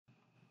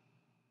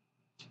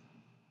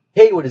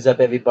Hey, what is up,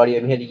 everybody?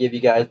 I'm here to give you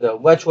guys the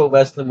Retro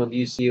Wrestling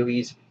Review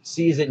Series,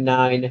 Season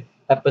 9,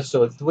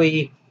 Episode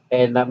 3,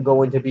 and I'm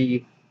going to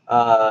be,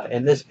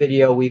 in this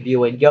video,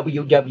 reviewing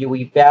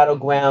WWE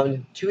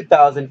Battleground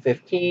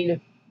 2015.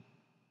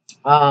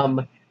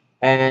 And,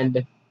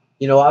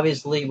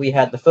 obviously we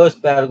had the first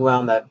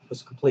Battleground that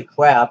was complete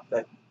crap,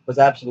 that was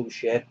absolute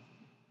shit.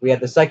 We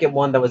had the second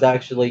one that was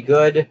actually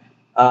good.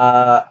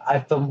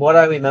 From what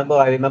I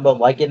remember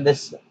liking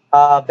this,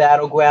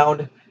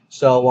 Battleground,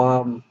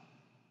 so,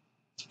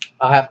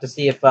 I'll have to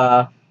see if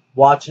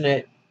watching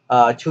it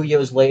 2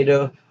 years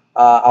later,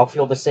 I'll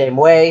feel the same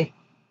way.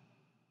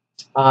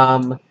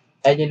 And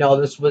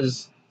this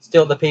was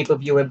still the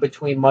pay-per-view in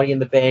between Money in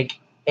the Bank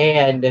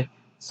and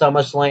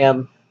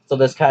SummerSlam, so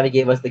this kind of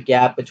gave us the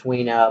gap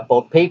between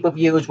both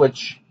pay-per-views,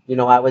 which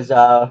I was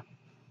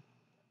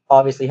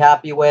obviously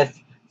happy with.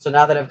 So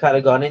now that I've kind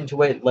of gone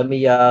into it, let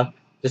me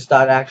just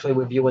start actually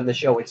reviewing the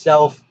show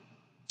itself.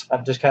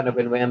 I've just kind of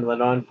been rambling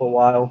on for a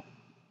while.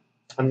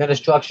 I'm going to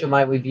structure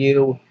my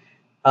review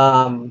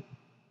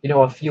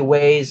a few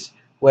ways,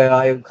 where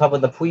I cover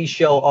the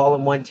pre-show all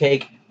in one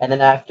take, and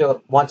then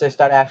once I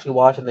start actually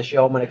watching the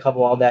show, I'm going to cover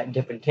all that in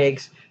different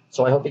takes.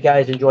 So I hope you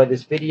guys enjoyed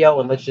this video,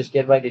 and let's just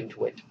get right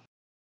into it.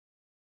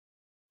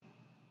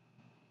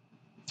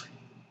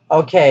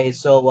 Okay,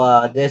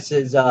 so this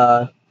is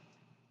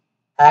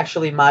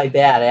actually my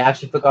bad. I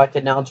actually forgot to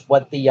announce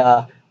what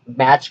the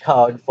match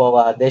card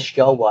for this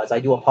show was.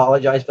 I do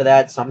apologize for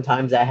that.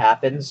 Sometimes that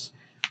happens.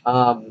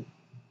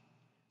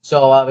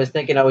 So I was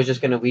thinking I was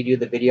just going to redo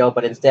the video,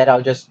 but instead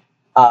I'll just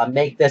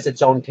make this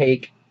its own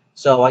take.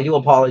 So I do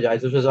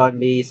apologize. This was on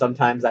me.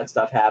 Sometimes that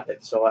stuff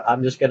happens. So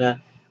I'm just going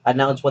to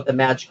announce what the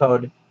match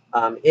code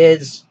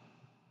is.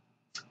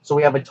 So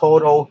we have a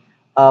total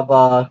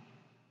of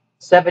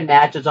 7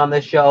 matches on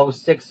this show,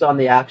 6 on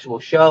the actual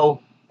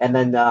show, and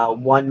then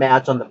 1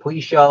 match on the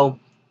pre-show.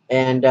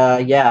 And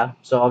yeah,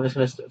 so I'm just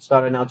going to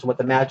start announcing what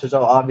the matches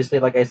are. Obviously,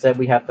 like I said,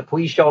 we have the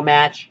pre-show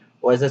match,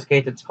 or in this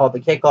case, it's called the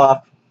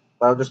kickoff.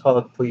 But I'll just call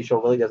it the pre-show.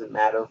 It really doesn't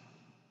matter.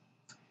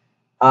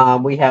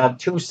 We have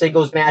 2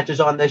 singles matches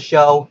on this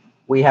show.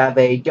 We have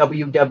a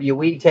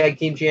WWE Tag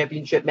Team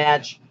Championship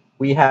match.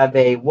 We have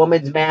a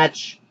women's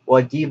match,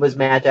 or Divas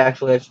match,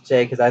 actually, I should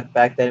say, because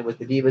back then it was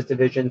the Divas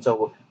division.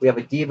 So we have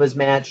a Divas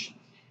match.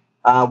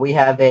 We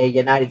have a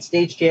United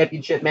States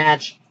Championship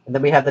match. And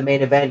then we have the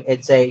main event.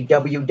 It's a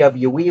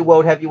WWE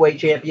World Heavyweight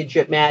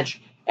Championship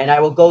match. And I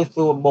will go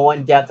through more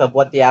in depth of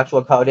what the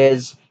actual card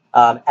is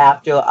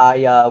after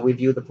I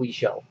review the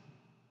pre-show.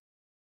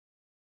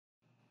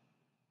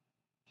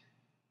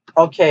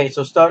 Okay,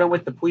 so starting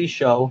with the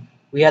pre-show,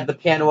 we had the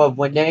panel of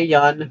Renee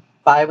Young,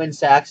 Byron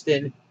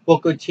Saxton,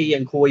 Booker T,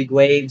 and Corey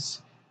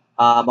Graves.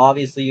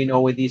 Obviously,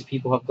 where these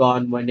people have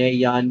gone. Renee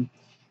Young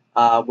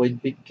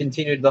would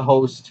continue to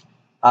host,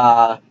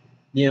 the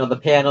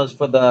panels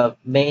for the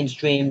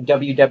mainstream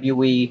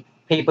WWE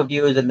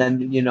pay-per-views, and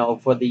then,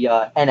 for the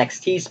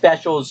NXT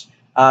specials,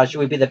 she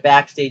would be the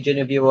backstage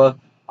interviewer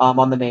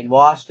on the main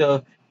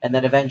roster, and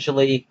then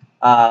eventually,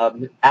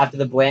 after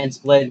the brand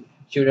split,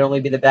 she would only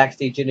be the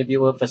backstage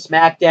interviewer for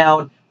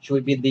SmackDown. She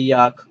would be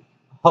the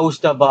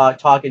host of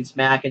Talking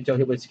Smack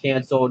until it was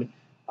canceled.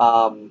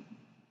 Was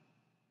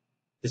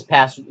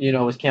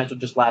canceled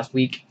just last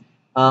week.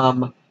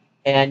 But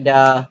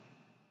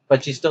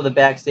she's still the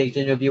backstage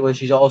interviewer.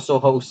 She's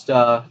also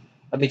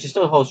she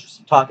still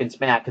hosts Talking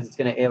Smack because it's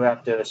going to air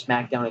after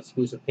SmackDown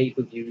exclusive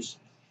pay-per-views.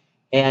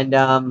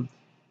 And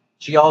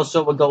she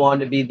also would go on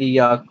to be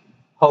the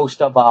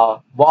host of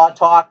Raw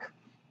Talk.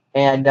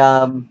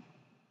 And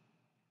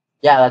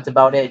yeah, that's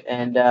about it.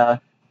 And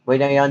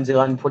Renee Young's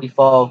done pretty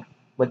far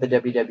with the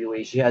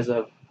WWE. She has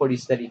a pretty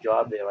steady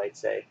job there, I'd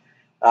say.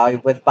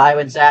 With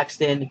Byron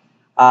Saxton,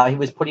 he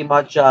was pretty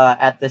much,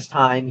 at this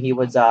time, he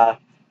was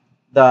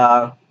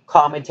the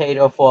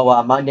commentator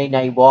for Monday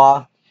Night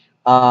Raw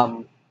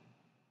and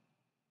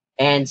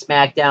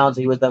SmackDown.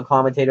 So he was the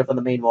commentator for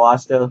the main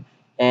roster.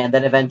 And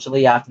then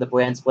eventually, after the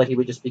brand split, he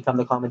would just become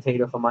the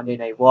commentator for Monday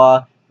Night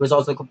Raw. He was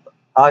also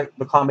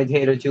the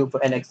commentator, too,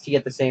 for NXT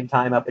at the same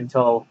time up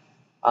until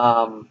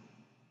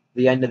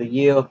the end of the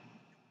year.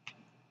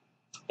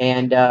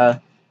 And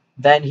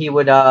then he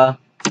would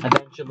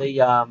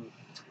eventually,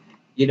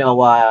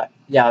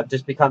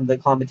 just become the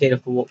commentator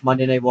for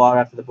Monday Night Raw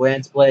after the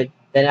brand split.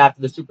 Then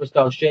after the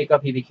Superstar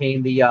Shakeup, he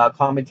became the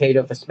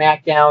commentator for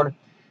SmackDown.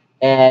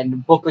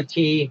 And Booker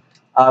T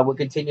would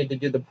continue to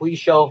do the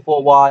pre-show for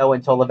a while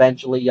until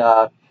eventually,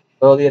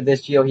 earlier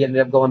this year, he ended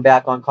up going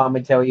back on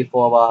commentary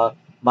for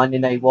Monday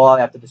Night Raw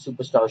after the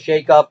Superstar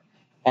Shakeup.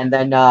 And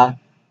then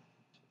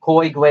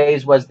Corey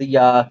Graves was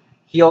the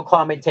heel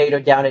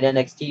commentator down at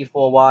NXT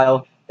for a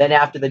while. Then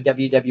after the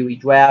WWE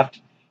draft,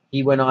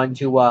 he went on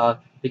to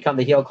become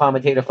the heel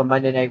commentator for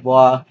Monday Night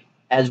Raw,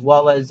 as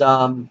well as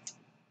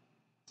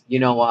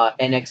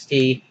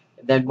NXT.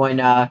 Then when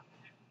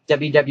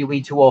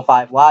WWE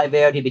 205 Live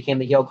aired, he became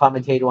the heel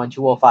commentator on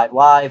 205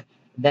 Live.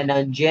 Then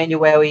in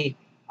January,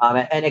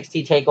 at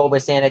NXT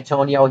TakeOver San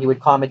Antonio, he would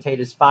commentate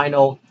his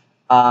final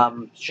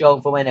show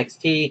for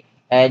NXT.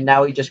 and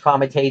now he just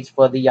commentates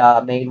for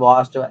the main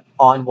roster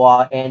on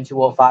Raw and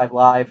 205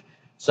 Live.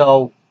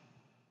 So,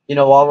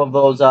 all of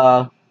those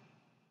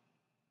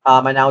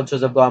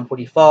announcers have gone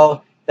pretty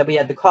full. Then we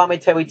had the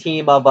commentary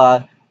team of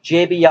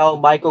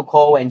JBL, Michael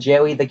Cole, and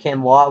Jerry the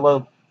King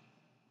Lawler.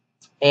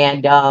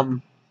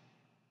 And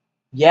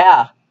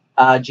yeah,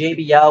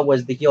 JBL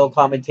was the heel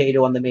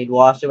commentator on the main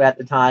roster at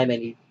the time,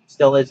 and he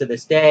still is to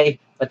this day.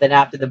 But then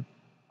after the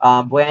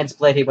brand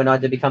split, he went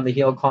on to become the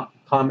heel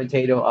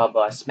commentator of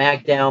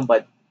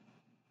SmackDown,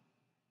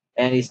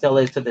 and he still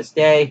is to this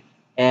day.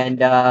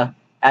 And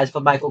as for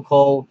Michael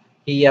Cole,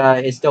 he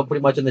is still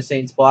pretty much in the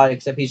same spot,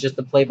 except he's just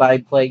the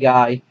play-by-play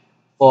guy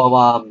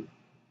for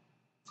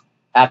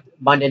after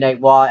Monday Night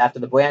Raw after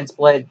the brand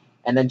split.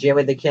 And then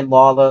Jerry the King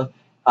Lawler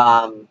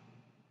um,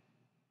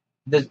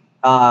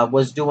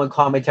 was doing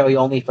commentary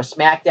only for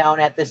SmackDown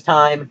at this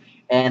time,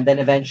 and then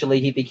eventually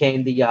he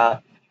became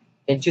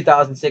in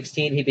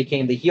 2016 he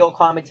became the heel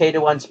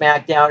commentator on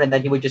SmackDown, and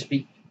then he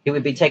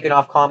would be taking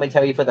off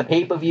commentary for the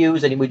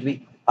pay-per-views, and he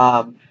would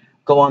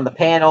go on the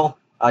panel.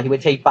 He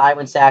would take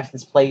Byron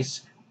Saxton's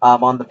place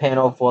on the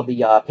panel for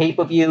the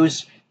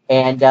pay-per-views,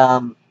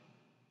 and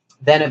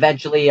then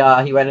eventually he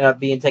ended up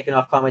being taken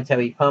off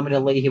commentary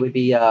permanently. He would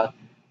be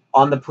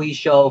on the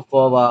pre-show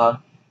for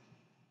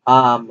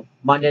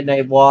Monday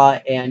Night Raw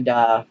and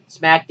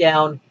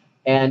SmackDown,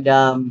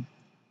 and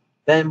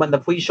then when the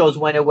pre-shows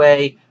went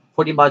away,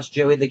 pretty much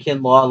Jerry the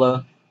King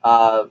Lawler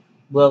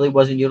really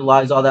wasn't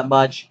utilized all that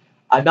much.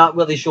 I'm not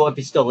really sure if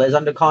he still is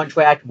under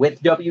contract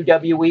with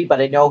WWE, but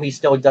I know he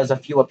still does a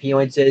few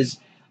appearances.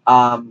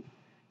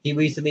 He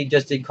recently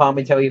just did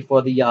commentary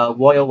for the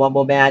Royal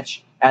Rumble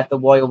match at the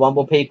Royal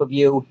Rumble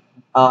pay-per-view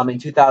in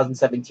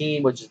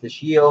 2017, which is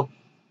this year.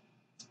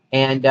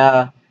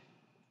 And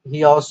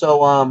he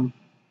also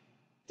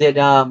did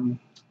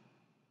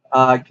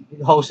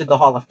hosted the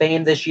Hall of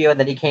Fame this year, and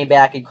then he came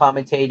back and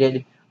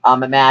commentated a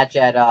match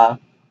at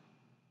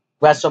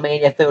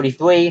WrestleMania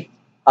 33.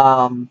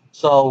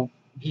 So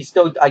he's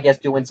still, I guess,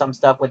 doing some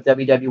stuff with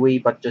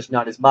WWE, but just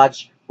not as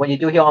much. When you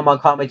do hear him on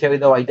commentary,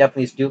 though, I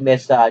definitely do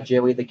miss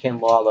Jerry the King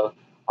Lawler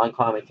on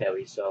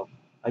commentary. So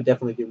I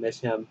definitely do miss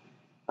him.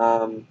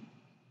 But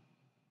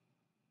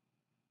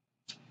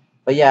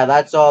yeah,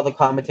 that's all the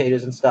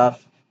commentators and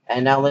stuff.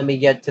 And now let me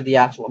get to the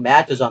actual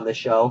matches on the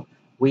show.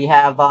 We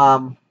have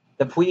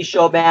the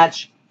pre-show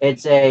match.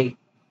 It's a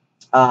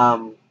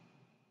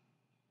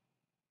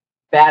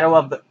battle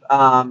of the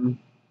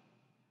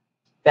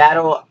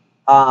battle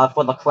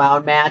for the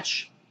crown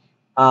match.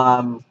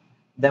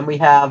 Then we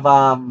have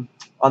on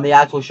the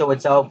actual show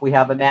itself, we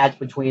have a match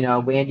between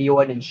Randy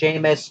Orton and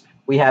Sheamus.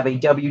 We have a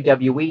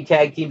WWE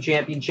Tag Team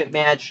Championship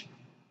match.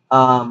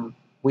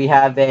 We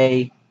have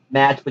a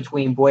match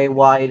between Bray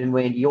Wyatt and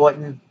Randy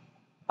Orton.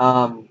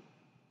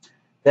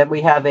 Then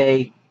we have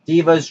a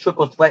Divas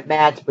Triple Threat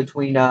match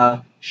between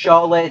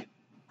Charlotte,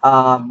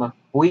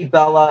 Brie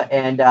Bella,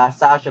 and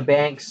Sasha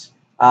Banks.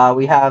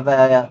 We have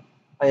a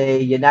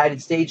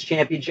United States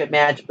Championship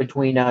match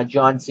between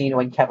John Cena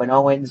and Kevin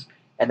Owens.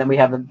 And then we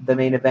have the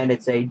main event.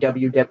 It's a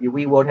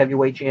WWE World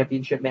Heavyweight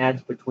Championship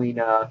match between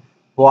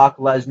Brock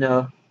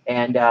Lesnar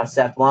and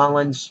Seth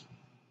Rollins.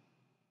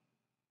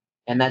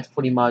 And that's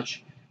pretty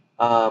much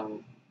the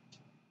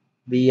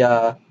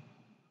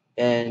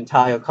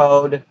entire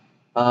code.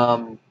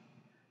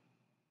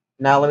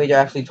 Now let me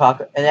actually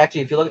talk. And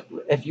actually,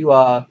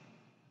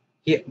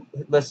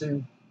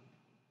 listen.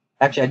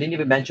 Actually, I didn't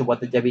even mention what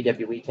the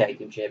WWE Tag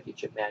Team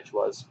Championship match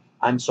was.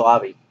 I'm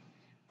sorry.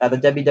 The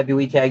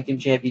WWE Tag Team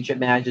Championship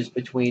match is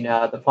between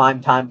the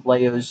Primetime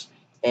Players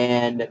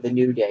and the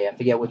New Day. I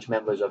forget which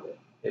members of it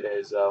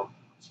is, though.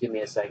 Just give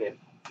me a second.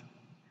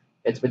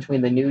 It's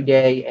between the New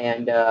Day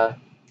and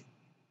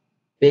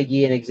Big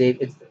E and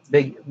Xavier. It's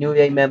Big New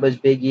Day members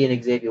Big E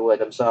and Xavier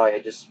Woods. I'm sorry, I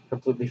just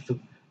completely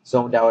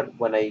zoned out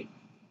when I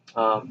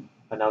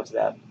announced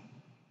that.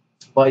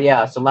 But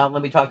yeah, so now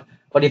let me talk.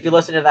 But if you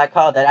listen to that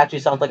card, that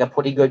actually sounds like a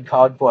pretty good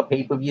card for a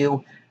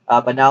pay-per-view.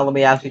 But now let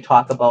me actually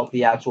talk about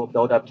the actual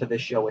build-up to the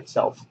show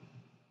itself.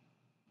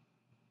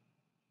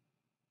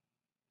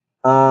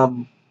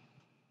 So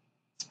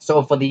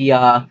for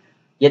the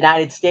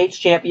United States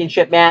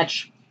Championship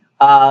match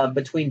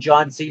between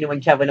John Cena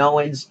and Kevin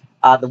Owens,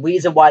 the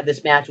reason why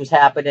this match was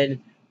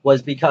happening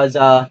was because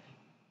at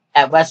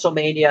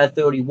WrestleMania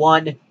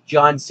 31,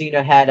 John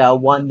Cena had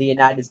won the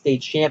United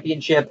States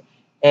Championship,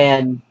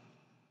 and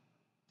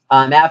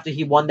after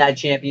he won that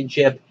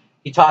championship,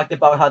 he talked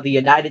about how the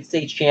United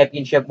States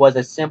Championship was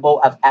a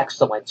symbol of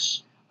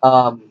excellence.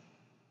 And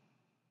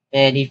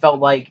he felt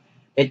like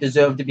it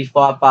deserved to be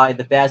fought by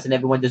the best, and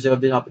everyone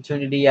deserved an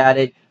opportunity at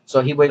it.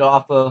 So he would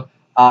offer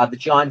the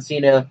John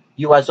Cena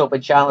U.S.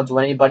 Open Challenge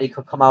when anybody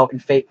could come out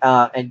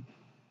and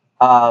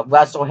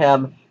wrestle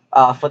him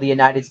for the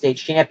United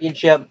States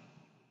Championship.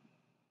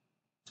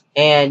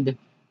 And,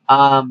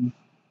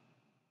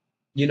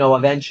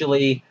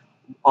 eventually,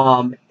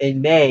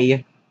 in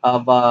May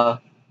of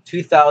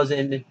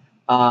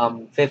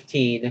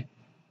 2015,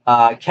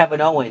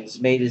 Kevin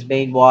Owens made his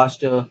main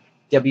roster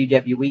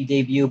WWE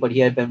debut, but he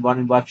had been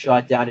running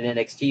roughshod down in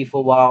NXT for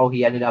a while.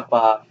 He ended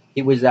up,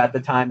 he was at the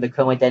time the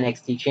current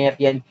NXT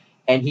champion,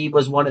 and he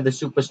was one of the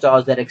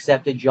superstars that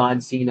accepted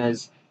John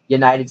Cena's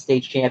United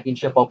States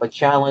Championship Open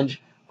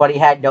Challenge, but he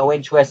had no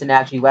interest in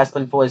actually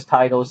wrestling for his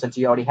title since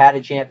he already had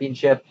a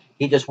championship.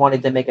 He just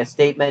wanted to make a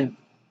statement.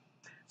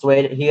 So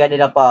he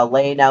ended up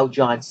laying out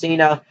John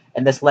Cena,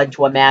 and this led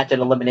to a match at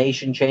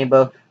Elimination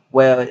Chamber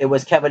where it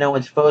was Kevin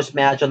Owens' first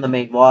match on the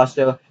main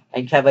roster,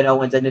 and Kevin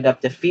Owens ended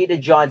up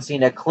defeated John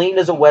Cena clean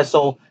as a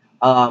whistle.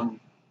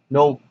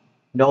 No,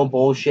 no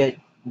bullshit,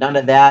 none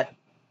of that.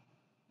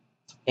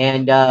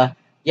 And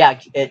yeah,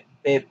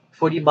 it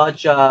pretty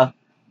much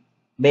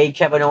made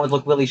Kevin Owens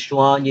look really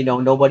strong. You know,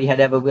 nobody had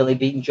ever really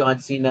beaten John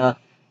Cena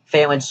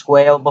fair and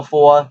square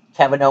before.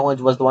 Kevin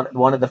Owens was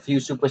one of the few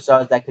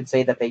superstars that could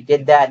say that they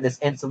did that, and this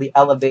instantly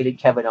elevated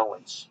Kevin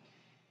Owens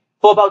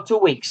for about 2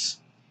 weeks.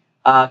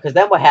 Because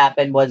then what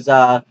happened was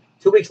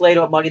 2 weeks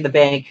later at Money in the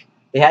Bank,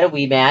 they had a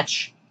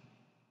rematch,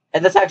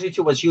 and this actually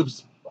too was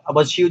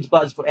huge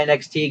buzz for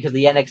NXT because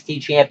the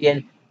NXT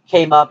champion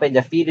came up and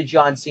defeated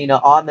John Cena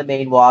on the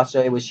main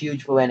roster. It was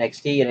huge for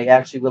NXT, and it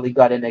actually really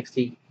got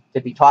NXT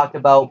to be talked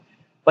about.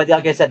 But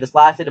like I said, this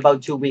lasted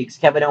about 2 weeks.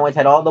 Kevin Owens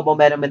had all the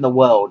momentum in the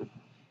world.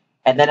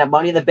 And then at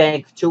Money in the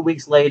Bank, 2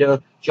 weeks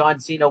later, John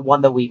Cena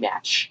won the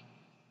rematch.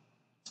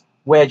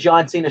 Where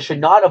John Cena should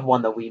not have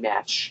won the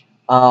rematch.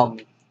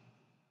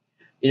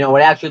 You know,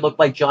 it actually looked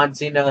like John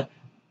Cena,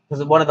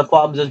 because one of the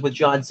problems is with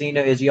John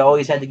Cena is he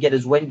always had to get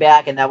his win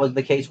back, and that was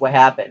the case what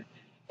happened.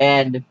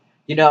 And,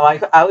 you know,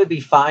 I would be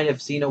fine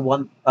if Cena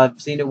winning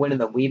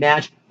the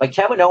rematch, but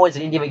Kevin Owens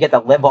didn't even get to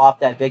live off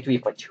that victory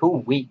for 2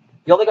 weeks.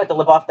 He only got to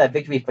live off that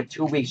victory for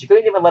 2 weeks. You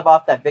couldn't even live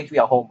off that victory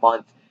a whole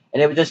month.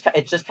 And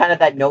it's just kind of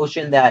that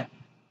notion that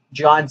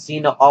John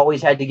Cena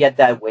always had to get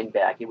that win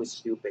back. It was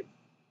stupid.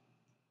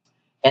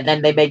 And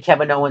then they made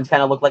Kevin Owens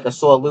kind of look like a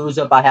sore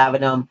loser by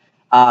having him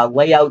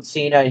lay out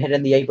Cena and hit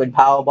in the apron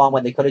powerbomb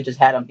when they could have just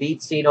had him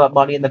beat Cena at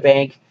Money in the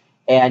Bank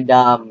and,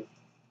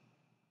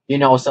 you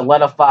know,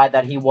 solidify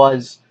that he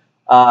was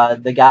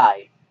the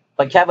guy.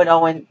 But Kevin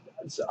Owens,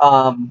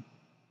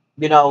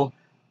 you know,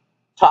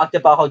 talked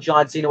about how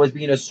John Cena was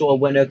being a sore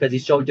winner because he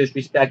showed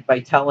disrespect by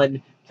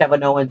telling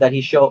Kevin Owens that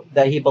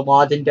he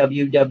belonged in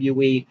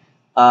WWE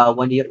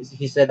when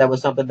he said that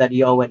was something that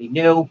he already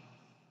knew.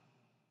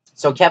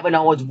 So Kevin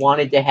Owens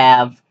wanted to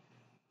have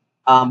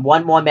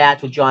one more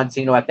match with John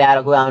Cena at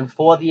Battleground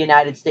for the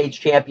United States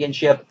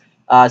Championship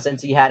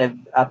since he had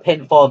a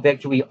pinfall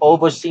victory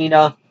over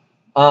Cena,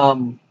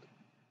 to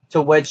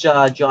which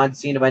John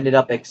Cena ended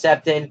up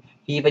accepting.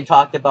 He even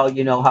talked about,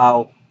 you know,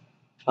 how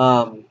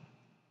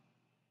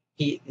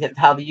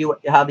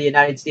the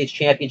United States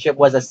Championship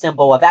was a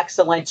symbol of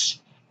excellence,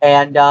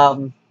 and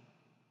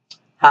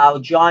how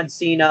John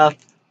Cena,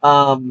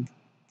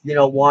 you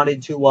know,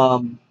 wanted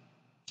to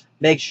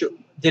make sure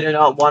did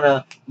not want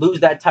to lose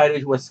that title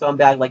to a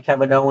scumbag like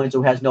Kevin Owens,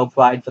 who has no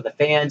pride for the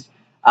fans.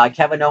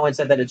 Kevin Owens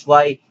said that it's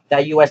right.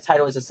 That U.S.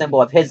 title is a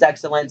symbol of his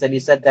excellence, and he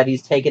said that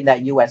he's taken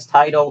that U.S.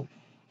 title.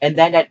 And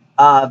then at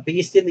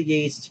Beast in the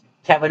East,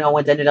 Kevin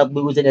Owens ended up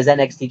losing his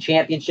NXT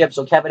championship,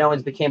 so Kevin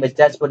Owens became as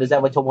desperate as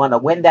ever to want to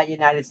win that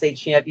United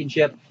States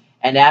championship.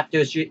 And after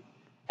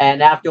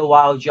a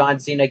while, John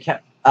Cena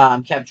kept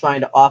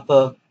trying to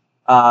offer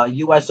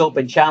U.S.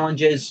 Open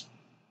challenges,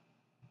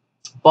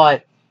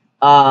 but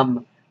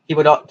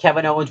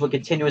Kevin Owens would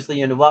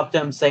continuously interrupt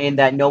him, saying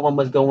that no one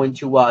was going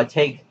to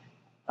take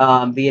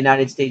the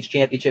United States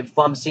Championship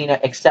from Cena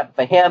except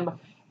for him.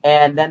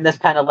 And then this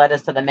kind of led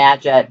us to the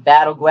match at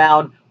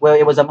Battleground, where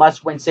it was a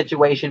must-win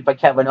situation for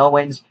Kevin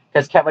Owens,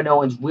 because Kevin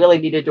Owens really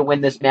needed to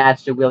win this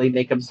match to really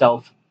make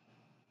himself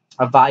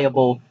a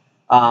viable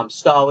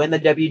star in the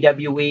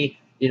WWE.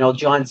 You know,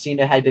 John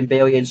Cena had been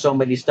burying so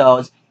many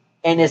stars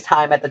in his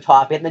time at the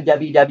top in the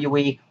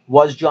WWE.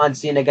 Was John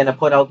Cena going to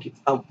put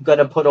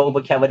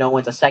over Kevin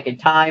Owens a second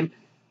time?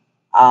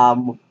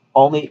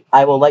 Only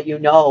I will let you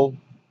know.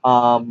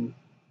 When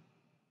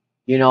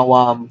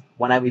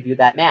I review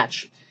that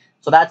match.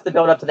 So that's the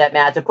build up to that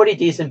match. A pretty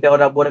decent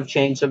build up. Would have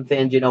changed some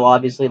things, you know,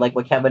 obviously, like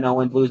with Kevin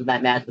Owens losing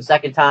that match the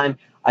second time.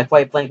 I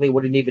quite frankly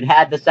wouldn't even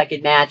had the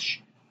second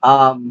match.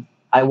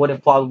 I would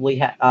have probably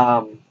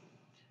hauled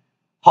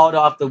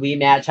off the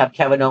rematch, have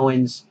Kevin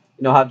Owens,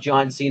 you know, have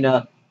John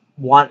Cena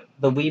want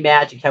the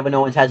rematch, and Kevin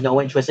Owens has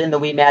no interest in the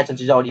rematch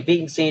since he's already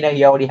beaten Cena.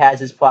 He already has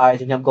his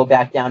prize, and he'll go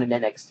back down in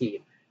NXT.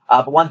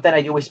 But one thing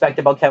I do respect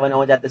about Kevin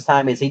Owens at this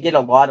time is he did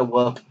a lot of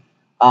work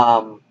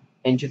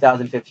in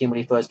 2015 when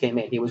he first came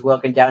in. He was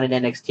working down in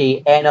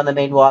NXT and on the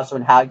main roster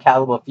in high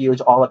caliber feuds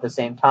all at the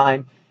same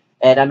time.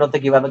 And I don't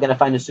think you're ever going to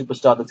find a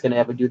superstar that's going to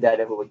ever do that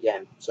ever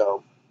again.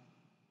 So,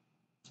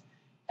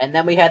 and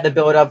then we had the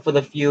build up for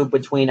the feud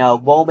between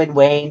Roman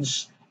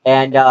Reigns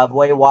and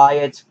Bray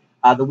Wyatt.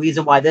 The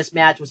reason why this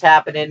match was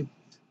happening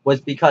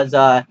was because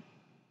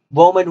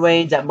Roman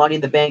Reigns at Money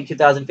in the Bank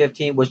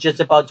 2015 was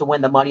just about to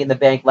win the Money in the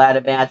Bank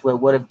ladder match, where it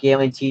would have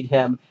guaranteed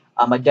him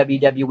a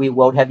WWE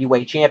World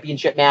Heavyweight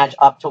Championship match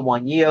up to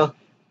 1 year.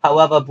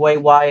 However, Bray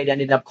Wyatt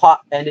ended up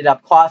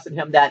costing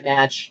him that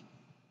match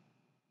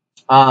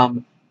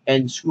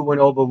and screwing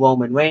over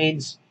Roman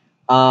Reigns.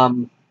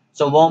 So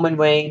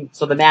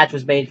the match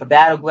was made for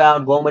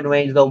Battleground. Roman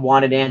Reigns, though,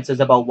 wanted answers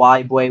about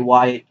why Bray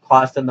Wyatt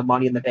cost him the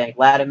Money in the Bank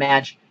ladder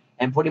match.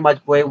 And pretty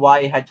much Bray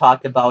Wyatt had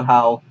talked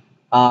about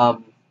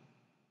um,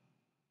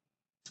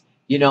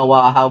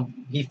 how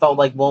he felt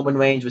like Roman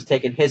Reigns was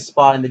taking his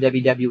spot in the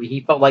WWE.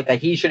 He felt like that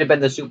he should have been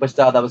the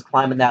superstar that was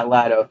climbing that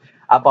ladder,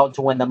 about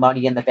to win the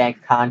Money in the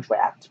Bank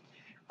contract.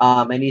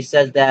 And he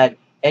says that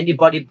and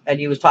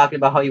he was talking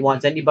about how he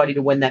wants anybody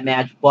to win that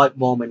match but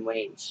Roman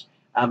Reigns.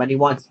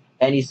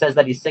 And he says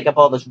that he's sick of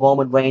all this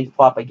Roman Reigns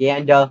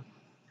propaganda.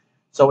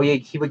 So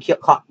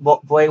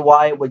Bray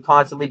Wyatt would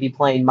constantly be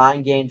playing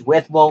mind games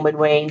with Roman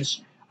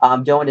Reigns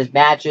during his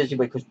matches. He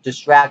would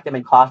distract him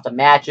and cost him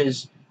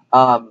matches.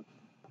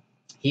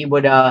 He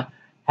would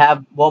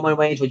have Roman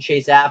Reigns would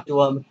chase after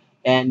him,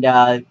 and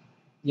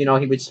he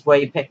would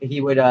spray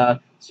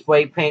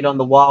paint on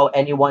the wall.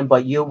 Anyone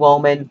but you,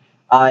 Roman.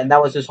 And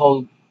that was his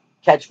whole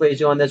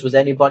catchphrase on this was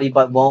anybody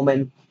but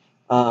Roman.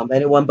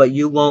 Anyone but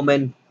you,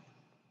 Roman.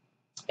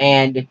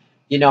 And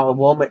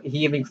Roman,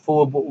 he even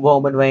fooled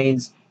Roman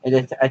Reigns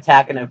into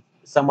attacking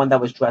someone that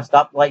was dressed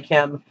up like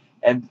him.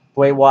 And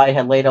Bray Wyatt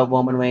had laid out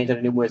Roman Reigns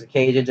on numerous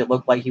occasions. It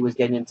looked like he was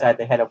getting inside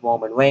the head of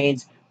Roman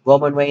Reigns.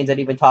 Roman Reigns had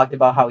even talked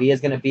about how he is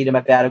going to beat him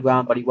at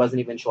Battleground, but he wasn't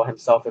even sure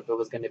himself if it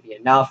was going to be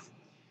enough.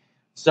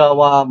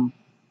 So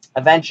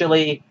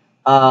eventually,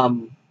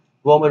 Roman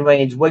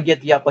Reigns would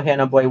get the upper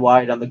hand on Bray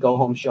Wyatt on the Go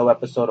Home Show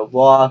episode of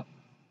Raw,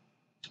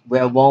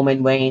 where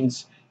Roman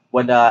Reigns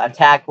would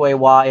attack Bray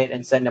Wyatt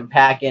and send him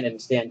packing and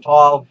stand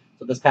tall.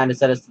 So this kind of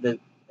set us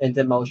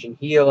into motion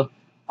here.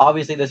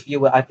 Obviously, this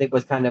view I think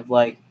was kind of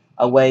like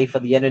a way for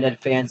the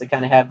internet fans to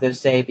kind of have their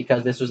say,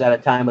 because this was at a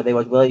time where they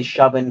were really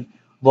shoving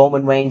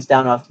Roman Reigns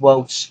down our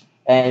throats,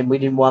 and we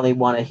didn't really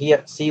want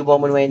to see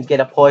Roman Reigns get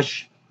a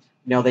push.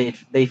 They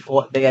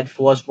had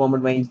forced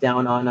Roman Reigns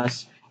down on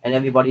us, and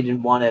everybody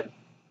didn't want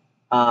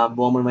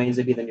Roman Reigns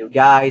to be the new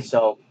guy.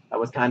 So that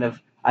was kind of,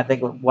 I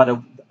think, what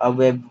a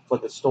rib for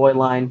the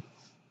storyline.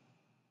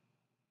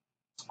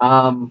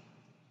 And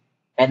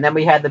then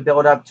we had the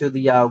build up to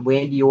the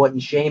Randy Orton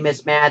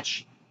Sheamus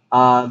match.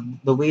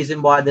 The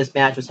reason why this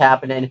match was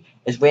happening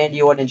is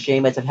Randy Orton and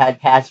Sheamus have had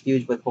past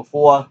feuds with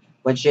before.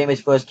 When Sheamus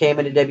first came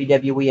into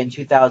WWE in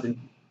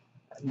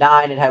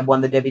 2009 and had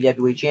won the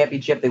WWE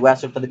Championship, they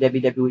wrestled for the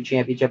WWE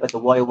Championship at the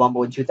Royal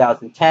Rumble in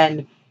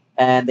 2010,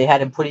 and they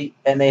had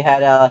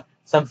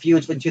some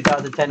feuds in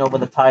 2010 over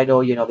the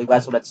title. They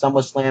wrestled at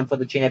SummerSlam for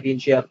the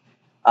championship.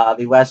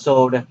 They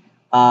wrestled in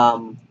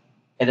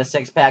a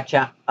six-pack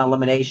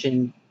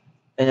elimination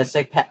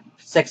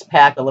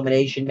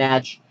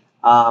match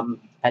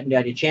at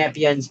United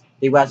Champions.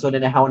 They wrestled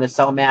in a Hell in a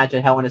Cell match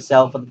at Hell in a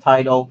Cell for the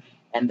title,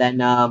 and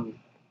then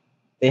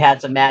they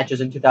had some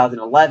matches in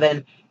 2011.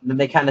 And then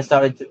they kind of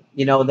started to,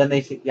 then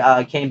they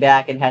came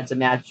back and had some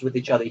matches with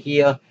each other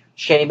here.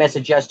 Sheamus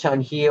had just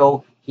turned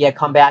heel. He had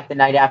come back the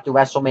night after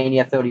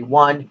WrestleMania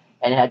 31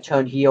 and had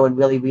turned heel and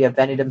really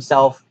reinvented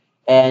himself.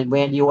 And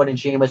Randy Orton and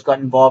Sheamus got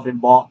involved in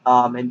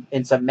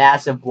some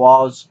massive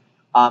brawls.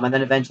 And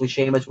then eventually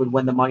Sheamus would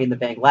win the Money in the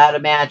Bank ladder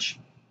match.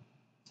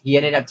 He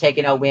ended up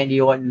taking out Randy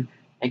Orton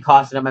and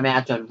costing him a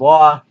match on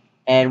Raw.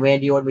 And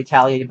Randy Orton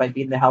retaliated by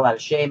beating the hell out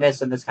of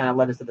Sheamus, and this kind of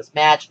led us to this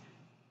match.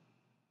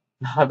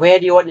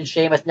 Randy Orton and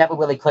Sheamus never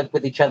really clicked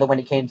with each other when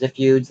it came to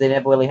feuds. They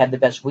never really had the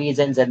best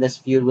reasons, and this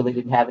feud really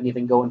didn't have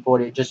anything going for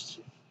it. It just,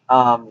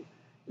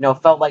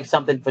 felt like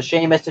something for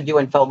Sheamus to do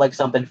and felt like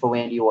something for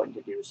Randy Orton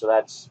to do. So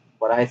that's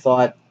what I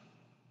thought.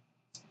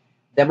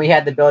 Then we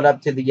had the build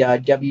up to the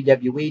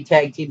WWE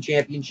Tag Team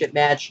Championship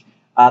match.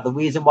 The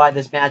reason why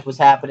this match was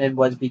happening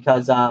was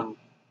because the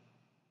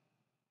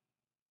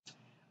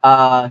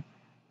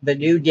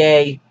New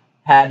Day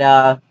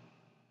had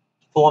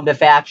formed a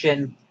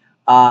faction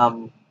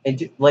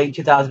in late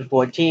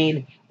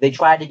 2014. They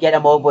tried to get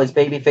him over as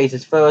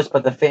babyfaces first,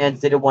 but the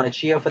fans didn't want to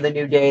cheer for the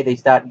New Day. They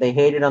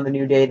hated on the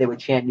New Day. They would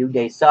chant "New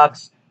Day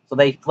sucks." So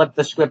they flipped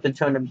the script and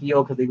turned him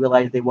heel because they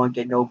realized they weren't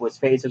getting over his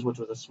faces, which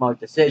was a smart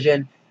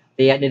decision.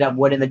 They ended up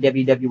winning the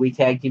WWE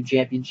Tag Team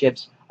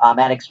Championships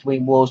at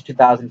Extreme Rules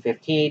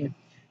 2015.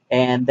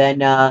 And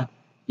then,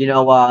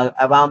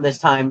 around this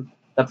time,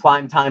 the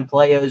Primetime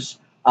Players,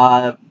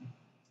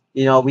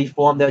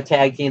 reformed their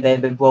tag team. They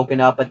had been broken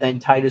up, but then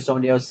Titus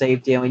O'Neil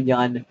saved Darren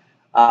Young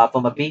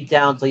from a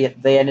beatdown. So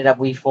they ended up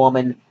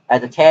reforming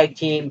as a tag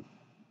team.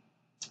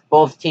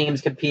 Both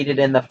teams competed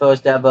in the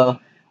first ever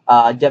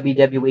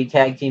WWE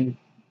Tag Team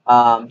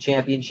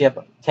Championship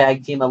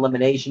Tag Team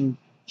Elimination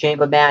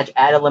Chamber match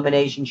at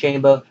Elimination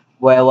Chamber,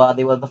 where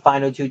they were the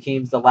final two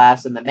teams, the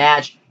last in the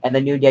match, and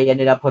the New Day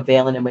ended up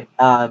prevailing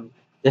and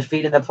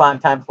defeating the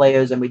Primetime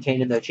Players and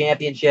retaining their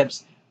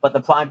championships. But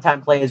the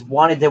Primetime Players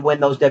wanted to win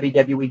those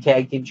WWE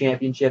Tag Team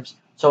Championships,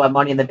 so at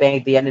Money in the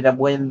Bank, they ended up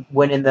winning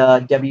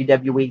the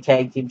WWE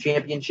Tag Team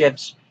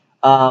Championships.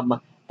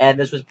 And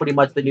this was pretty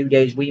much the New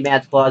Day's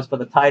rematch clause for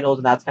the titles,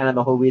 and that's kind of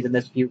the whole reason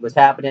this feud was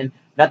happening.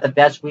 Not the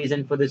best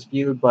reason for this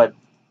feud, but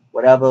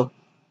whatever.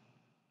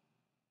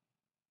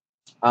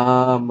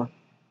 And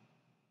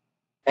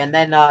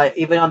then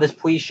even on this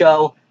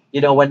pre-show,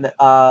 when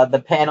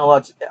the panel,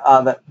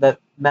 the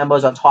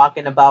members are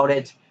talking about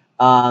it,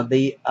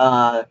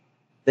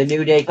 the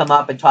New Day come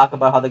up and talk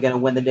about how they're going to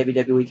win the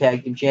WWE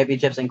Tag Team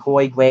Championships, and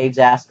Corey Graves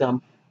asks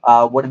them,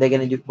 what are they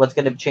going to do? What's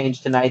going to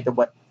change tonight than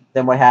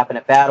what happened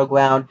at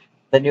Battleground?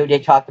 The New Day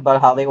talked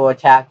about how they were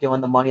attacked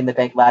during the Money in the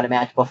Bank ladder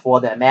match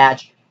before that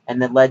match,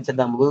 and that led to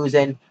them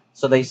losing.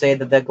 So they say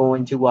that they're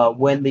going to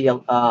win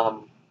the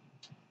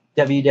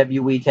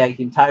WWE Tag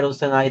Team titles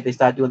tonight. They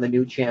start doing the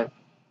New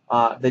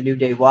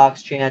Day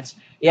Rocks chants.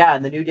 Yeah,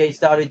 and the New Day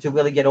started to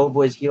really get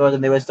over his heels,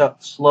 and they were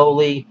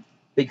slowly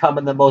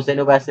becoming the most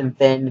interesting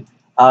thing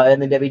in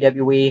the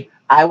WWE.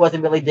 I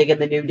wasn't really digging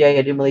the New Day.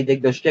 I didn't really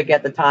dig their shtick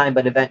at the time,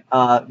 but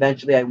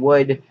eventually I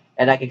would,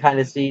 and I can kind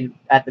of see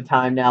at the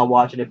time now,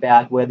 watching it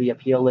back, where the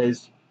appeal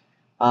is.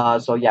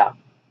 So yeah.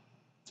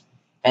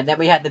 And then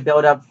we had the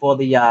build up for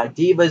the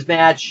Divas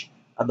match.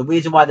 The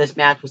reason why this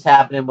match was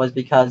happening was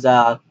because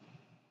the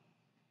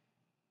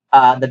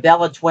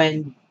Bella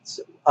twins,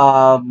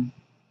 um,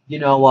 you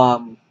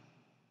know,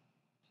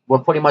 were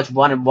pretty much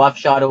running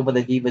roughshod over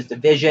the Divas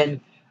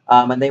division.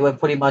 And they were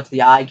pretty much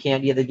the eye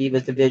candy of the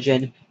Divas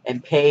division.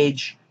 And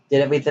Paige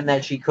did everything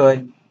that she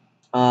could,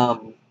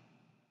 and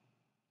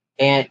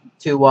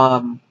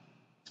to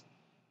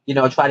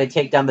try to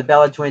take down the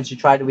Bella twins. She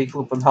tried to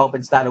recruit from help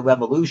and start a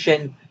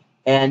revolution,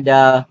 and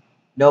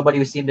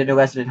nobody seemed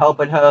interested in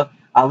helping her.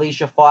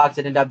 Alicia Fox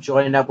ended up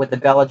joining up with the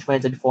Bella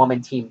twins and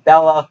forming Team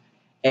Bella.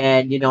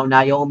 And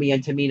Naomi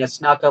and Tamina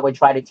Snuka would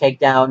try to take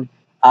down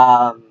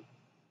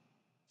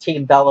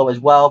Team Bella as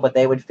well, but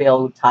they would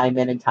fail time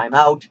in and time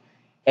out.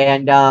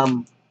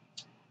 And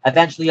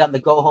eventually, on the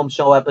Go Home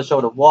Show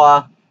episode of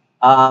Raw,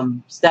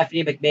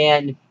 Stephanie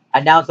McMahon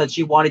announced that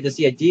she wanted to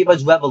see a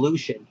Divas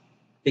Revolution,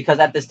 because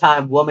at this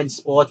time, women's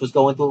sports was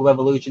going through a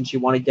revolution. She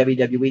wanted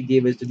WWE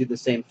Divas to do the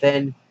same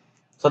thing.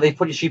 So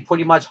she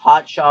pretty much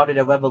hot shouted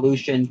a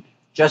revolution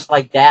just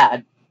like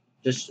that,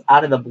 just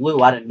out of the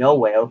blue, out of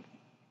nowhere.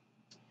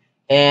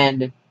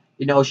 And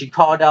she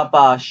called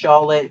up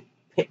Charlotte,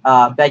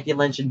 Becky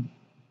Lynch, and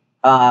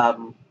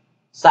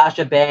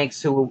Sasha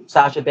Banks, who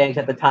Sasha Banks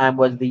at the time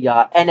was the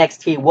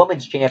NXT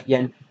Women's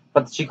Champion,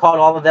 but she called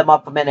all of them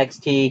up from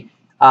NXT.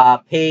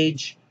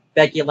 Paige,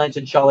 Becky Lynch,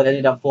 and Charlotte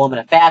ended up forming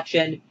a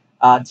faction,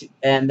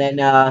 and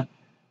then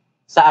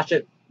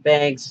Sasha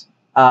Banks,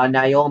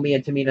 Naomi,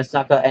 and Tamina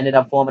Snuka ended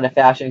up forming a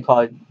faction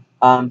called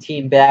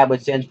Team Bad,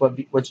 which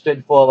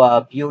stood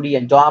for beauty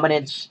and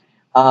dominance.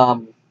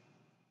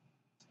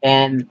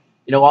 And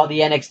all the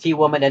NXT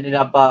women ended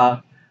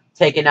up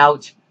taking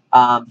out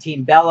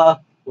Team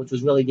Bella, which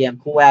was really damn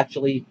cool,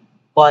 actually.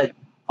 But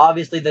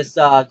obviously, this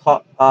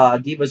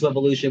Divas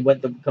Revolution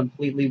went the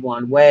completely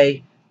wrong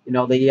way.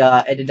 They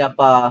ended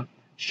up.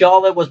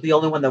 Charlotte was the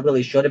only one that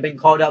really should have been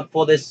called up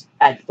for this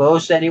at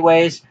first,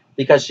 anyways,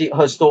 because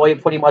her story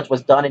pretty much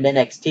was done in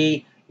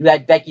NXT. You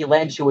had Becky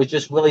Lynch, who was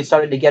just really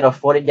starting to get her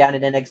footing down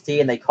in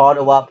NXT, and they called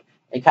her up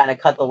and kind of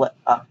cut the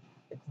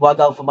rug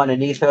out from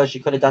underneath her. She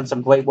could have done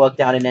some great work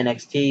down in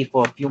NXT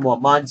for a few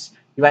more months.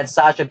 You had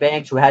Sasha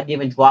Banks, who hadn't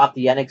even dropped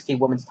the NXT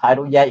Women's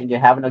title yet, and you're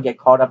having her get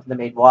caught up in the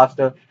main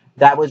roster.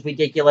 That was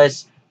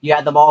ridiculous. You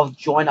had them all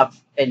join up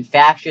in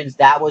factions.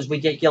 That was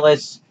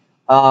ridiculous.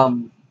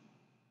 And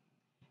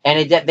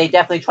they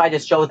definitely tried to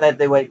show that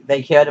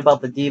they cared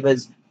about the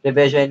Divas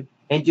division.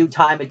 In due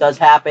time, it does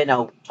happen.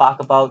 I'll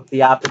talk about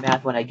the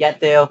aftermath when I get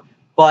there.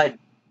 But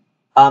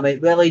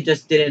it really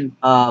just didn't.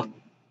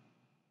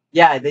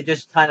 Yeah, they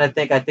just kind of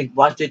I think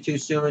rushed it too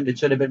soon. It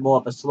should have been more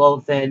of a slow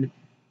thing.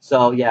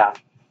 So yeah,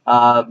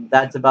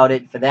 that's about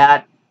it for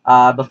that.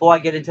 Before I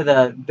get into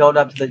the build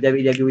up to the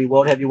WWE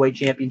World Heavyweight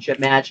Championship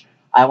match,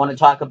 I want to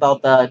talk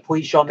about the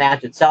pre-show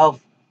match itself.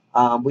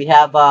 We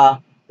have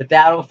the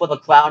Battle for the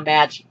Crown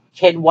match.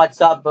 Ken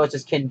What's Up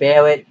versus Ken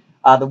Barrett.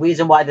 The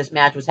reason why this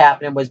match was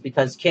happening was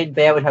because Ken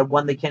Barrett had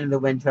won the King of the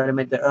Ring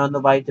tournament to earn the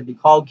right to be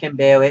called Ken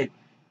Barrett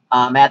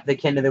at the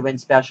King of the Ring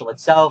special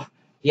itself.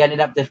 He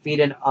ended up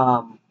defeating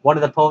one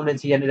of the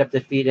opponents. He ended up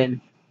defeating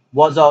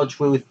Was All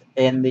Truth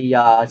in the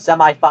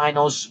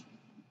semifinals.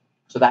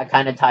 So that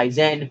kind of ties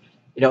in.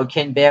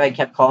 Ken Barrett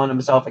kept calling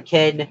himself a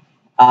Ken.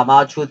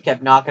 All Truth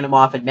kept knocking him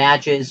off in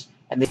matches,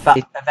 and they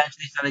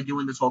eventually started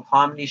doing this whole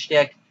comedy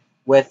shtick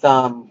with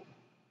yeah,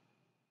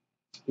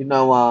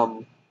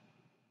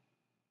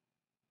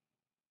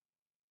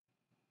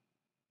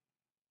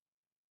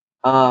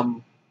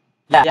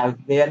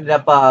 they ended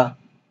up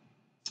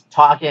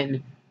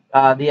talking.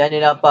 They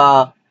ended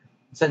up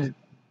since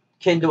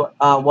King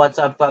What's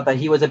Up thought that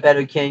he was a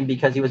better king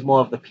because he was more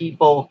of the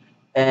people,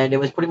 and it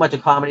was pretty much a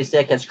comedy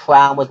stick. His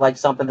crown was like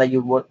something that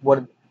you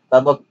would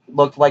that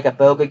looked like a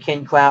Burger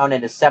King crown,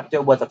 and his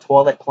scepter was a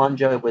toilet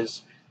plunger. It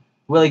was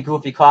really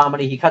goofy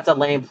comedy. He cuts a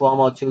lame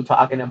promo too,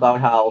 talking about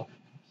how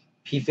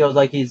he feels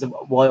like he's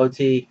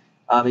royalty,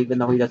 even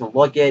though he doesn't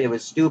look it. It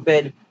was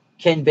stupid.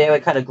 Ken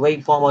Barrett cut a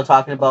great promo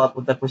talking about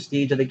with the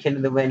prestige of the King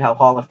of the Ring, how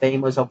Hall of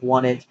Famers have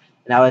won it,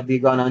 and how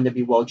they've gone on to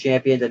be world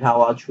champions, and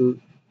how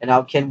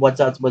Ken What's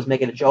Up was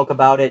making a joke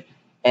about it.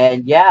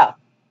 And yeah,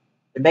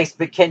 it makes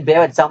Ken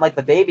Barrett sound like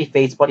the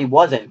babyface, but he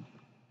wasn't.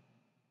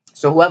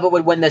 So whoever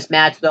would win this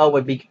match, though,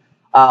 would be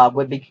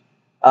would be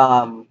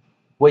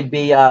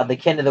the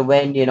King of the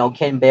Ring. You know,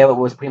 Ken Barrett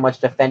was pretty much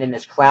defending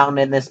his crown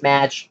in this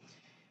match.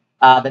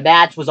 The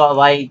match was all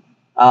right.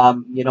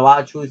 You know,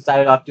 R-Truth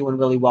started off doing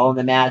really well in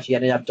the match. He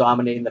ended up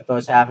dominating the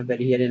first half of it.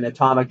 He had an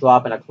atomic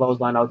drop and a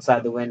clothesline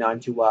outside the ring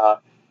onto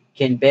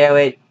Ken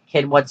Barrett.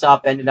 Ken What's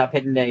Up ended up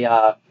hitting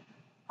a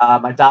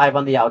dive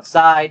on the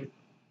outside.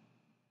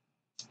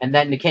 And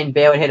then Ken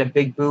Barrett hit a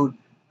big boot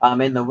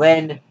in the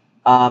ring.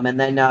 And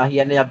then he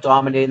ended up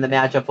dominating the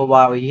matchup for a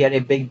while. He had a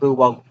big boot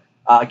while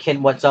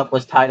Ken What's Up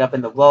was tied up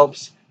in the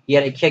ropes. He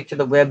had a kick to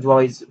the ribs while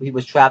he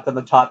was trapped on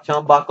the top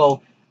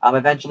turnbuckle.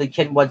 Eventually,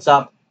 Ken What's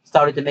Up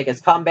started to make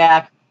his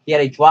comeback. He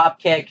had a drop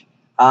kick.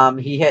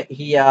 He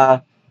ended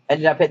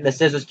up hitting the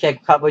scissors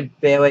kick, covered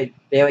Barrett.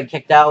 Barrett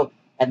kicked out.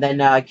 And then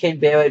Ken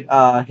Barrett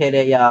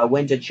hit a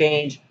winter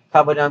change,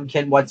 covered him.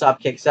 Ken What's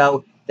Up kicks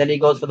out. Then he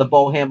goes for the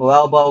bull hammer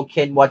elbow.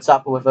 Ken What's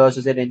Up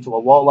reverses it into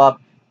a roll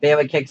up.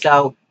 Barrett kicks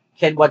out.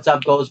 Ken What's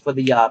Up goes for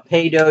the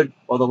pay dirt,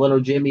 or the little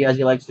Jimmy as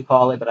he likes to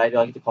call it, but I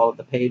like to call it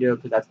the pay dirt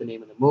because that's the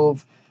name of the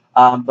move.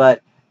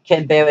 But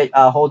Ken Barrett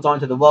holds on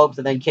to the ropes,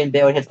 and then Ken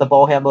Barrett hits the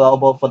bull hammer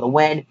elbow for the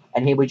win,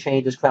 and he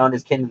retains his crown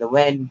as King of the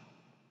Ring.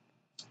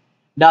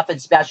 Nothing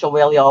special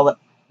really,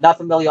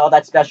 nothing really all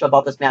that special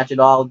about this match at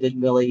all.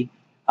 Didn't really.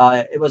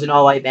 It was an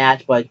all-right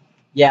match, but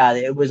yeah,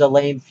 it was a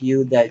lame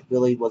feud that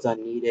really was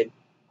unneeded.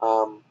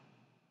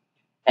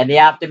 And the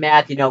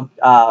aftermath, you know,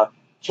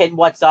 Ken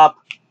What's Up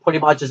pretty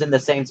much is in the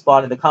same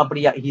spot in the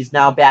company. He's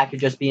now back to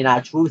just being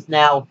R-Truth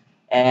now,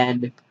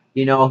 and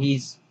you know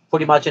he's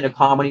pretty much in a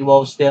comedy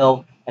role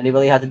still, and he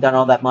really hasn't done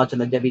all that much in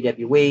the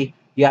WWE.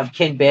 You have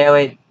Ken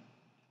Barrett,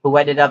 who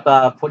ended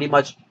up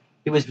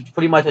he was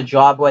pretty much a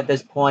jobber at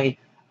this point.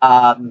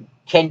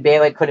 Ken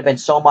Barrett could have been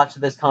so much to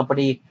this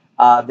company.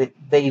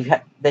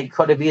 They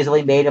could have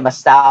easily made him a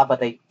star, but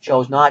they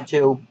chose not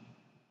to.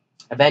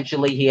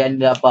 Eventually, he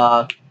ended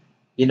up,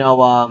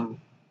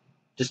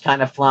 just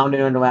kind of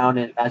floundering around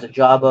as a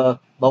jobber,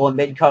 lower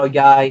mid-card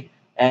guy,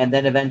 and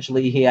then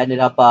eventually he ended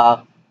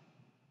up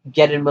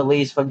getting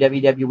released from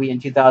WWE in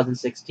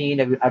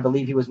 2016. I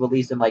believe he was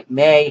released in like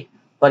May,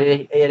 but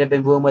it had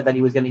been rumored that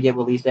he was going to get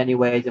released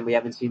anyways, and we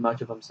haven't seen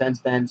much of him since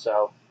then.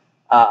 So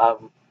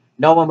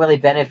no one really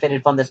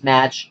benefited from this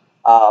match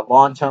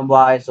long-term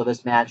wise, so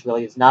this match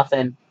really is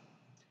nothing.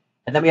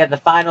 And then we have the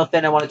final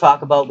thing I want to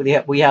talk about.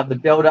 We have the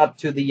build-up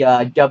to the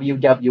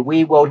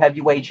WWE World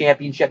Heavyweight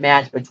Championship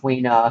match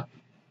between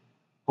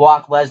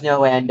Brock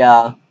Lesnar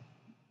and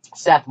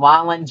Seth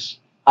Rollins.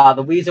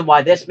 The reason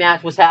why this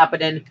match was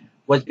happening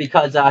was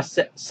because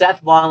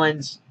Seth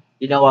Rollins,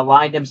 you know,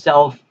 aligned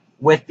himself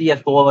with the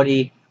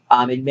Authority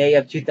in May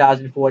of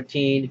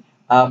 2014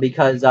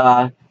 because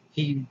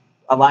he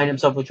aligned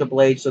himself with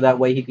Triple H so that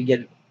way he could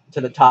get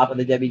to the top of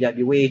the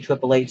WWE.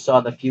 Triple H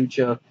saw the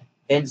future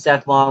in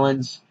Seth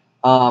Rollins.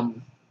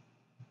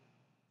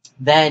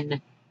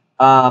 Then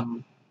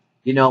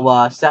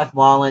Seth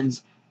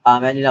Rollins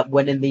ended up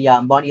winning the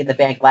Money in the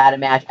Bank ladder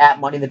match at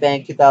Money in the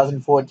Bank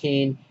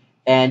 2014,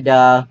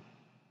 and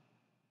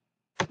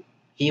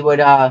he would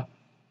go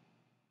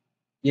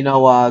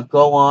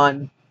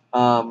on.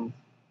 So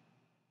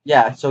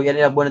he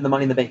ended up winning the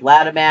Money in the Bank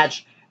ladder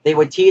match. They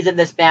were teasing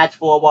this match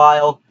for a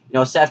while. You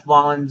know, Seth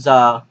Rollins,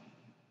 while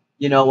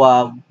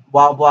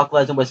Brock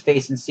Lesnar was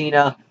facing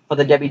Cena for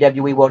the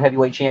WWE World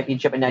Heavyweight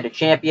Championship and Night of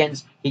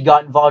Champions, he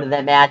got involved in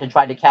that match and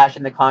tried to cash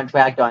in the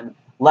contract on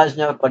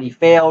Lesnar, but he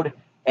failed.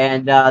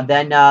 And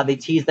then they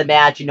teased the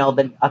match. You know,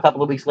 then a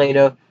couple of weeks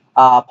later,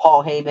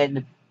 Paul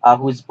Heyman,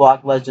 who's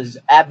Brock Lesnar's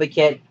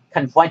advocate,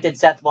 confronted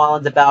Seth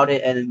Rollins about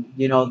it, and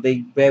they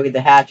buried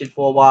the hatchet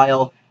for a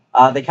while.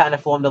 They kind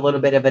of formed a little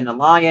bit of an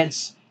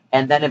alliance,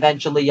 and then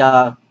eventually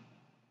Seth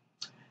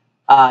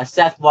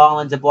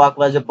Rollins and Brock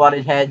Lesnar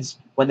butted heads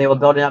when they were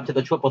building up to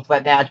the triple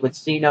threat match with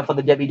Cena for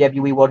the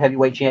WWE World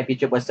Heavyweight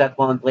Championship, where Seth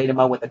Rollins laid him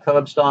out with a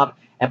curb stomp,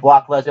 and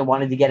Brock Lesnar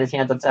wanted to get his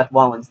hands on Seth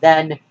Rollins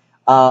then.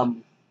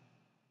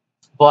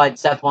 But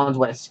Seth Rollins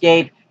would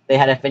escape. They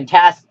had a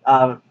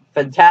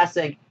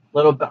fantastic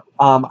little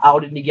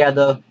outing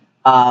together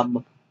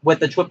with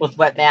the triple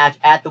threat match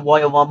at the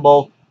Royal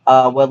Rumble,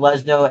 where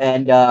Lesnar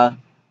and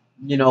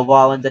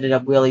Rollins ended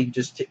up really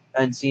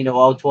and Cena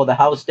all tore the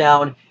house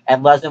down,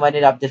 and Lesnar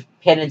ended up just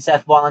pinning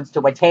Seth Rollins to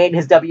retain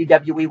his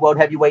WWE World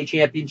Heavyweight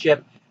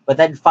Championship. But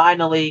then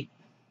finally,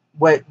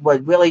 what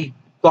really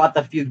got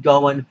the feud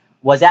going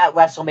was at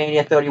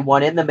WrestleMania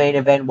 31 in the main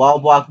event, while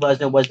Brock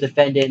Lesnar was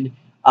defending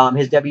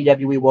his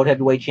WWE World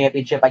Heavyweight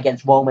Championship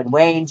against Roman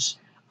Reigns.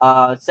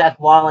 Seth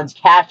Rollins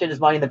cashed in his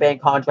Money in the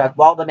Bank contract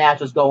while the match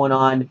was going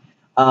on,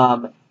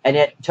 and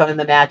it turned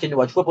the match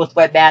into a triple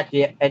threat match,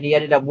 and he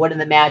ended up winning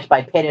the match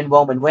by pinning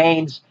Roman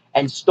Reigns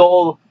and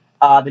stole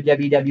the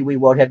WWE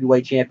World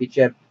Heavyweight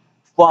Championship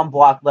from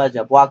Brock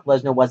Lesnar. Brock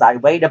Lesnar was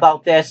irate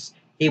about this.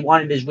 He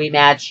wanted his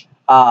rematch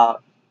the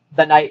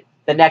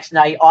next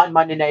night on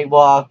Monday Night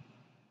Raw,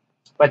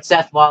 but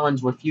Seth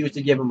Rollins refused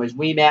to give him his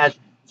rematch.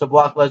 So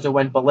Brock Lesnar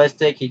went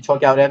ballistic. He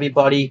took out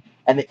everybody,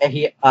 and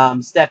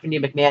Stephanie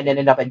McMahon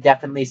ended up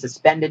indefinitely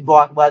suspended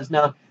Brock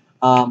Lesnar.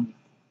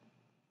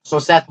 So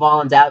Seth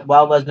Rollins,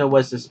 while Lesnar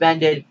was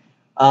suspended,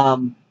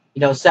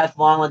 Seth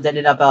Rollins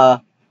ended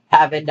up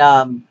having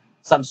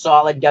some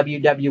solid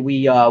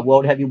WWE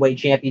World Heavyweight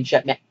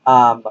Championship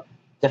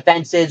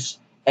defenses,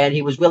 and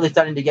he was really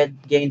starting to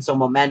gain some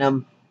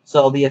momentum.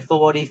 So the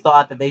Authority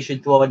thought that they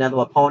should throw another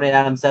opponent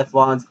at him. Seth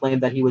Rollins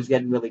claimed that he was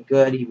getting really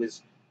good. He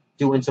was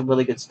doing some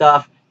really good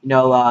stuff. They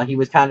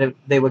were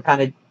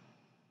kind of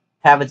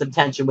having some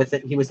tension with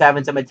it. He was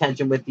having some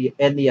attention with the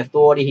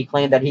Authority. He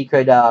claimed that he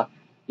could,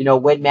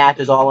 win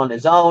matches all on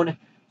his own.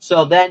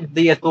 So then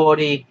the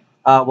Authority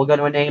were going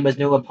to name his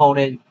new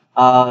opponent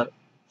for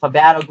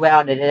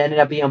Battleground, and it ended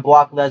up being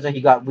Brock Lesnar.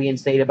 He got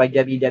reinstated by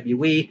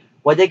WWE.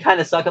 What did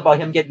kind of suck about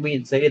him getting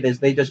reinstated is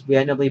they just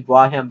randomly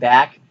brought him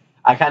back.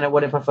 I kind of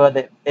would have preferred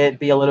that it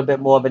be a little bit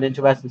more of an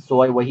interesting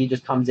story where he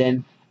just comes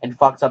in and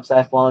fucks up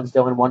Seth Rollins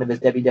doing one of his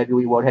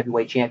WWE World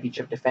Heavyweight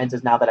Championship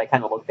defenses now that I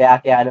kind of look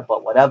back at it,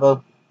 but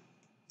whatever.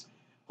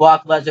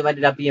 Brock Lesnar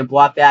ended up being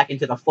brought back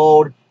into the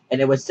fold,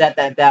 and it was set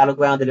that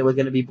Battleground that it was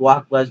going to be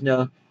Brock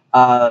Lesnar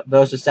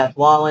versus Seth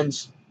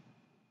Rollins.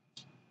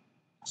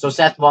 So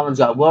Seth Rollins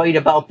got worried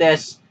about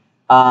this.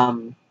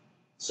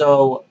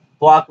 So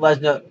Brock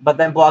Lesnar, but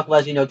then Brock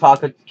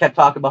Lesnar, kept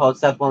talking about how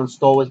Seth Rollins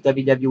stole his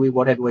WWE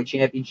World Heavyweight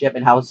Championship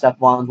and how Seth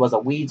Rollins was a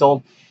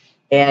weasel.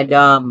 And,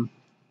 Paul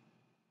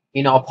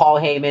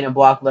Heyman and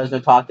Brock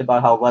Lesnar talked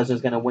about how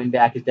Lesnar's going to win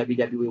back his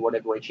WWE World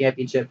Heavyweight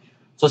Championship.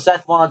 So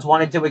Seth Rollins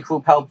wanted to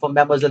recruit help from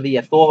members of the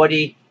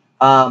Authority.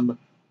 He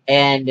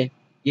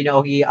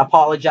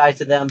apologized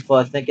to them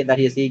for thinking that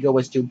his ego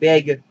was too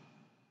big.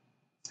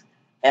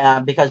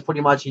 Because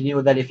pretty much he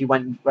knew that if he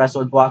went and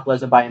wrestled Brock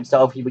Lesnar by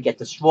himself, he would get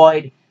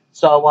destroyed.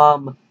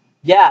 So,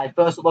 at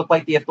first it looked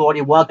like the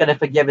Authority weren't going to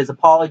forgive his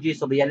apology,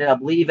 so they ended up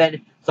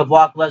leaving. So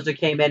Brock Lesnar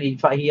came in,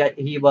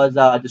 he was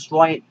to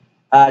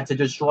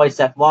destroy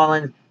Seth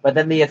Rollins, but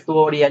then the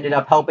Authority ended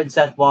up helping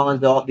Seth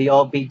Rollins. They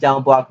all beat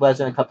down Brock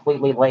Lesnar and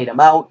completely laid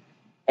him out.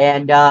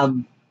 And,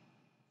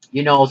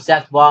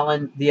 Seth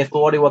Rollins, the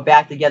Authority were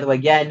back together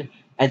again,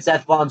 and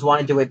Seth Rollins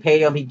wanted to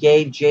repay him. He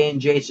gave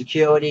J&J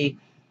Security,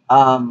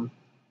 an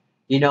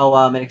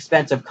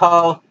expensive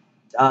car.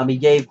 He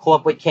gave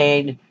Corporate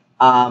Kane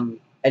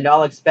an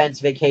all-expense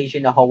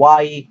vacation to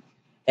Hawaii,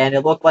 and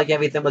it looked like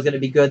everything was going to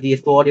be good. The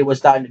Authority was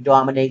starting to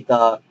dominate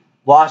the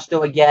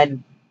roster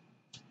again.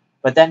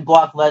 But then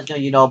Brock Lesnar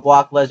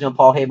and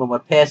Paul Heyman were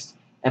pissed,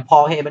 and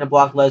Paul Heyman and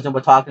Brock Lesnar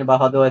were talking about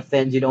how there are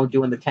things you don't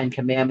do in the 10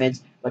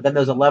 Commandments, but then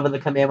there's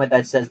 11th commandment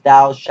that says,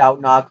 "Thou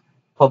shalt not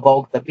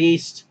provoke the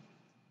beast."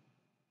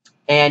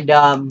 And,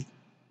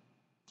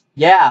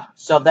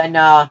 so then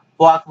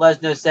Brock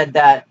Lesnar said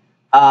that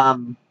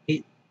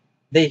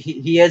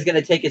he is going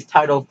to take his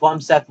title from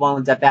Seth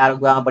Rollins at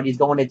Battleground, but he's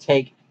going to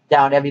take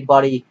down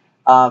everybody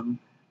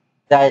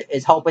that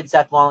is helping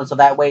Seth Rollins, so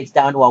that way it's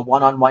down to a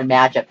one-on-one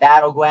match at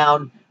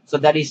Battleground. So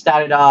then he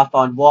started off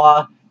on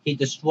Raw. He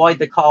destroyed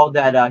the call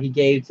that he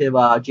gave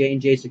to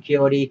J&J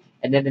Security,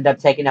 and ended up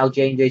taking out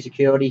J&J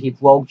Security. He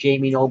broke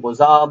Jamie Noble's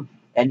arm,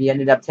 and he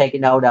ended up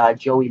taking out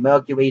Joey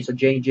Mercury, so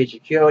J&J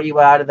Security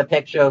were out of the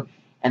picture.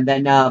 And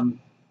then on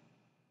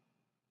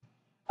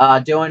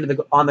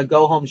the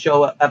Go Home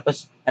Show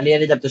episode, and he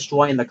ended up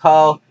destroying the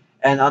call.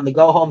 And on the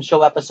Go Home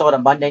Show episode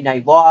of Monday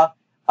Night Raw,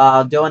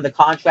 during the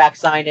contract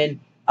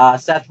signing,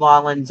 Seth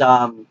Rollins,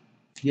 and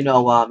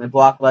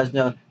Brock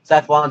Lesnar,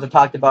 Seth Rollins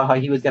talked about how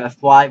he was going to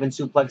thrive in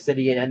Suplex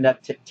City and end up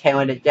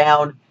tearing it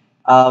down.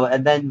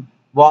 And then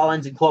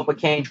Rollins and Corporate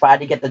Kane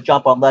tried to get the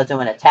jump on Lesnar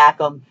and attack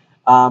him.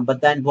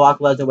 But then Brock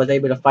Lesnar was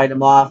able to fight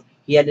him off.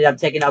 He ended up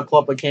taking out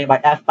Corporate Kane by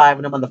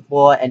F5ing him on the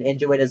floor and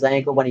injuring his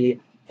ankle when he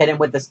hit him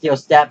with the steel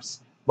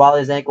steps while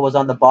his ankle was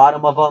on the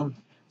bottom of him.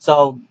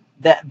 So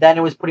then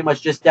it was pretty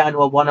much just down to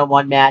a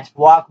one-on-one match.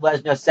 Brock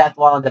Lesnar, Seth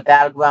Rollins at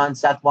Battleground.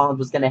 Seth Rollins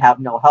was going to have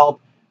no help.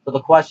 So the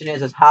question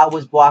is how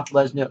was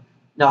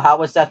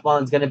Seth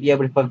Rollins going to be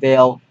able to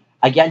prevail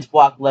against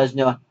Brock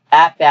Lesnar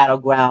at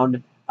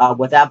Battleground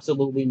with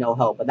absolutely no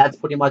help? And that's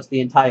pretty much the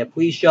entire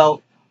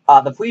pre-show.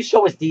 The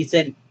pre-show was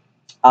decent.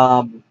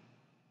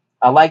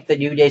 I liked the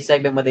New Day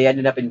segment where they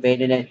ended up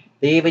invading it.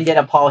 They even did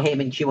a Paul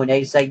Heyman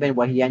Q&A segment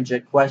where he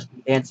answered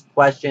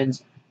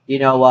questions.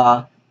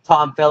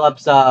 Tom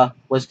Phillips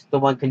was the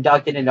one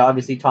conducting, and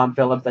obviously Tom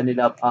Phillips ended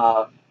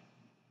up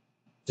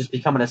just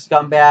becoming a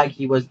scumbag.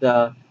 He was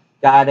the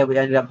guy that we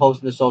ended up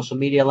hosting the social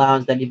media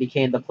lounge. Then he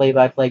became the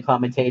play-by-play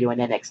commentator in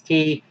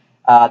NXT.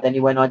 Then he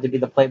went on to be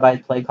the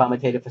play-by-play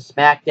commentator for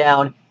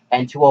SmackDown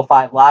and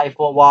 205 Live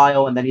for a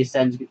while. And then he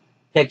sends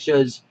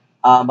pictures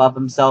of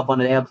himself on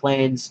the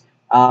airplanes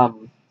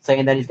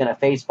saying that he's going to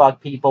face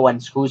fuck people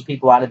and screws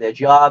people out of their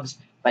jobs.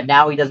 But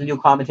now he doesn't do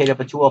commentator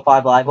for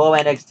 205 Live or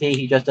NXT.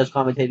 He just does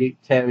commentary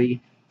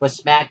for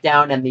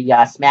SmackDown and the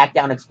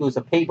SmackDown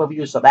exclusive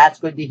pay-per-view. So that's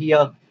good to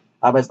hear.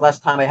 It's less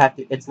that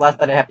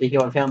I have to hear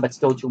of him, but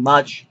still too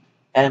much.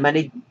 And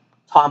many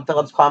Tom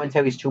Phillips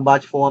commentary is too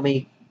much for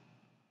me.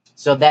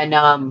 So then,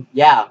 but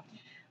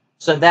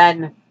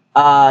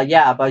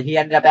he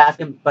ended up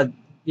asking,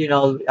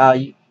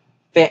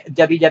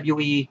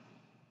 WWE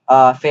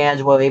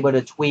fans were able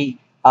to tweet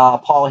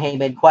Paul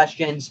Heyman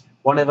questions.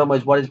 One of them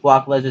was, what is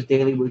Brock Lesnar's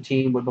daily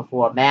routine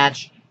before a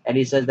match? and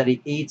he says that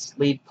he eats,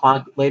 sleep,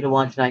 later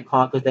on tonight,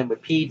 conquers, then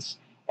repeats.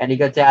 And he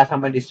gets asked how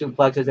many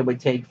suplexes it would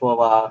take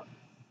for,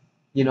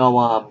 you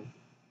know,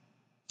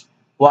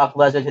 Brock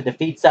Lesnar to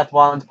defeat Seth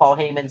Rollins. Paul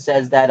Heyman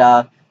says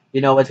that,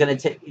 it's going to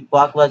take,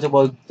 Brock Lesnar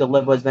will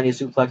deliver as many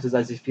suplexes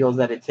as he feels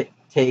that it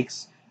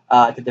takes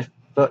to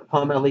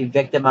permanently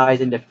victimize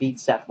and defeat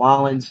Seth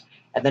Rollins.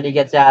 And then he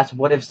gets asked,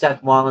 what if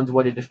Seth Rollins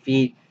were to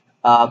defeat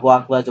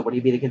Brock Lesnar? Would he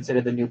be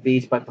considered the new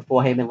beast? But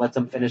before Heyman lets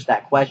him finish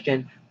that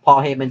question,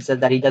 Paul Heyman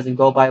said that he doesn't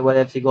go by what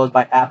ifs, he goes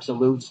by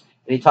absolutes.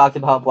 And he talked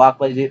about how Brock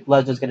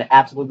Lesnar is going to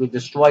absolutely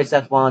destroy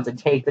Seth Rollins and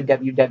take the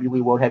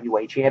WWE World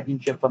Heavyweight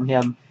Championship from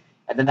him.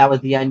 And then that was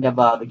the end of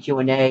the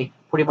Q&A,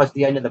 pretty much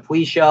the end of the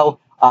pre-show.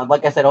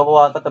 Like I said,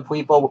 overall, I thought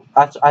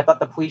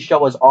the pre-show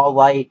was all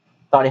right.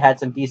 Thought it had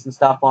some decent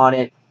stuff on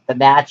it.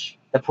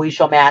 The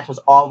pre-show match was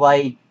all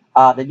right.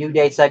 The New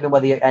Day segment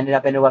where they ended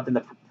up interrupting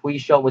the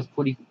pre-show was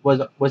pretty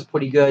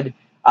good.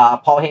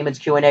 Paul Heyman's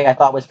Q&A I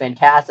thought was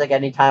fantastic.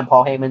 Anytime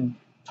Paul Heyman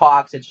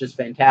talks, it's just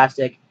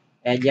fantastic.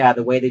 And yeah,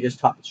 the way they just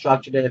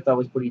structured it, I thought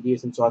was pretty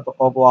decent. So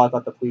overall, I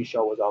thought the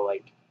pre-show was all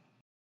right.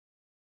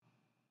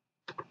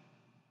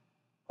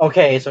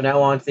 Okay, so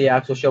now on to the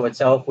actual show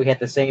itself. We had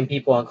the same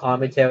people on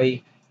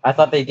commentary. I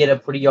thought they did a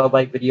pretty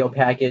alright video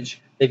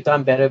package. They've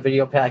done better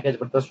video package,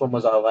 but this one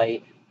was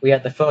alright. We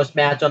had the first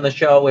match on the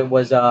show. It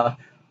was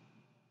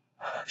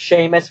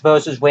Sheamus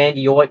versus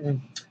Randy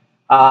Orton.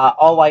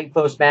 Alright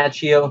first match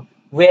here.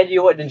 Randy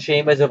Orton and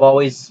Sheamus have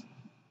always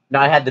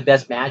not had the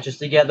best matches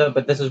together,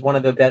 but this is one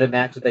of the better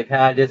matches they've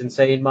had. It isn't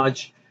saying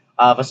much.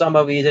 For some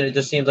reason, it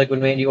just seems like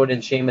when Randy Orton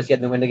and Sheamus get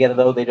in the win together,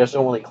 though, they just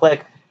don't really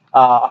click.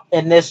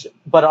 In this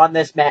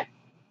match,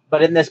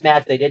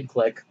 they did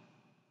click.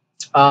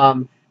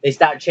 They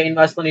start chain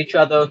wrestling each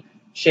other.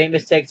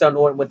 Sheamus takes on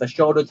Orton with a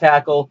shoulder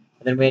tackle,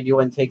 and then Randy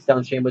Orton takes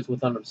down Sheamus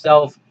with on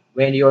himself.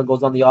 Randy Orton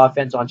goes on the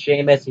offense on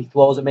Sheamus. He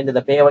throws him into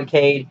the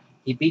barricade.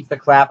 He beats the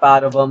crap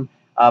out of him,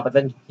 but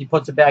then he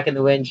puts it back in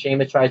the ring.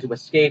 Sheamus tries to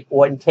escape.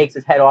 Orton takes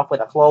his head off with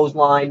a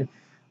clothesline.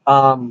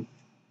 Randy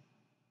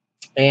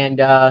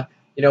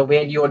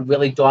Orton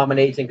really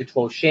dominates and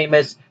controls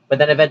Sheamus, but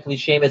then eventually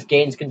Sheamus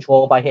gains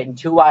control by hitting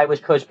 2 Irish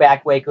Curse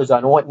backbreakers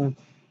on Orton,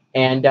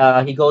 and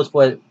he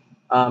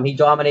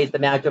dominates the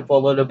matchup for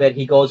a little bit.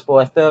 He goes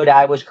for a third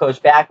Irish Curse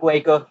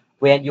backbreaker.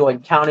 Randy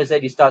Orton counters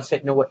it. He starts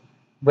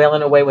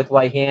wailing away with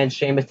right hand.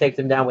 Sheamus takes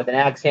him down with an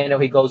axe handle.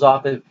 He goes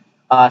off the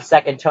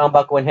second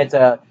turnbuckle and hits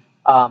a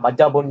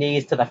double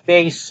knees to the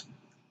face.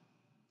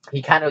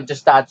 He kind of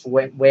just starts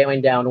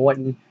wearing down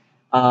Orton,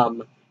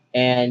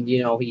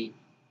 he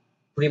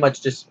pretty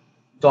much just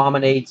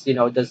dominates,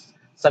 does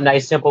some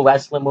nice simple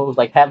wrestling moves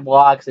like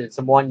headlocks and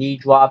some more knee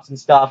drops and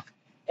stuff.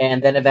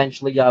 And then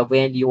eventually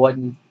Randy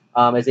Orton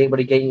is able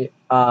to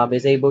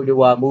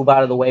move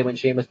out of the way when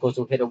Sheamus goes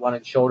to hit a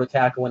running shoulder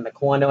tackle in the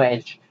corner,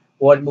 and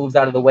Orton moves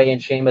out of the way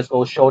and Sheamus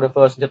goes shoulder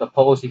first into the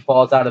post. He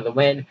falls out of the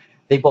ring.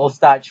 They both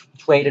start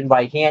trading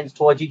right hands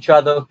towards each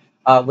other.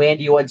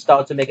 Randy Orton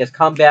starts to make his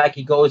comeback.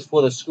 He goes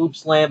for the scoop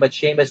slam, but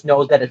Sheamus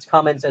knows that it's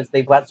coming since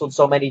they've wrestled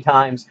so many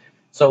times.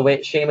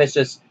 So Sheamus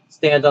just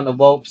stands on the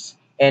ropes,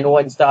 and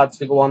Orton starts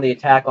to go on the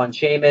attack on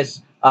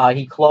Sheamus.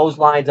 He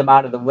clotheslines him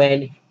out of the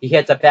ring. He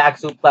hits a back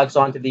suplex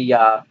onto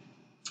the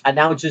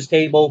announcer's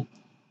table.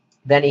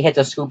 Then he hits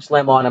a scoop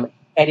slam on him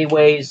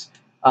anyways,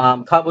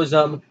 covers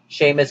him.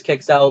 Sheamus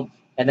kicks out,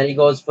 and then he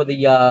goes for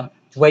the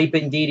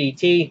draping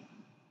DDT.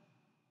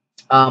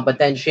 But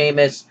then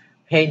Sheamus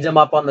hangs him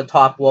up on the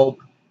top rope,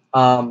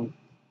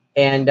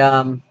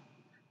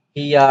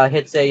 he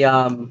hits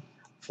a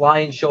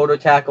flying shoulder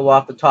tackle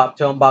off the top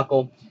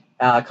turnbuckle,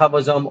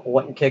 covers him.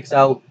 Orton kicks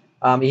out.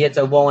 He hits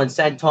a rolling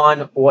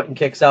senton. Orton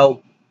kicks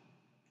out.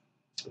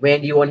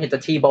 Randy Orton hits a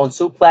T-bone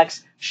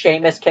suplex.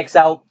 Sheamus kicks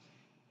out.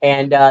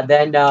 And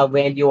then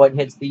Randy Orton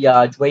hits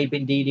the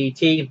draping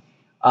DDT.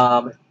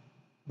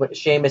 But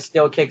Sheamus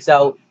still kicks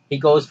out. He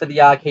goes for the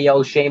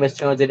RKO. Sheamus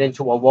turns it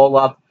into a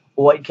roll-up.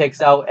 Orton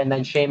kicks out, and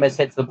then Sheamus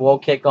hits the blow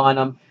kick on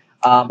him.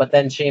 But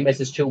then Sheamus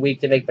is too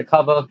weak to make the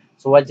cover.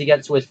 So once he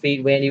gets to his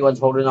feet, Randy Orton's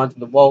holding onto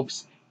the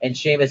ropes, and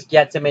Sheamus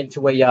gets him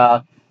into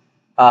a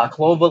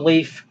clover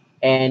leaf,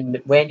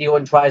 and Randy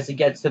Orton tries to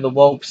get to the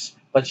ropes,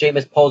 but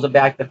Sheamus pulls him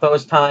back the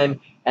first time,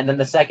 and then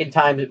the second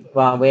time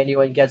Randy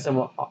Orton gets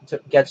to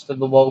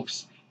the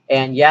ropes,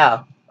 and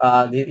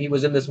he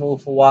was in this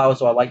move for a while,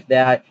 so I liked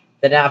that.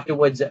 Then after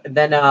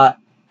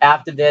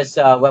this,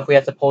 referee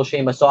has to pull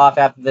Sheamus off.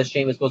 After this,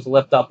 Sheamus goes to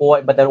lift up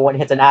Orton, but then Orton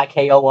hits an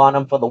RKO on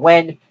him for the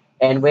win,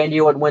 and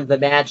Randy Orton wins the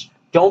match.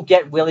 Don't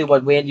get really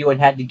what Randy Orton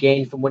had to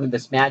gain from winning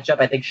this matchup.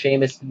 I think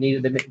Sheamus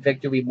needed the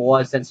victory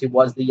more since he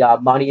was the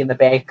Money in the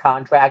Bank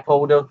contract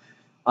holder.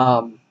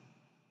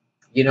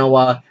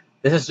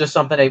 This is just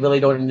something I really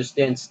don't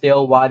understand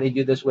still, why they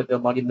do this with their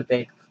Money in the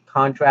Bank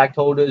contract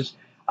holders.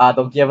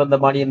 They'll give them the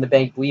Money in the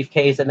Bank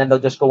briefcase, and then they'll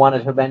just go on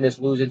a tremendous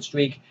losing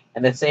streak.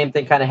 And the same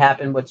thing kind of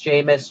happened with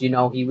Sheamus. He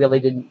really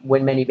didn't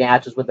win many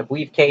matches with the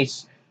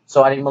briefcase,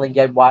 so I didn't really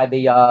get why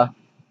they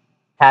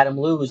had him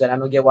lose, and I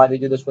don't get why they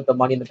do this with the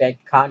Money in the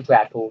Bank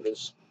contract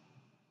holders.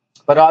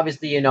 But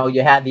obviously,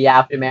 you had the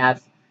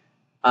aftermath.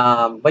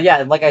 But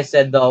yeah, like I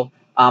said, though,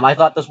 I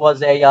thought this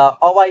was a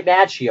all-right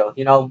match here.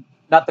 You know,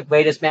 not the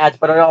greatest match,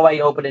 but an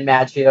all-right opening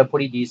match here,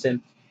 pretty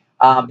decent.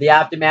 The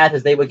aftermath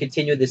is they would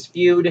continue this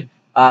feud.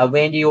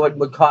 Randy Orton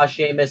would cost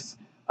Sheamus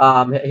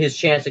his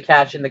chance to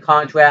cash in the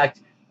contract,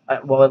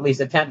 well, at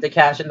least attempt to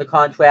cash in the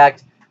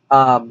contract.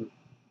 On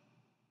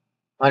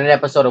an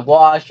episode of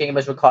Raw,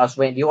 Sheamus would cost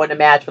Randy Orton a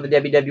match for the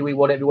WWE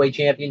World Heavyweight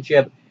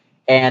Championship.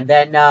 And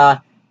then,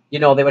 they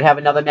would have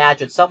another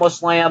match at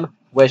SummerSlam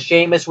where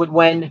Sheamus would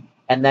win.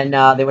 And then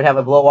they would have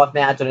a blow-off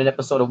match on an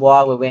episode of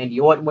Raw where Randy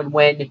Orton would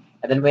win.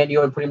 And then Randy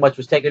Orton pretty much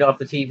was taken off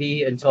the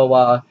TV until,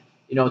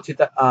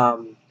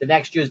 the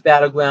next year's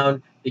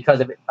Battleground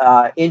because of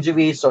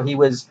injuries. So he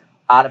was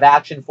out of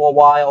action for a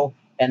while.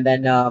 And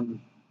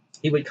then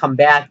he would come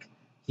back.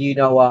 He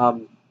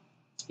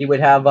would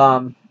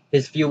have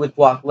his feud with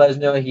Brock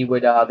Lesnar.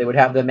 They would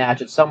have the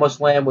match at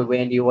SummerSlam where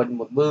Randy Orton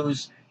would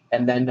lose,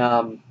 and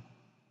then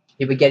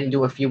he would get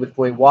into a feud with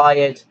Bray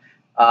Wyatt.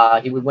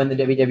 He would win the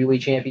WWE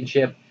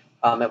Championship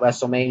at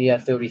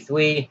WrestleMania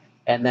 33,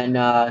 and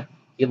then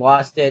he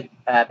lost it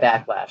at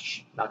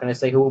Backlash. Not going to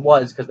say who it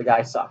was because the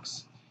guy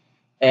sucks.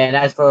 And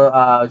as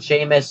for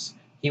Sheamus,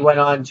 he went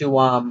on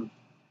to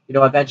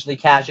eventually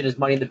cash in his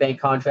Money in the Bank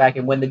contract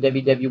and win the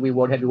WWE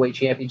World Heavyweight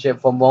Championship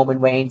from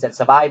Roman Reigns at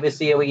Survivor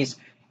Series,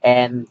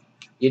 and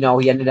he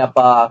ended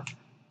up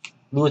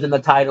losing the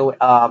title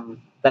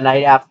the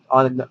night after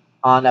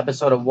on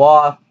episode of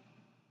Raw,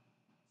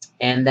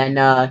 and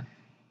then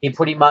he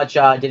pretty much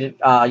didn't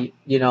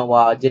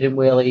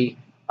really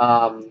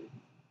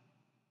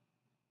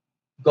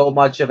go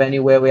much of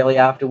anywhere really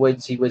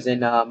afterwards. He was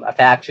in a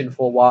faction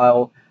for a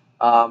while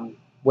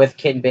with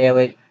Ken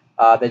Barrett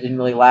that didn't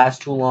really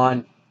last too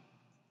long,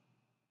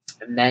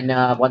 and then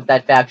once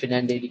that faction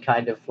ended, he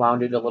kind of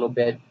floundered a little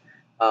bit.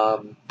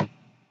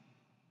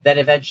 Then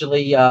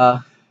eventually, he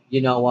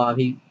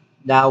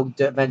now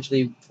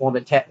eventually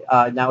formed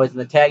now is in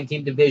the tag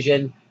team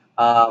division.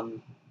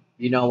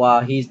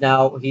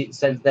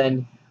 Since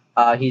then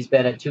he's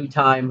been a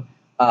two-time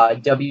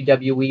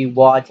WWE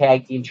Raw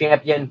Tag Team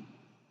Champion,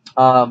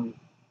 and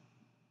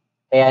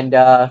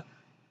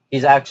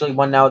he's actually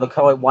now the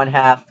current one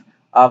half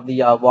of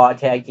the Raw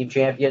Tag Team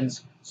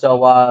Champions.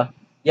 So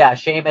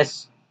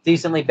Sheamus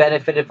decently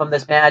benefited from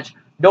this match.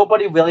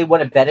 Nobody really would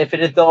have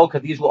benefited though,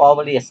 because these were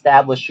already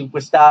established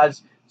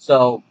superstars.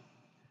 So,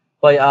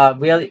 but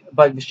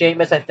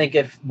Sheamus, I think,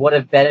 would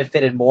have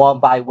benefited more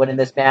by winning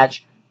this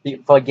match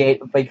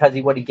because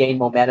he would have gained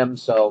momentum.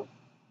 So,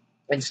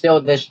 and still,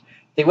 they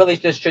really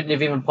just shouldn't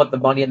have even put the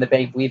Money in the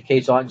Bank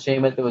briefcase on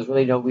Sheamus. There was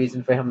really no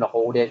reason for him to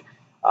hold it.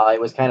 It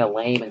was kind of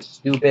lame and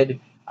stupid.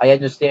 I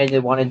understand they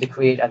wanted to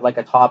create like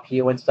a top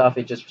heel and stuff.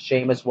 It just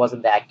Sheamus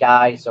wasn't that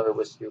guy, so it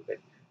was stupid.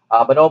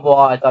 But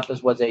overall, I thought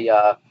this was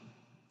a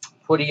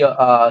pretty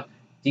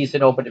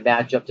decent opening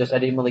matchup. Just I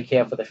didn't really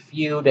care for the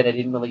feud, and I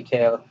didn't really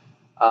care,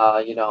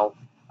 I'm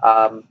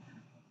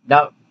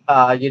not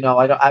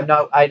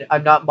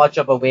much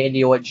of a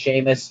Randy or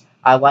Sheamus.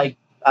 I like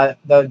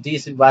the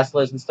decent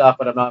wrestlers and stuff,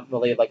 but I'm not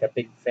really like a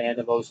big fan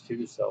of those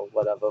two. So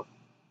whatever.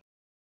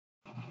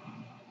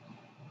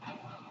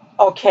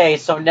 Okay,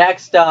 so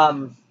next,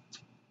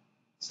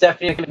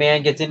 Stephanie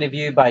McMahon gets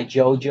interviewed by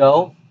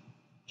JoJo.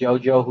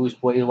 JoJo, who's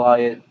Bray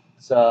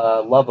Wyatt's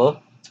lover.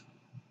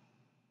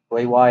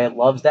 Bray Wyatt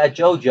loves that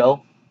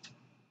JoJo.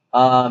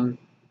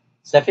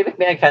 Stephanie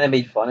McMahon kind of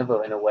made fun of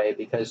her in a way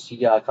because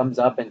she comes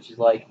up and she's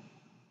like,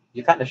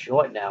 "You're kind of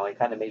short now," and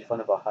kind of made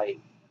fun of her height.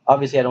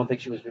 Obviously, I don't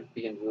think she was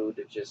being rude.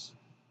 It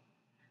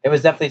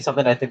was definitely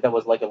something I think that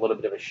was like a little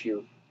bit of a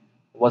shoot.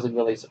 It wasn't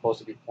really supposed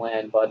to be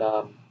planned, but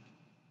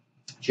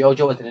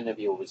JoJo as an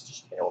interview was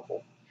just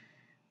terrible.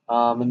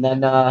 And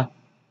then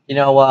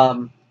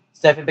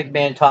Stephanie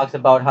McMahon talks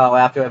about how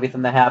after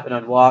everything that happened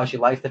on Raw, she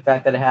likes the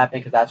fact that it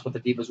happened because that's what the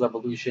Divas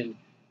Revolution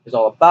is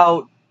all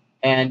about.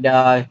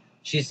 And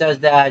she says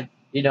that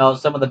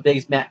some of the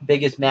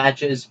biggest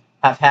matches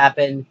have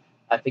happened.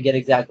 I forget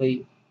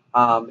exactly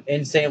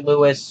in St.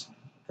 Louis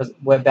because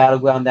where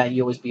Battleground that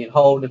year was being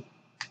held.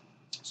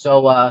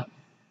 So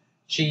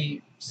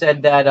she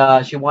said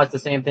that she wants the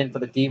same thing for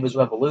the Divas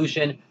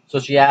Revolution. So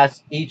she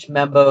asked each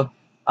member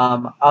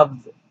of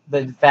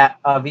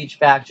each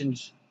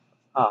faction's.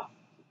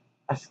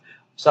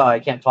 Sorry, I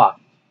can't talk.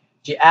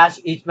 She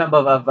asked each member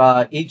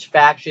of each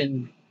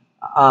faction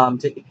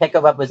to pick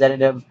a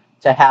representative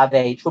to have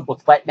a triple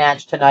threat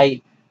match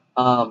tonight.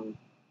 And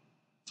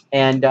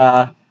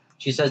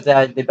she says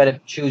that they better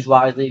choose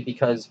wisely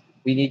because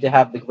we need to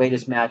have the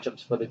greatest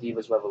matchups for the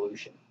Divas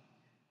Revolution.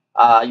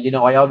 I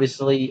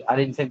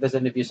didn't think this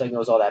interview segment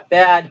was all that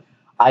bad.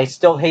 I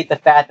still hate the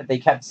fact that they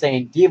kept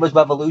saying Divas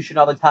Revolution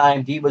all the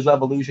time, Divas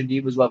Revolution,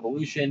 Divas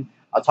Revolution.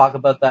 I'll talk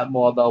about that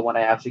more, though, when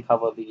I actually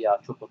cover the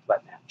triple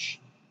threat match.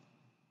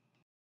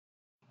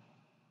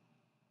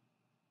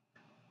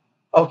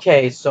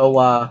 Okay,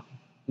 so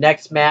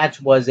next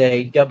match was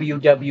a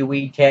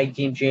WWE Tag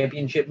Team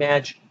Championship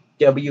match.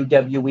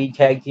 WWE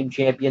Tag Team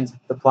Champions,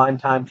 the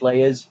Primetime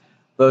Players,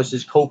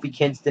 versus Kofi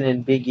Kingston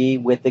and Big E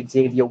with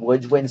Xavier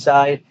Woods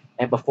ringside.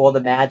 And before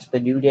the match, the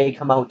New Day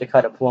come out to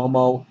cut a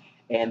promo,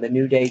 and the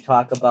New Day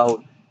talk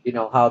about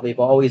how they've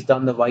always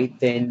done the right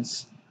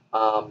things,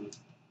 and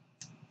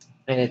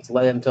it's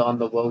led them to on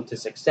the road to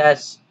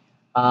success.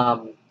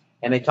 Um,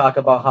 and they talk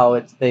about how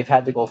they've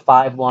had to go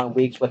 5 long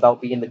weeks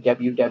without being the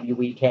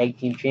WWE Tag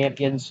Team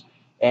Champions,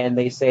 and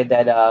they say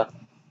that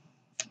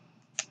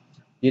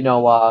you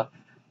know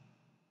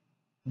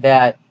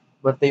that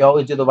if they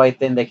always do the right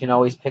thing, they can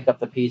always pick up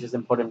the pieces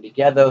and put them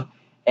together.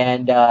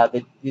 And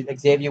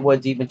Xavier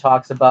Woods even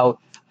talks about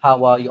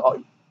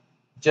how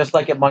just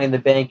like at Money in the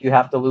Bank, you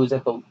have to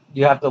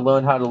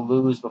learn how to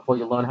lose before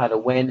you learn how to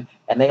win.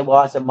 And they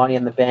lost at Money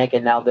in the Bank,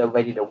 and now they're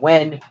ready to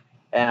win.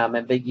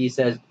 And Big E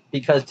says,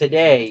 because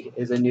today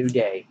is a new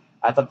day.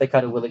 I thought they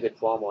cut a really good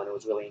promo, and it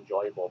was really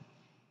enjoyable.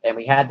 And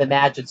we had the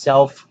match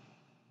itself,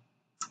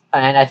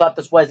 and I thought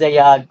this was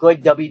a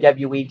good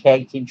WWE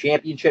Tag Team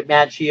Championship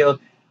match here.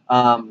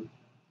 Um,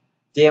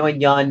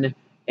 Darren Young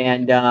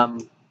and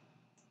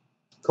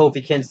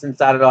Kofi Kingston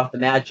started off the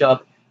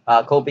matchup.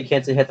 Kofi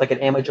Kingston hits like an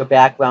amateur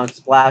background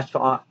splash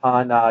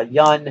on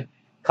Young,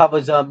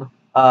 covers him.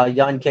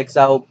 Young kicks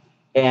out,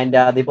 and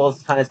they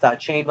both kind of start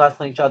chain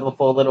wrestling each other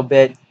for a little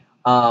bit.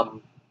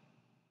 Um,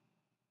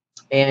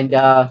 and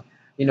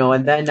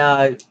and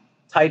then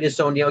Titus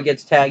O'Neil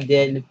gets tagged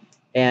in,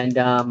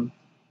 and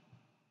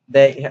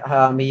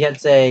he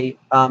hits a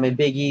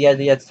Big E as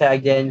he gets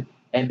tagged in,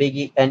 and Big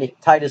E and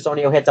Titus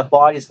O'Neil hits a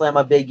body slam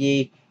on Big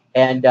E,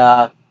 and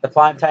the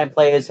primetime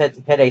players hit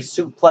a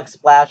suplex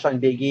splash on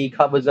Big E,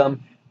 covers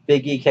him.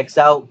 Big E kicks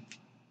out,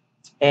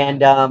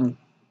 and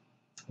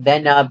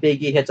then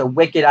Big E hits a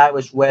wicked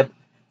Irish whip,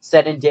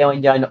 sending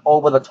Darren Young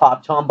over the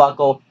top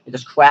turnbuckle and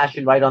just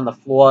crashing right on the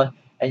floor.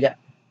 And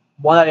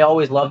one that I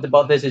always loved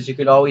about this is you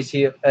could always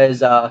hear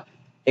as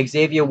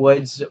Xavier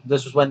Woods.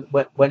 This was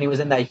when he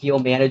was in that heel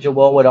manager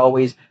role, would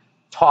always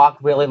talk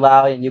really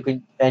loud, and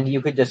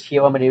you could just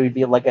hear him, and it would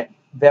be like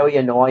very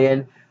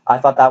annoying. I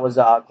thought that was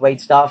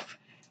great stuff.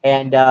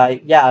 And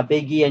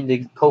Big E and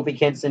Kofi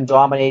Kingston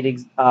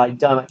dominated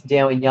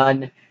Darren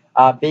Young.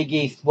 Big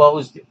E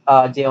throws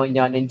Darren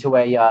Young into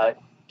a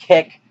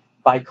kick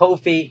by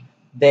Kofi.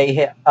 They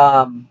hit.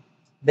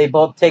 They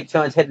both take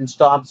turns hitting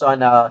stomps on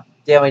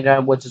Darren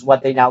Young, which is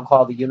what they now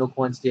call the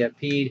Unicorn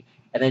Stampede.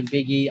 And then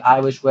Big E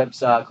Irish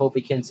whips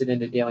Kofi Kingston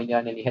into Darren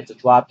Young, and he hits a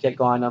drop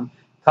kick on him,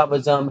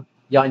 covers him.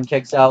 Young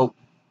kicks out,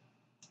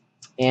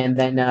 and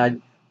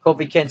then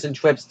Kofi Kingston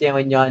trips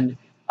Darren Young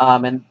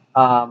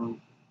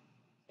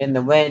in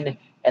the ring,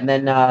 and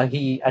then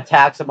he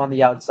attacks him on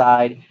the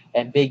outside,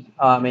 and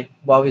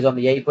while he's on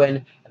the apron,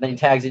 and then he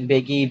tags in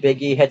Big E.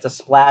 Big E hits a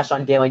splash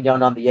on Darren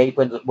Young on the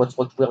apron, which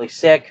looks really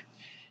sick,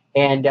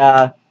 and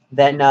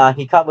then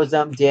he covers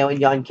him. Darren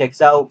Young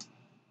kicks out,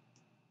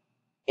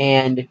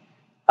 and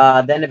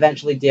then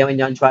eventually Darren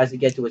Young tries to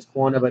get to his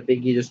corner, but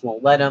Big E just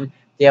won't let him.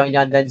 Darren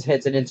Young then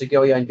hits an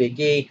insecurity on Big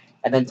E,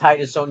 and then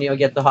Titus O'Neil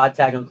gets the hot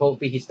tag on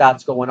Kofi. He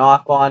starts going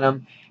off on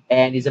him,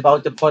 and he's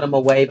about to put him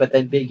away, but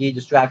then Big E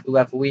distracts the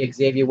referee.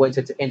 Xavier Woods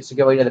hits an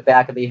insecurity to the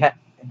back of the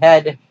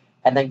head,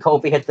 and then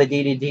Kofi hits the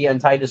DDT on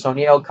Titus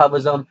O'Neil,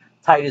 covers him.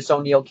 Titus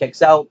O'Neil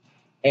kicks out,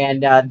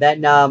 and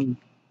then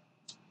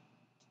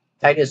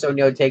Titus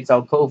O'Neil takes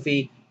out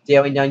Kofi.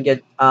 Darren Young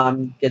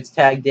gets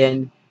tagged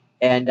in,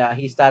 and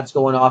he starts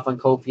going off on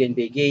Kofi and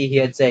Big E. He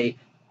hits a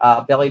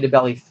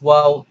belly-to-belly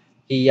throw.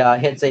 He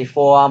hits a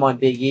forearm on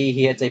Big E.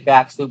 He hits a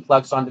back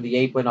suplex onto the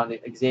apron on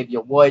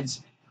Xavier Woods.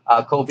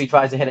 Kofi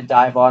tries to hit a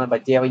dive on him,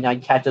 but Darren Young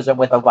catches him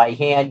with a right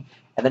hand,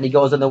 and then he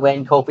goes in the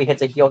ring. Kofi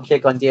hits a heel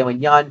kick on Darren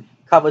Young,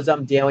 covers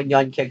him. Darren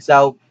Young kicks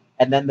out,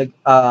 and then the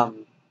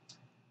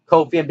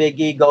Kofi and Big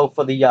E go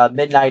for the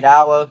midnight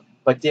hour,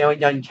 but Darren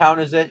Young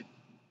counters it.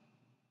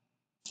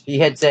 He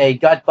hits a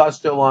gut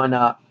buster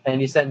and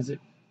he sends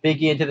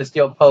Big E into the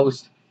steel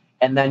post,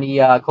 and then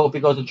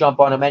Kofi goes to jump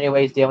on him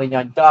anyways. Darren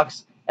Young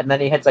ducks, and then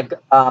he hits a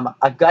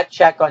gut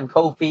check on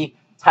Kofi.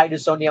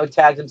 Titus O'Neil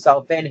tags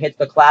himself in, hits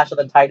the Clash of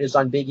the Titans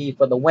on Big E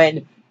for the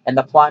win, and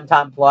the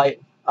primetime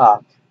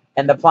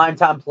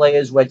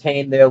players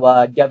retain their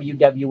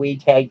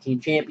WWE Tag Team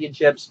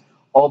Championships.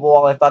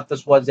 Overall, I thought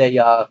this was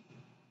a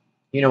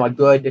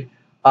good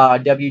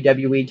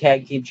WWE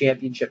Tag Team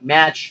Championship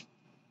match,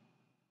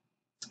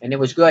 and it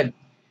was good.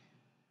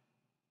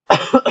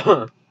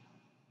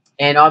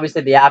 And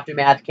obviously, the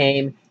aftermath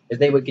came as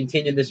they would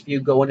continue this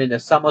feud going into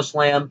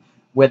SummerSlam,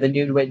 where the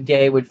New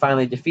Day would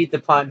finally defeat the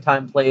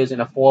Primetime Players in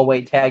a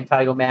 4-way tag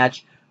title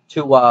match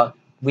to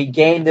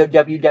regain their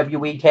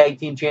WWE Tag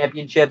Team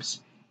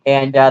Championships.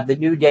 And the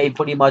New Day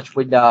pretty much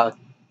would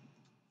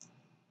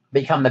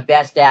become the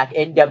best act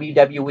in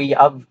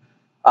WWE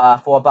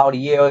for about a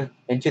year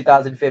in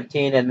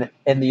 2015 and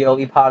in the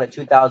early part of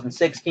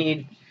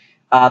 2016.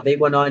 They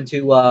went on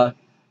to,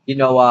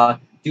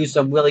 do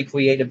some really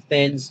creative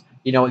things.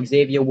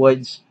 Xavier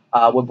Woods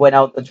would bring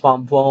out the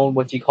trombone,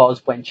 which he calls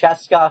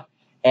Francesca,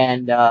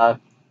 and the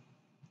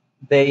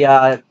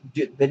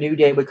New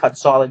Day would cut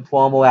solid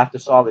promo after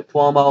solid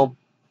promo.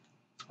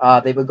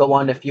 They would go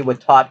on to feud with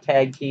top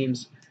tag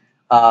teams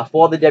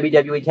for the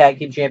WWE Tag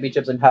Team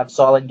Championships and have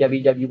solid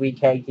WWE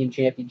Tag Team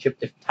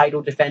Championship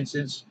title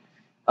defenses.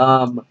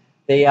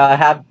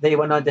 They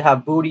went on to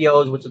have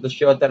Bootios, which is the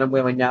shirt that I'm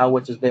wearing now,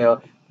 which is their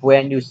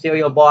brand new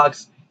cereal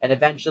box, and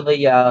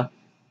eventually at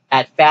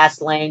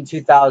Fastlane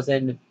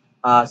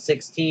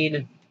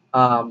 2016,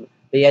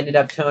 they ended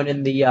up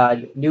turning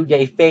the New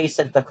Day face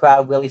since the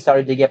crowd really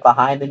started to get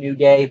behind the New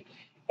Day,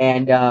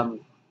 and they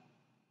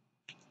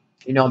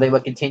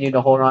would continue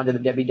to hold on to the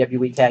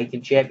WWE Tag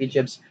Team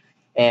Championships,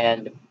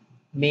 and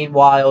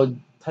meanwhile,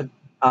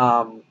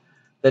 um,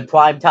 the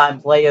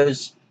primetime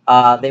players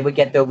they would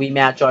get their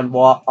rematch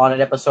on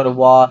an episode of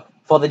Raw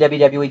for the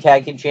WWE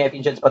Tag Team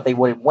Championships, but they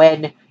wouldn't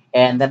win.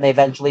 And then they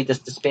eventually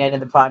just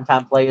disbanded the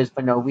primetime players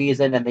for no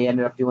reason, and they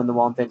ended up doing the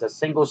wrong things as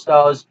single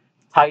stars.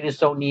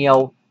 Titus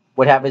O'Neil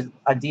would have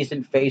a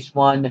decent face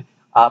run,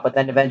 but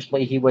then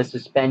eventually he was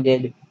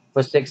suspended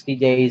for 60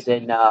 days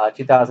in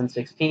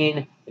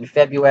 2016 in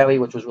February,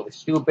 which was really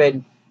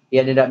stupid. He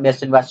ended up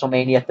missing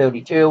WrestleMania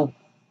 32.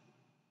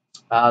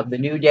 The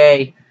New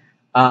Day,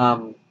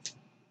 um,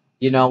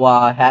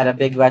 had a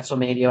big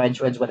WrestleMania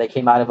entrance where they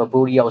came out of a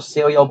Bootio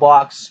cereal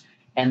box.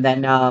 And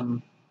then,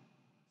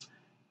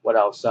 what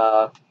else?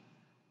 Darren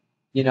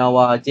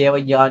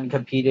Young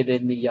competed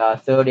in the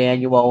third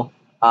annual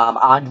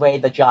Andre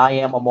the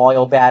Giant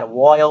Memorial Battle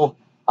Royal.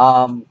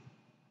 Titus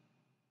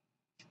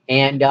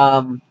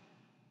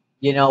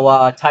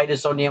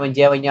O'Neil and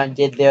Darren Young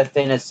did their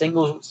thing as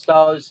single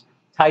stars.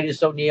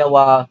 Titus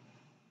O'Neil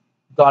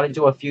got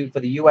into a feud for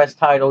the U.S.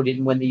 title,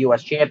 didn't win the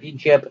U.S.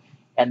 championship,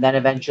 and then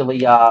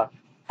eventually,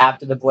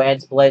 after the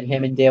brand split,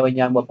 him and Darren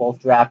Young were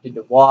both drafted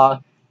to Raw.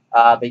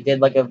 They did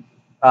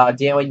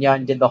Darren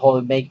Young did the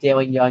whole make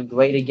Darren Young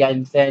great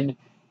again thing,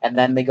 and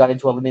then they got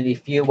into a mini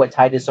feud where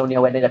Titus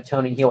O'Neil ended up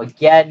turning heel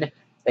again.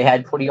 They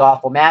had pretty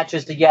awful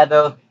matches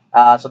together,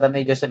 so then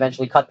they just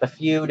eventually cut the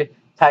feud.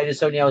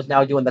 Titus O'Neil is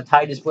now doing the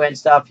Titus brand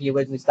stuff. He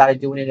originally started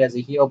doing it as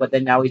a heel, but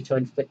then now he's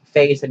turned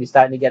face and he's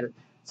starting to get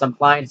some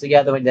clients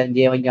together, and then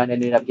Darren Young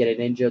ended up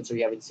getting injured, so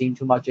we haven't seen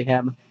too much of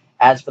him.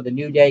 As for the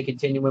New Day,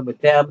 continuing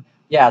with them,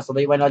 so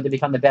they went on to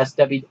become the best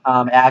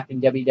act in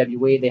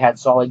WWE. They had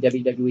solid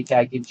WWE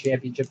Tag Team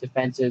Championship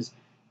defenses.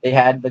 They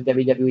had the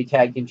WWE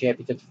Tag Team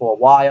Championships for a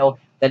while.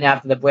 Then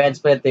after the brand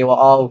split, they were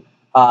all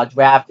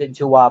drafted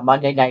to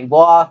Monday Night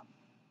Raw,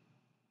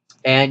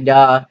 and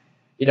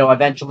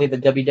eventually the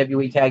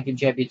WWE Tag Team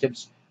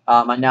Championships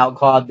are now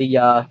called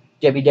the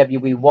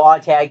WWE Raw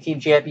Tag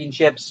Team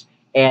Championships,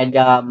 and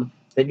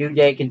the New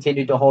Day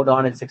continued to hold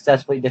on and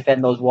successfully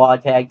defend those Raw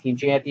Tag Team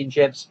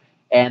Championships.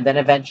 And then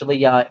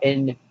eventually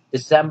in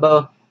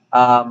December,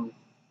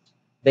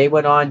 they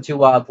went on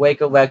to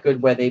break a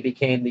record where they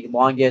became the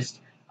longest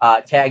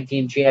tag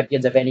team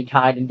champions of any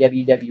kind in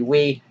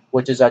WWE,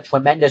 which is a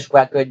tremendous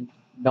record.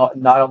 Not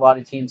a lot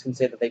of teams can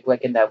say that they've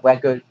broken that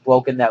record.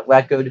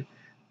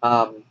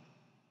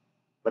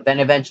 But then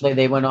eventually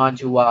they went on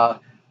to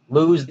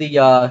lose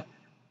the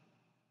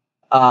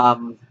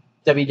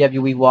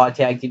WWE Raw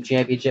Tag Team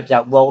Championships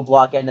at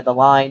Roadblock end of the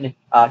line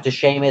to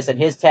Sheamus and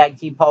his tag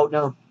team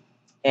partner.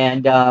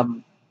 And,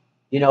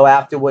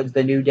 afterwards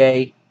the New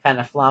Day kind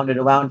of floundered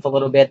around for a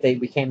little bit. They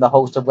became the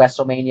host of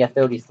WrestleMania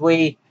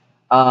 33.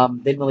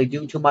 Didn't really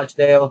do too much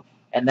there.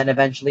 And then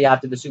eventually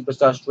after the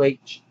Superstar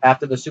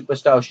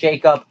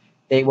shakeup,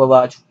 they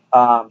were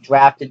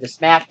drafted to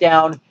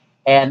SmackDown.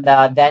 And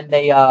then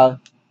they, are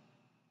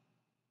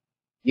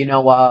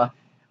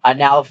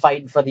now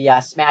fighting for the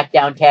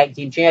SmackDown Tag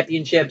Team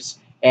Championships,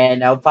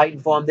 and fighting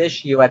for them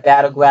this year at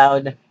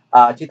Battleground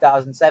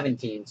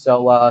 2017.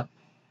 So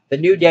the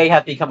New Day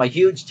have become a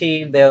huge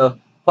team. They're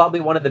probably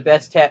one of the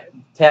best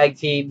tag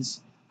teams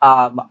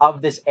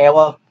of this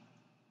era.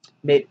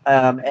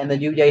 And the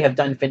New Day have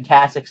done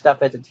fantastic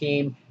stuff as a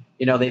team.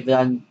 They've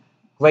done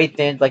great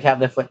things, like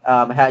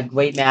had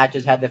great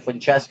matches, had the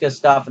Francesca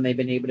stuff, and they've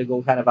been able to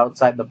go kind of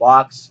outside the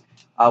box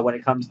when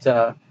it comes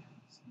to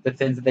the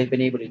things that they've been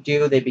able to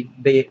do.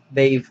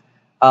 They've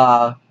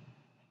are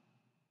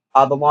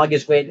the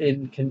longest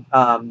reigning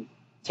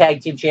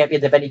tag team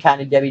champions of any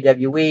kind in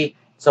WWE.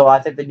 So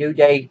I think the New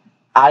Day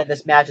out of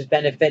this match has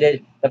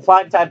benefited. The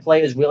primetime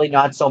players really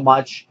not so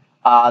much.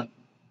 I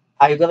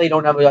really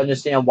don't ever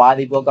understand why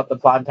they broke up the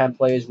primetime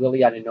players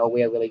really out of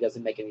nowhere. It really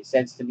doesn't make any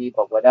sense to me,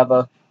 but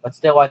whatever. But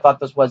still, I thought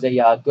this was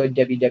a good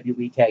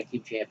WWE Tag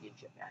Team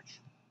Championship match.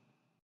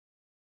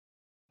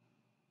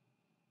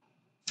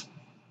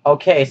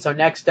 Okay, so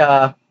next,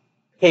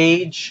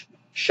 Paige,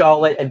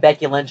 Charlotte, and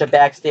Becky Lynch are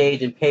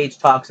backstage, and Paige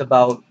talks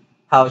about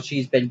how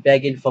she's been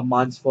begging for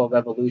months for a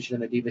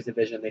revolution in the Divas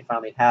division. They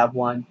finally have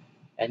one,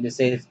 and to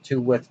say to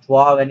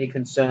withdraw any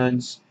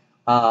concerns.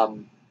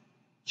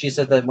 She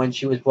said that when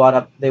she was brought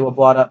up,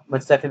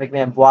 when Stephanie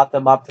McMahon brought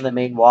them up to the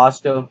main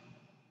roster.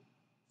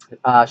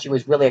 She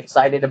was really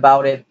excited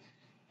about it.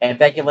 And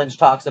Becky Lynch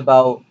talks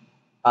about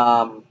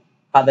how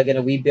they're going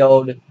to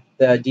rebuild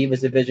the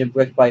Divas division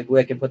brick by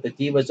brick and put the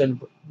Divas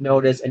on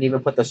notice and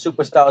even put the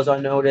superstars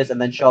on notice.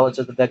 And then Charlotte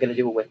says that they're going to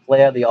do it with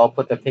Flair. They all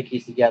put their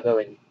pickies together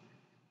and,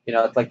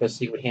 it's like their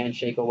secret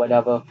handshake or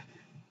whatever.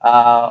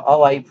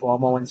 All right,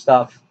 promo and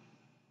stuff.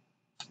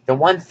 The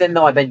one thing,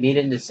 though, I've been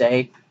meaning to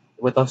say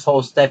with this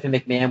whole Stephanie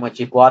McMahon when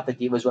she brought the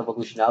Divas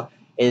Revolution up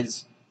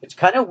is It's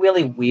kind of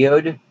really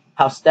weird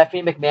how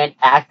Stephanie McMahon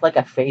acts like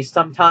a face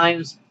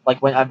sometimes.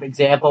 Like when, for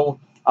example,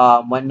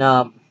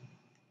 when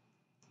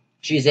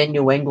she's in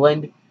New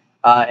England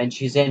and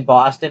she's in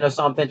Boston or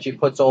something, she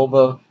puts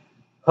over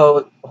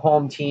her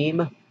home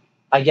team.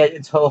 I get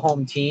it's her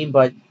home team,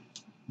 but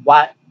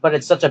why? But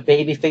it's such a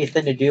babyface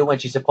thing to do when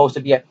she's supposed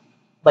to be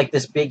like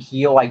this big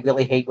heel. I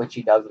really hate when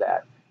she does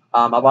that.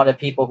 A lot of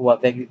people who are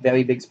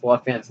very big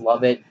sport fans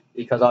love it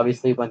because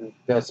obviously when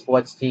the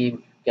sports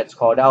team gets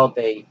called out,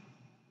 they,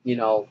 you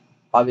know,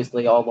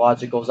 obviously all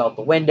logic goes out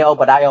the window.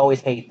 But I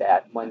always hate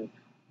that when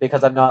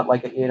because I'm not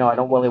like I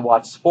don't really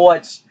watch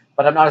sports,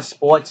 but I'm not a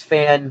sports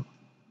fan,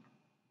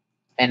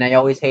 and I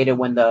always hated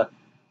when the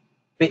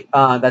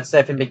that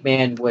Stephanie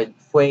McMahon would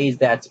praise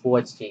that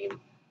sports team.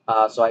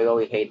 So I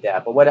really hate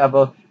that. But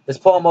whatever. This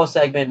promo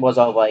segment was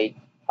alright.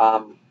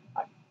 Um,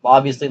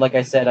 Obviously, like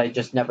I said, I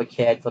just never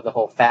cared for the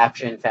whole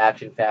faction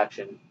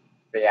fiasco.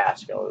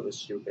 It was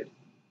stupid.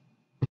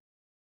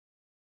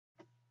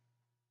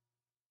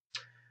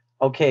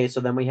 Okay, so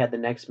then we had the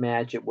next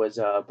match. It was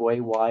Bray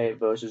Wyatt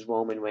versus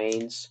Roman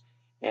Reigns,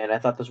 and I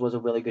thought this was a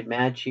really good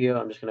match here.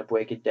 I'm just gonna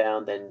break it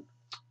down, then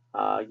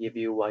give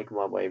you like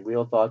what my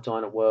real thoughts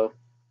on it were.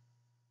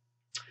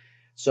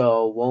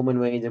 So Roman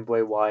Reigns and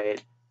Bray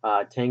Wyatt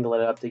tangle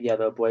it up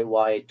together. Bray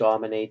Wyatt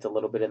dominates a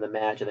little bit in the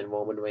match, and then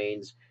Roman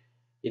Reigns.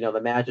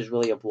 The match is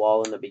really a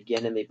brawl in the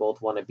beginning. They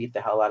both want to beat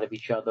the hell out of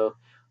each other.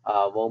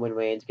 Roman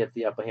Reigns gets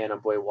the upper hand on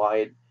Bray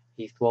Wyatt.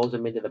 He throws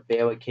him into the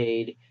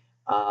barricade,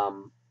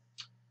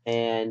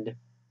 and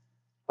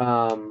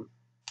um,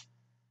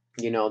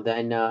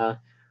 then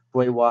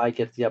Bray Wyatt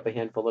gets the upper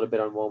hand for a little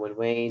bit on Roman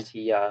Reigns.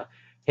 He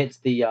hits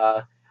the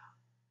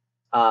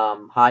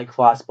high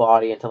cross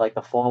body into like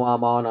the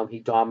forearm on him. He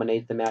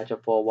dominates the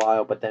matchup for a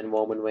while, but then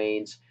Roman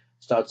Reigns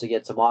starts to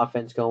get some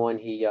offense going.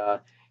 He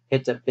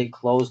hits a big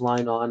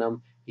clothesline on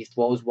him. He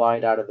throws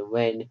Wyatt out of the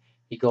ring.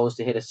 He goes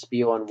to hit a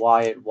spear on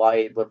Wyatt.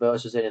 Wyatt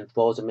reverses it and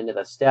throws him into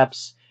the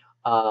steps.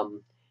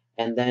 Um,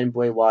 and then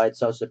Bray Wyatt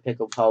starts to pick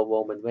apart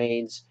Roman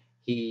Reigns.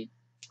 He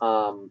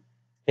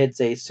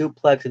hits a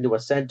suplex into a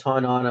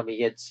senton on him. He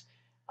hits,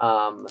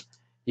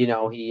 you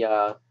know, he,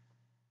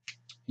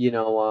 you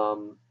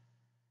know,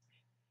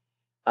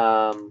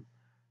 um,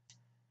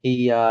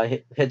 He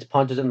hits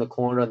punches in the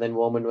corner, then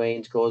Roman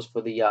Reigns goes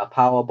for the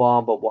power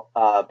bomb,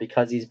 but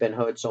because he's been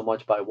hurt so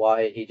much by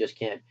Wyatt, he just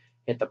can't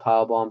hit the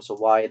power bomb. So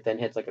Wyatt then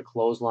hits like a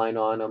clothesline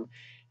on him,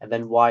 and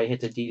then Wyatt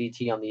hits a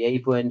DDT on the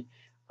apron,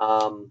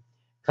 um,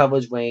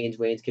 covers Reigns.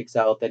 Reigns kicks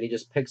out. Then he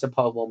just picks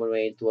apart Roman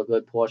Reigns through a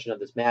good portion of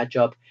this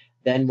matchup.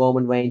 Then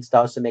Roman Reigns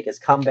starts to make his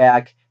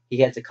comeback. He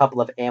hits a couple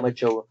of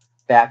amateur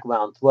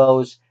background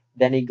throws.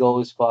 Then he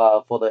goes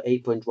for the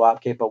apron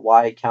dropkick, but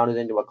Wyatt counters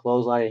into a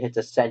clothesline and hits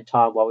a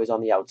senton while he's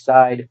on the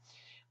outside.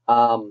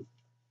 Um,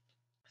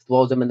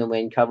 Throws him in the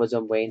ring, covers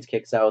him. Reigns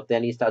kicks out.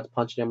 Then he starts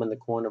punching him in the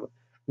corner.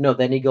 No,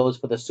 then he goes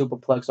for the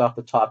superplex off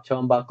the top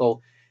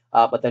turnbuckle.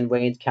 But then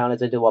Reigns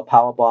counters into a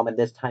power bomb, and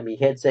this time he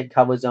hits it,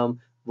 covers him.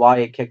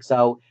 Wyatt kicks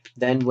out.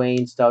 Then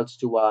Reigns starts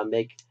to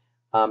make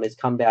his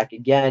comeback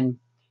again.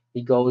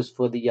 He goes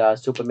for the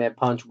Superman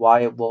punch.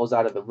 Wyatt rolls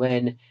out of the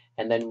ring,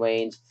 and then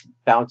Reigns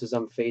bounces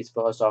him face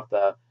first off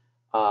the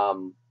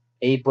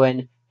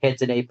apron,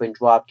 hits an apron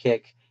drop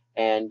kick,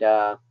 and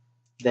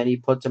then he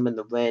puts him in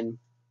the ring.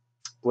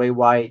 Bray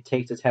Wyatt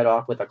takes his head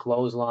off with a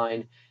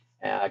clothesline,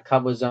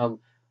 covers him.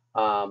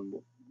 Um,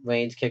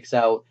 Reigns kicks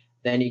out.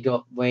 Then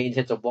Reigns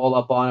hits a roll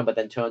up on him, but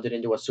then turns it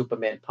into a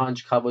Superman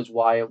punch. Covers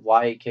Wyatt.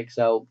 Wyatt kicks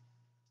out,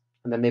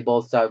 and then they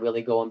both start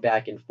really going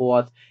back and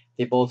forth.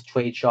 They both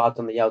trade shots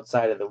on the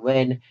outside of the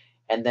ring,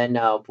 and then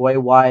Bray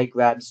Wyatt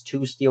grabs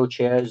two steel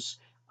chairs,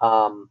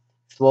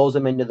 throws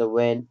them into the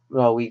ring.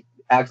 Well, he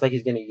acts like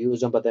he's going to use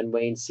them, but then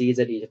Reigns sees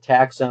it. He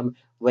attacks him.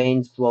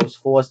 Reigns throws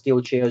four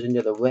steel chairs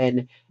into the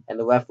ring, and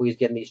the referee's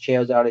getting these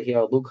chairs out of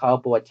here. Luke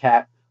Harper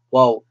attack.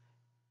 Well,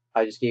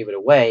 I just gave it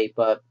away,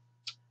 but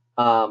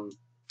um,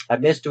 a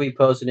mystery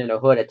person in a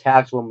hood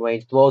attacks Roman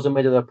Reigns, throws him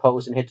into the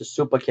post, and hits a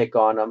super kick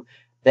on him.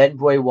 Then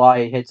Bray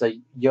Wyatt hits a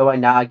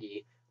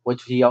Uranagi,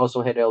 which he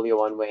also hit earlier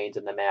on Reigns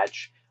in the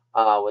match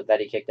that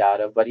he kicked out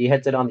of, but he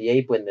hits it on the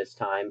apron this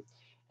time.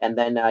 And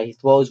then he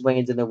throws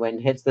Reigns in the win,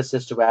 hits the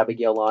Sister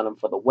Abigail on him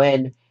for the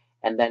win.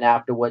 And then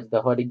afterwards,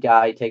 the hooded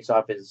guy takes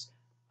off his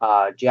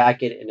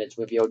jacket, and it's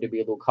revealed to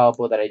be Luke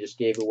Harper that I just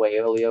gave away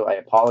earlier. I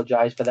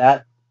apologize for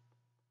that.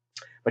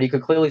 But you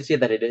could clearly see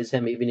that it is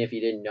him, even if you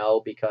didn't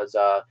know, because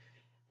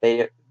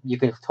they you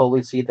can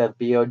totally see the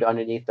beard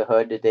underneath the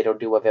hood. They don't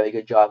do a very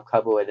good job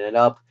covering it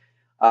up.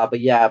 But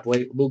yeah,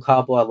 Luke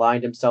Harper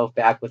aligned himself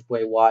back with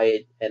Bray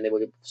Wyatt, and they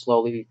were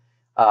slowly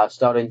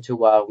starting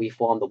to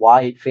reform the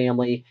Wyatt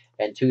family,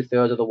 and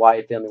 2/3 of the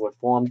Wyatt family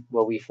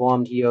were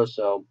reformed here.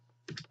 So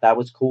that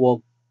was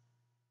cool,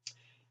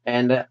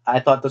 and I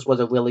thought this was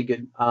a really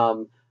good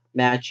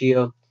match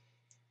here.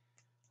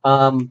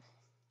 Um,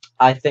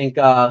 I think,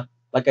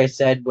 like I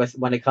said, with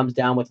when it comes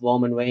down with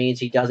Roman Reigns,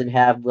 he doesn't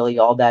have really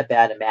all that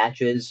bad of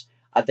matches.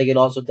 I think it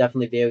also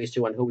definitely varies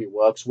too on who he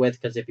works with,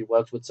 because if he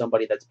works with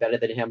somebody that's better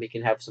than him, he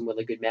can have some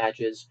really good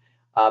matches.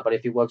 But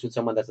if he works with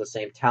someone that's the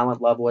same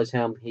talent level as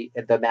him,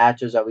 the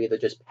matches are either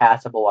just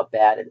passable or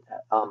bad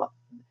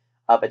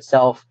of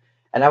itself.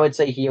 And I would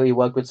say here he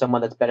worked with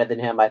someone that's better than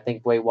him. I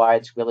think Bray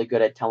Wyatt's really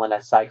good at telling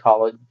a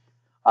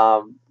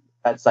um,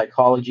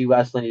 psychology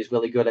wrestling. He's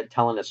really good at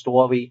telling a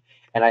story,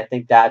 and I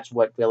think that's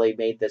what really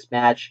made this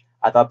match.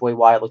 I thought Bray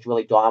Wyatt looked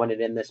really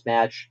dominant in this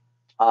match.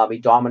 He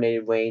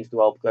dominated Reigns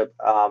throughout the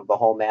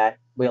whole match.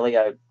 Really,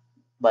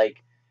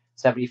 like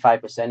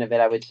 75% of it,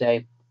 I would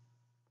say.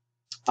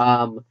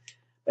 Um,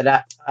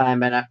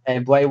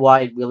 and Bray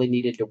Wyatt really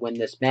needed to win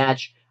this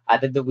match. I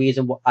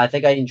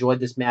think I enjoyed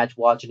this match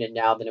watching it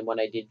now than when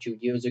I did 2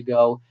 years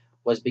ago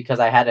was because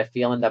I had a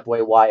feeling that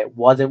Bray Wyatt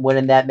wasn't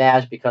winning that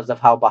match because of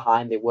how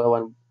behind they were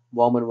on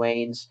Roman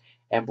Reigns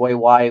and Bray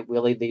Wyatt.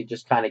 Really, they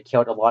just kind of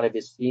killed a lot of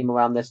his steam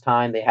around this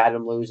time. They had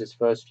him lose his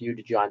first feud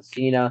to John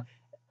Cena,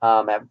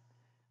 at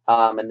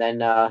and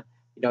then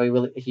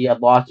he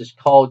had lost his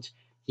cult.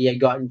 He had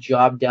gotten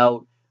jobbed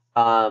out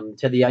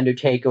to the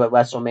Undertaker at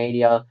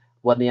WrestleMania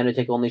when the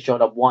Undertaker only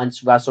showed up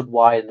once, wrestled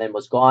Wyatt, and then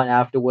was gone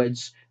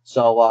afterwards.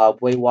 So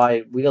Bray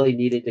Wyatt really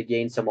needed to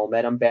gain some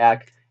momentum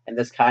back, and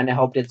this kind of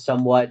helped it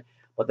somewhat.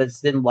 But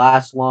this didn't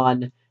last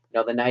long.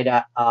 The night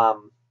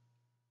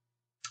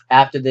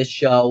after this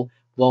show,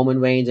 Roman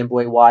Reigns and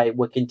Bray Wyatt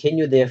would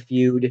continue their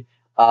feud.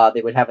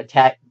 They would have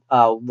attack.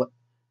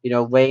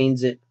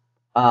 Reigns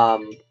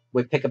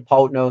would pick a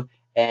partner,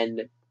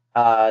 and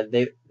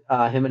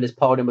him and his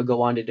partner would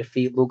go on to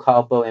defeat Luke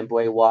Harper and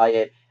Bray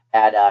Wyatt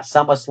at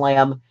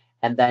SummerSlam,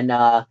 and then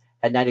at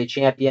Night of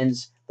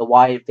Champions, the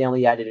Wyatt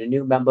family added a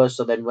new member.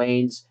 So then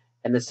Reigns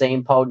and the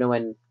same partner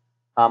and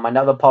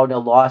another partner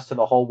lost to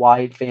the whole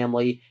Wyatt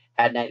family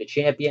at Night of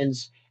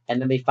Champions,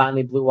 and then they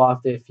finally blew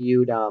off their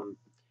feud.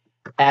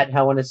 At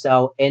Hell in a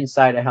Cell,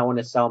 inside a Hell in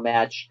a Cell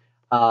match,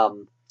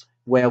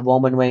 where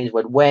Roman Reigns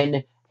would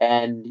win,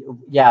 and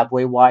yeah,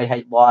 Bray Wyatt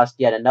had lost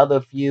yet another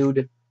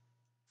feud.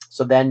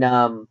 So then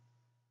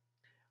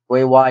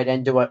Bray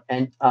Wyatt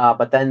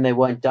but then they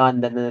weren't done.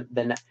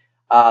 Then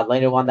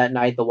later on that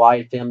night, the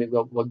Wyatt family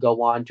would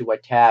go on to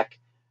attack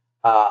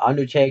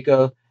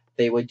Undertaker.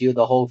 They would do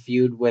the whole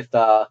feud with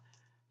the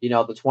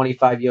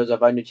 25 years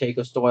of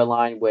Undertaker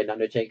storyline when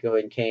Undertaker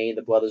and Kane,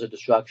 the Brothers of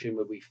Destruction,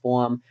 would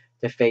reform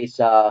to face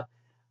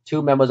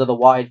two members of the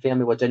Wyatt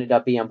family, which ended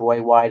up being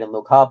Bray Wyatt and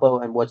Luke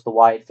Harper, and which the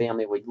Wyatt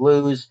family would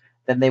lose.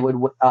 Then they would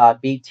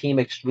beat Team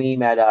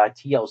Extreme at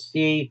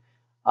TLC,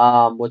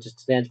 which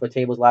stands for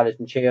Tables, Ladders,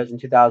 and Chairs in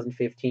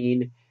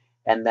 2015.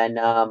 And then,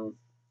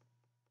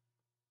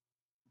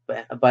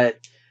 but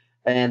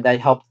and that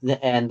helped,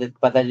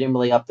 but that didn't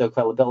really up their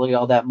credibility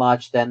all that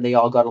much. Then they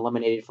all got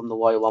eliminated from the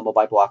Royal Rumble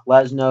by Brock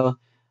Lesnar.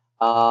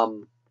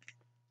 Um,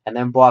 and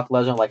then Brock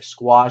Lesnar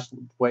squashed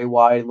Bray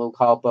Wyatt and Luke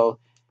Harper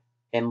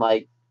in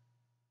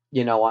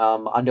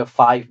under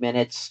 5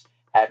 minutes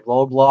at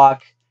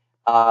Roadblock.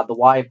 The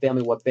Wyatt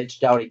family were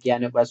bitched out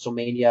again at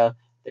WrestleMania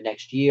the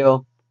next year,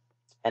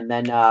 and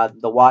then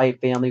the Wyatt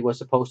family was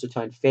supposed to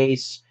turn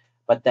face,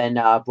 but then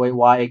Bray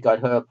Wyatt got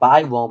hurt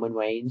by Roman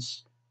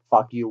Reigns.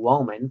 Fuck you,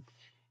 Roman.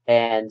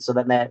 And so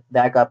then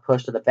that got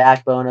pushed to the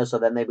back burner. So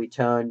then they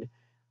returned,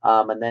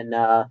 and then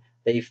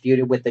they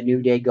feuded with the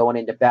New Day going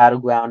into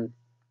Battleground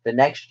the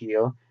next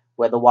year,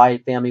 where the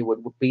Wyatt family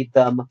would beat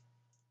them.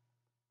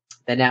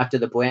 Then after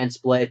the brand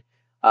split,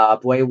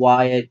 Bray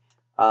Wyatt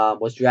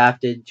was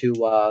drafted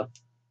to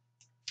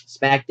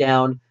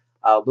SmackDown.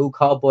 Luke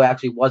Harper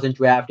actually wasn't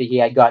drafted. He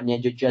had gotten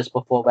injured just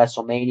before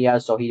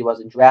WrestleMania, so he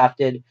wasn't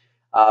drafted.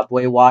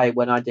 Bray Wyatt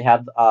went on to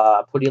have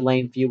a pretty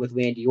lame feud with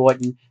Randy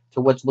Orton, to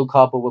which Luke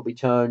Harper would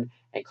return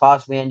and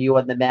cost Randy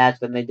Orton the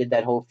match. Then they did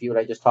that whole feud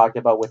I just talked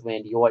about with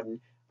Randy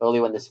Orton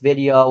earlier in this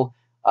video,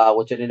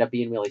 which ended up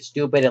being really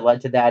stupid. It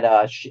led to that.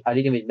 I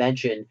didn't even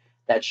mention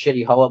that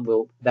shitty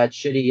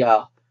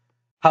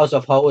House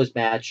of Horrors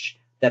match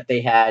that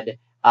they had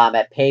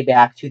at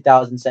Payback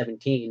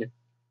 2017.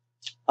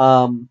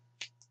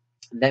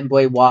 Then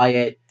Bray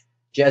Wyatt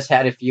just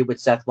had a feud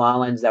with Seth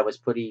Rollins that was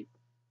pretty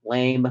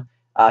lame.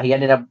 He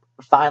ended up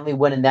finally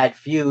winning that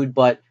feud,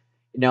 but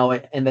in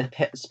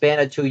the span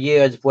of 2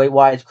 years, Bray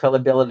Wyatt's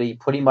credibility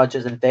pretty much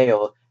isn't there.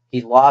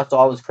 He lost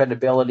all his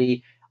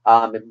credibility.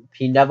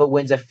 He never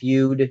wins a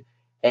feud,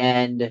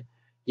 and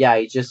yeah,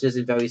 he just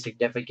isn't very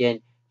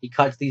significant. He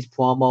cuts these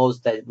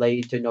promos that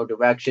lead to no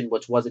direction,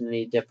 which wasn't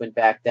any different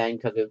back then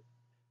because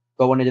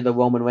going into the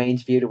Roman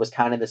Reigns feud, it was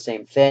kind of the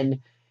same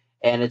thing.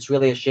 And it's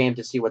really a shame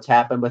to see what's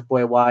happened with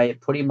Bray Wyatt.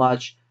 Pretty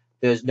much,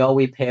 there's no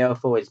repair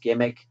for his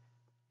gimmick.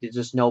 There's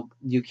just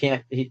you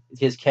can't,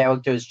 his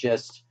character is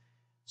just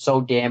so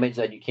damaged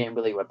that you can't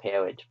really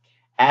repair it.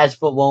 As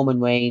for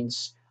Roman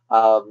Reigns,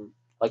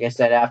 like I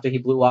said, after he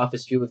blew off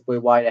his feud with Bray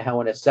Wyatt at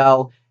Hell in a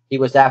Cell, he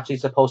was actually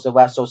supposed to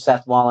wrestle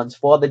Seth Rollins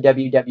for the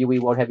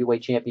WWE World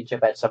Heavyweight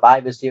Championship at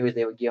Survivor Series.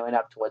 They were gearing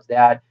up towards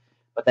that.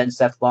 But then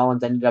Seth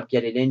Rollins ended up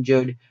getting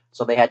injured,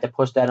 so they had to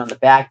push that on the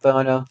back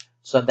burner.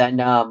 So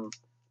then,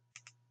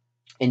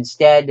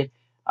 instead,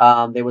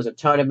 there was a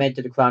tournament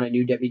to crown a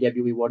new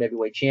WWE World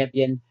Heavyweight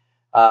Champion.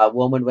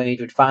 Roman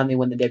Reigns would finally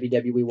win the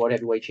WWE World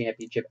Heavyweight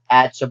Championship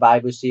at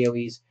Survivor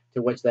Series.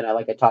 to which then,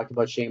 like I talked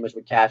about, Sheamus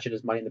would cash in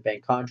his Money in the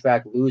Bank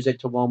contract, lose it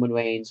to Roman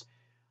Reigns,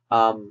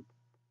 um,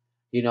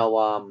 you know,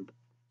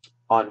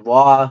 on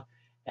Raw,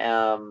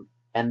 and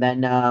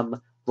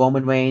then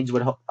Roman Reigns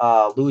would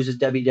lose his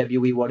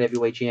WWE World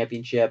Heavyweight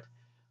Championship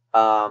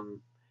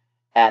um,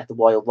 at the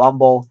Royal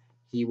Rumble.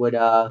 He would,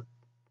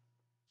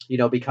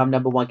 become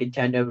number one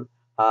contender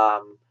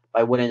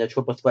by winning a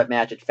triple threat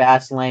match at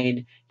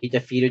Fastlane. He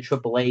defeated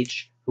Triple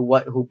H,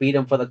 who beat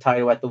him for the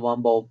title at the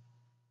Rumble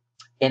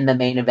in the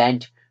main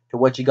event, to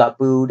which he got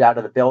booed out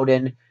of the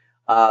building.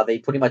 They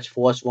pretty much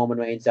forced Roman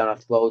Reigns down our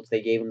throats.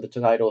 They gave him the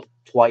title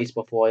twice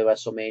before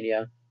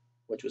WrestleMania,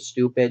 which was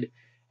stupid.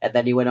 And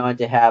then he went on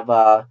to have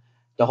to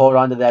hold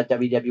on to that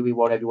WWE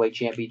World Heavyweight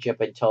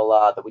Championship until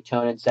the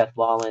return of Seth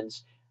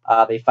Rollins.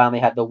 They finally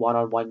had the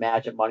one-on-one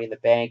match at Money in the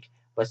Bank,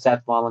 where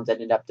Seth Rollins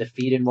ended up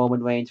defeating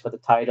Roman Reigns for the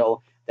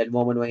title. Then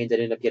Roman Reigns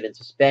ended up getting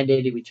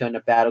suspended. He returned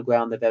to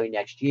Battleground the very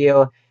next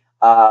year.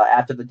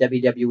 After the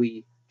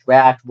WWE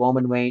draft,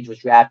 Roman Reigns was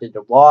drafted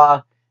to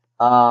Raw.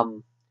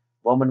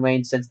 Roman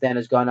Reigns since then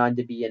has gone on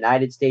to be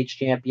United States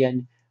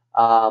champion.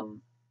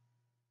 And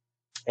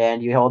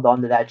he held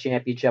on to that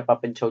championship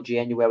up until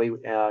January,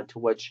 to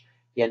which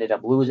he ended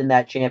up losing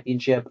that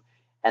championship.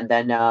 And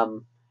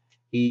then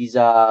he's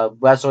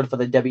wrestled for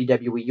the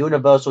WWE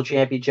Universal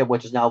Championship,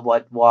 which is now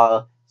what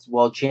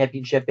World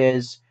Championship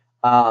is,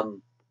 a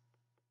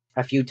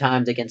few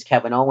times against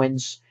Kevin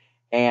Owens.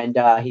 And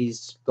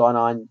he's gone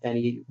on, and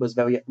he was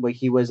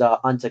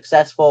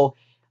unsuccessful.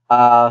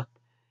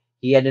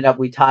 He ended up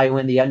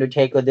retiring the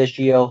Undertaker this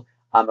year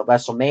at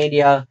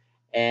WrestleMania,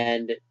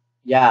 and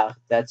yeah,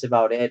 that's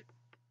about it.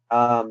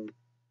 Um,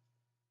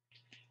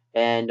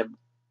 and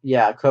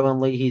yeah,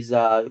 currently he's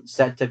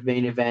set to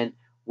main event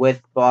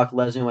with Brock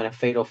Lesnar in a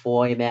Fatal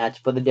 4-Way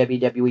match for the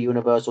WWE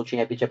Universal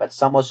Championship at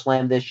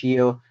SummerSlam this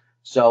year.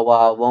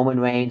 So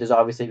Roman Reigns has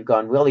obviously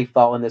gone really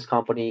far in this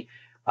company.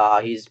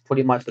 He's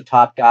pretty much the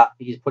top guy.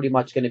 He's pretty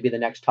much going to be the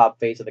next top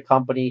face of the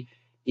company.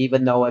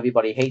 Even though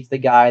everybody hates the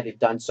guy, they've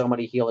done so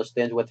many heelish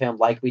things with him,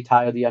 like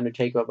retire the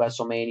Undertaker at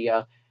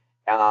WrestleMania,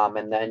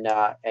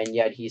 and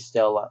yet he's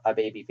still a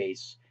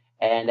babyface.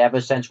 And ever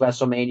since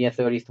WrestleMania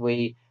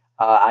 33,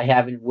 I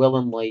haven't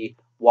willingly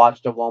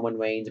watched a Roman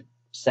Reigns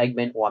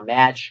segment or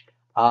match.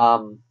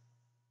 Of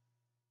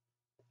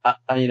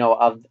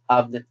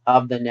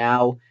the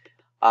now.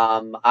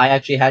 I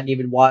actually hadn't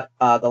even watched.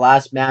 The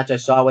last match I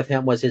saw with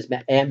him was his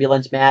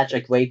ambulance match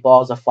at Great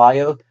Balls of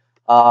Fire.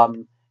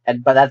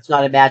 But that's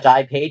not a match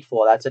I paid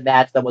for. That's a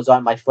match that was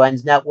on my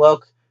friend's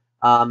network.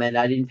 And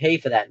I didn't pay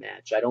for that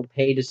match. I don't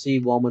pay to see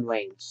Roman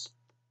Reigns.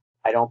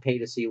 I don't pay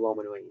to see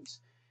Roman Reigns.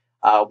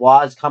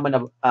 Was coming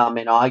up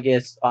in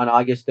August, on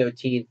August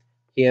 13th,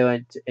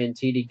 here in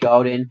TD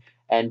Garden,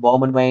 and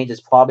Roman Reigns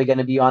is probably going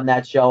to be on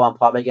that show. I'm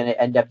probably going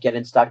to end up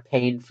getting stuck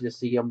paying to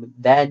see him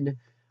then,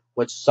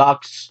 which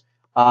sucks.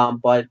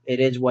 But it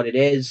is what it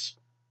is.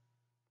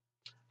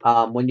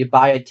 When you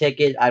buy a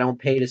ticket, I don't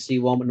pay to see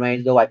Roman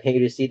Reigns, though I pay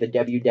to see the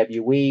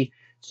WWE.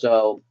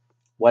 So,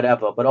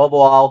 whatever. But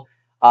overall,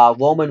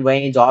 Roman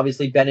Reigns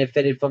obviously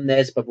benefited from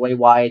this, but Bray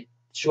Wyatt,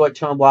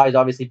 short-term wise,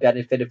 obviously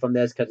benefited from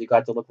this because he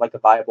got to look like a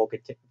viable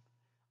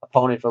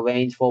opponent for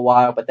Reigns for a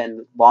while. But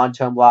then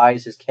long-term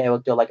wise, his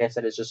character, like I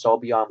said, is just so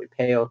beyond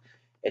repair.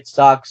 It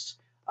sucks.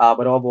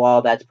 But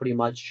overall, that's pretty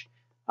much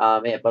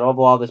it. But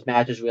overall, this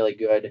match is really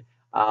good.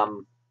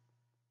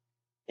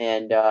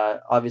 And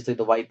obviously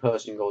the right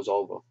person goes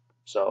over.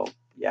 So,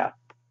 yeah.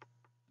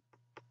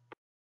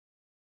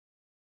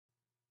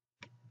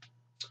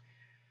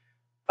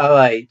 All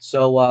right.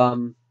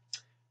 So,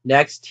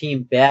 next,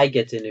 Team Bad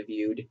gets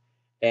interviewed,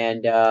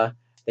 and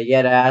they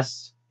get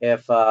asked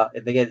if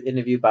they get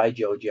interviewed by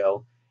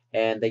JoJo,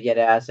 and they get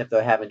asked if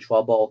they're having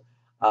trouble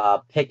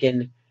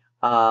picking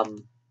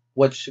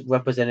which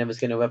representative is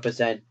going to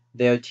represent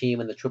their team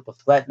in the triple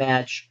threat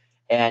match.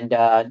 And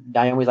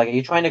Naomi's like, "Are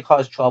you trying to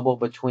cause trouble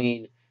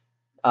between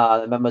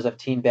the members of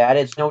Team Bad?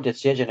 It's no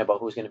decision about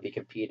who's going to be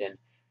competing."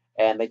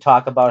 And they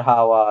talk about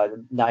how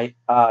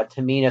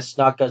Tamina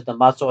Snuka is the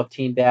muscle of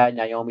Team Bad,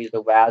 Naomi's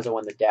the razzle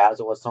and the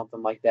dazzle, or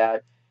something like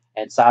that.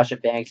 And Sasha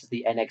Banks is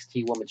the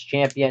NXT Women's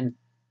Champion.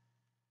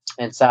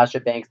 And Sasha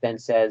Banks then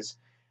says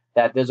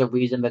that there's a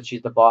reason that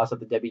she's the boss of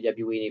the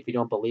WWE, and if you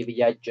don't believe it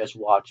yet, just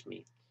watch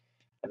me.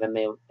 And then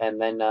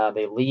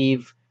they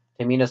leave.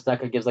 Tamina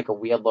Snuka gives like a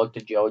weird look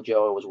to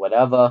JoJo. It was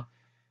whatever.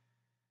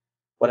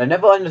 What I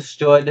never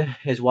understood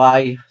is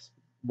why,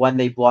 when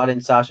they brought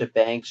in Sasha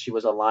Banks, she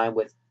was aligned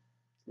with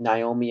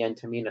Naomi and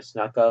Tamina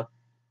Snuka.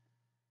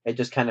 It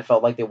just kind of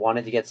felt like they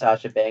wanted to get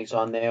Sasha Banks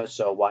on there,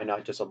 so why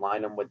not just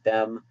align them with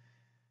them?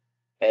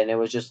 And it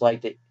was just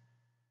like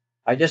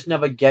I just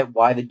never get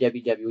why the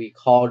WWE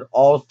called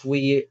all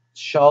three,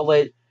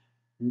 Charlotte,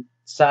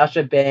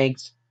 Sasha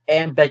Banks,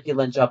 and Becky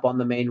Lynch, up on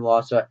the main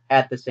roster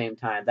at the same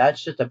time.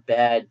 That's just a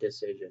bad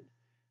decision.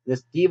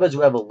 This Divas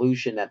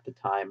Revolution at the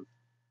time,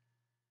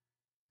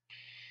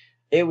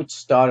 it would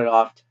start it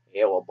off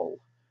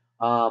terrible.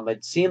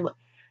 It seemed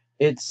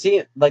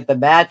like the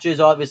matches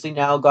obviously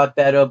now got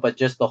better, but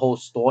just the whole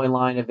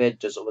storyline of it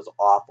just was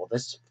awful.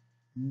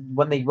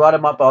 when they brought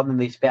him up on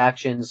these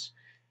factions,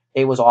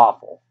 it was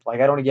awful.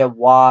 Like I don't get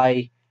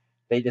why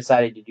they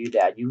decided to do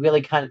that. You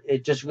really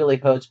it just really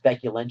hurts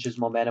Becky Lynch's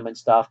momentum and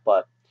stuff.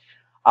 But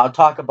I'll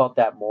talk about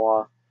that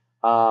more.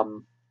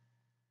 Um,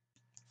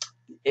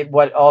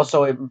 what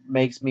also it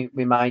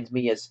reminds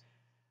me is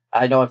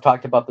I know I've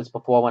talked about this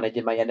before when I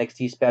did my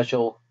NXT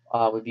special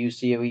review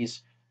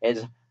series,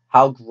 is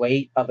how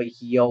great of a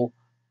heel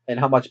and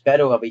how much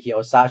better of a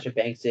heel Sasha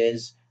Banks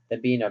is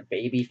than being a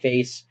baby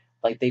face.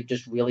 Like they've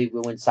just really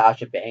ruined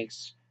Sasha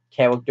Banks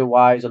character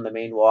wise on the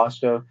main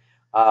roster.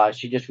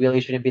 She just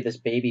really shouldn't be this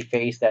baby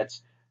face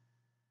that's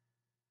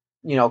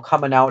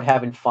coming out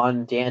having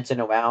fun, dancing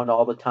around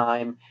all the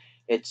time.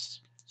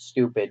 It's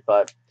stupid,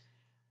 but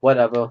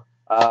whatever.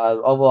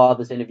 Overall,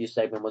 this interview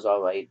segment was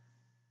all right.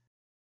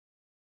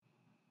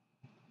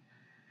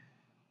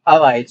 All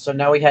right, so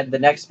now we had the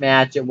next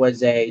match. It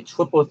was a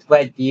triple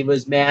threat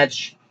Divas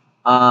match.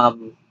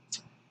 Um,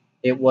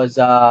 it was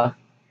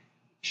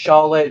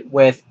Charlotte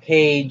with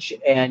Paige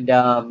and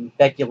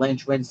Becky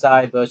Lynch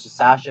ringside versus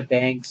Sasha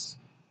Banks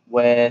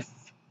with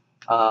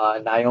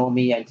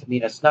Naomi and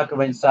Tamina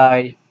Snuka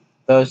inside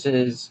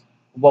versus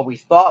what we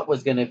thought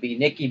was going to be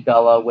Nikki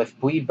Bella with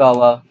Brie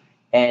Bella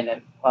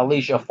and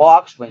Alicia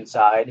Fox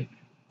ringside.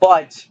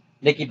 But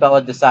Nikki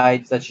Bella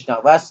decides that she's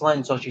not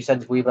wrestling, so she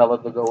sends Brie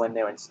Bella to go in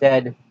there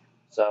instead.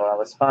 So that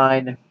was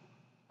fine.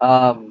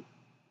 Um,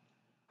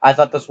 I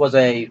thought this was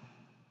I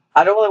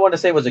don't really want to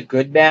say it was a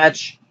good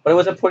match, but it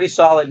was a pretty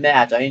solid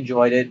match. I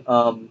enjoyed it.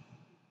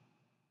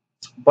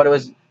 But it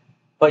was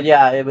but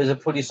yeah, it was a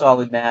pretty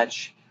solid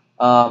match.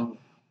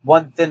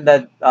 One thing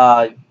that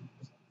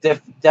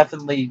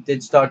definitely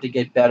did start to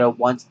get better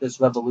once this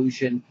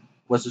revolution,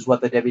 which is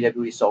what the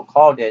WWE so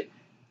called it,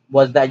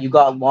 was that you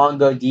got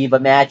longer diva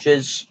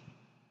matches.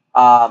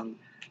 Um,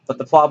 but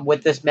the problem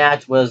with this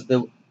match was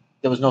there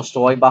was no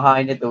story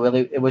behind it.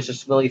 It was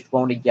just really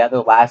thrown together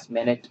last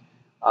minute.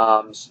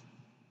 Um,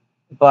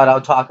 but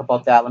I'll talk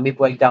about that. Let me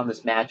break down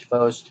this match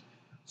first.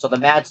 So the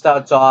match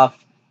starts off.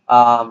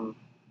 Um,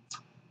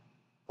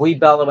 Brie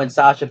Bella and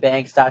Sasha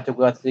Banks start to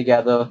work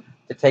together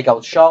to take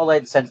out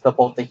Charlotte, since they're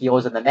both the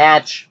heroes in the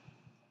match.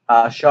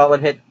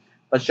 Charlotte hit,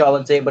 but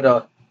Charlotte's able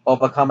to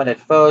overcome it at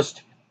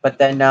first. But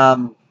then,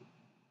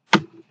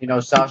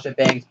 Sasha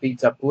Banks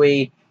beats up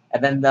Brie,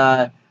 and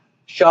then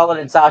Charlotte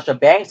and Sasha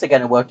Banks are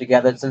going to work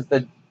together since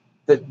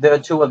they're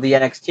two of the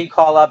NXT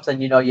call ups,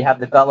 and you have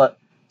the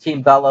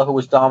Team Bella who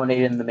was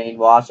dominating the main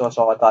roster.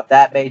 So I thought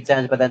that made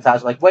sense. But then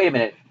Sasha's like, wait a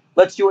minute,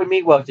 let's you and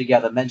me work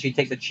together. And then she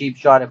takes a cheap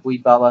shot at Brie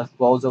Bella,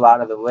 throws her out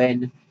of the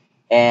ring,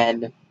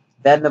 and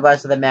then the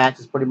rest of the match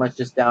is pretty much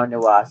just down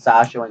to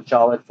Sasha and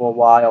Charlotte for a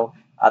while.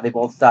 They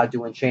both start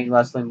doing chain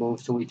wrestling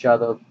moves to each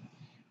other.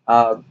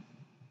 Uh,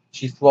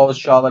 she throws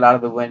Charlotte out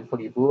of the ring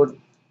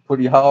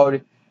pretty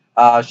hard.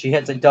 She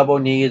hits a double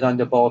knees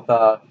under both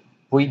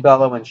Brie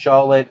Bella and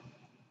Charlotte,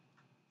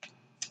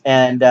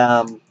 and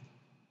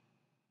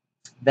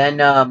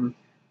then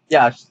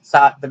yeah,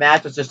 the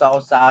match was just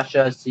all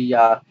Sasha. She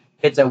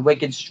hits a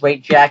wicked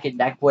straight jacket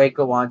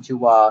neckbreaker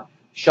onto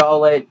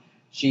Charlotte.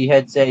 She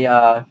hits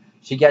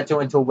she gets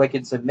her into a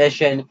wicked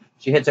submission.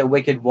 She hits a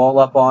wicked roll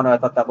up on her. I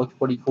thought that looked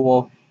pretty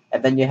cool.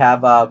 And then you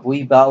have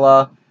Brie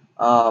Bella.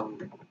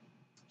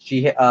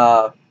 She hits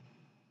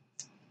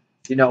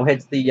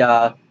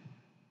the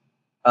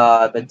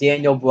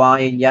Daniel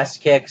Bryan yes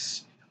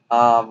kicks.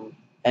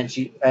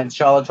 And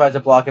Charlotte tries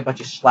to block it, but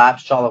she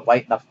slaps Charlotte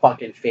right in the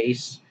fucking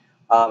face.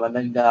 And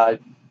then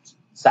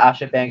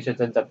Sasha Banks just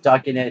ends up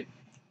ducking it.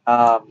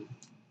 Um,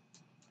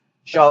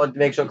 Charlotte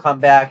makes her come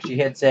back. She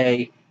hits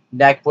a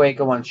neck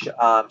breaker on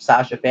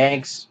Sasha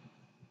Banks,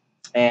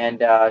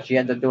 and she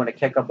ends up doing a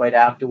kick up right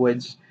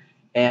afterwards.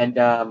 And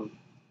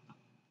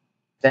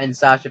then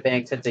Sasha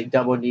Banks hits a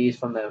double knees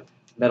from the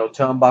middle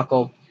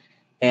turnbuckle.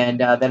 And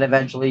then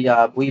eventually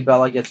Brie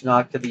Bella gets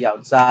knocked to the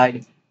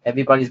outside.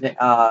 Everybody's, Team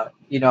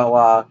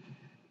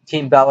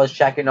Bella's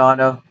checking on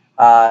her.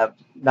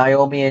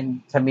 Naomi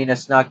and Tamina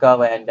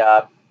Snuka and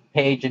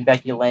Paige and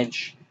Becky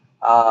Lynch,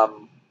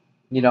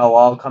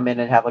 all come in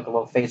and have like a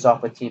little face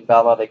off with Team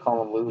Bella. They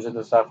call them losers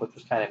and stuff, which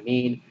was kind of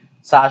mean.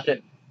 Sasha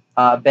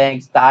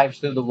Banks dives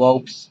through the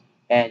ropes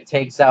and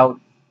takes out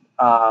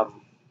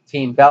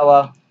Team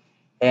Bella.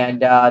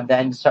 And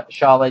then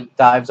Charlotte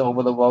dives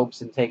over the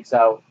ropes and takes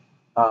out,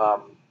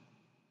 um,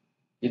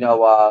 you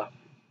know, uh,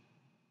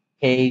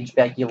 Paige,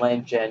 Becky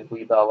Lynch, and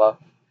Brie Bella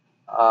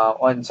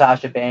on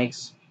Sasha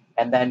Banks.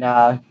 And then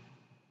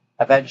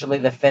eventually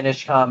the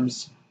finish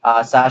comes.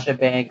 Sasha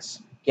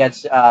Banks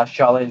gets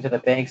Charlotte into the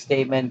bank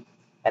statement.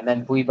 And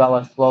then Brie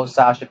Bella throws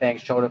Sasha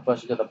Banks shoulder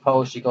first into the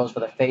post. She goes for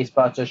the face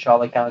buster.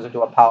 Charlotte counters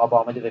into a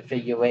powerbomb into the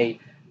figure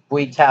eight.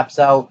 Brie taps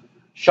out.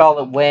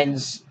 Charlotte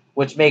wins,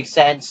 which makes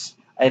sense.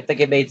 I think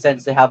it made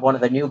sense to have one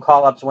of the new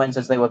call-ups win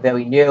since they were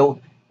very new.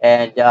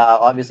 And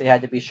obviously it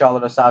had to be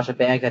Charlotte or Sasha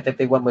Banks. I think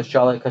they went with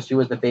Charlotte because she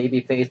was the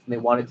baby face and they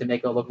wanted to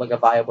make her look like a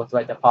viable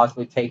threat to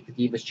possibly take the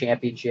Divas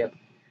Championship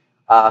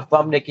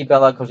from Nikki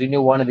Bella because we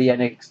knew one of the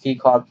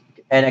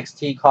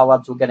NXT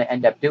call-ups were going to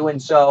end up doing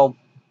so.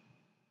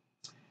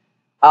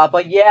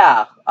 But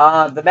yeah,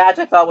 the match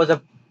I thought was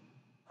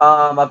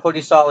a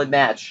pretty solid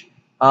match.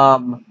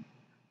 Um,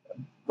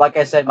 like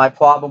I said, my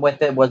problem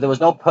with it was there was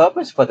no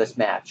purpose for this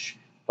match.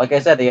 Like I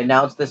said, they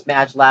announced this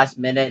match last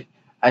minute.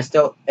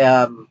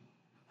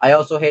 I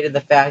also hated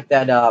the fact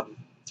that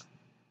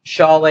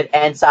Charlotte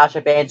and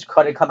Sasha Banks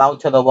couldn't come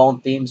out to their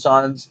own theme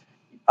songs.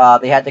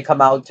 They had to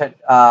come out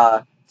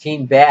to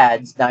Team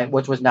Bad's,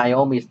 which was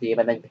Naomi's theme,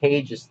 and then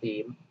Paige's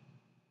theme.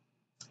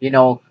 You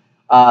know,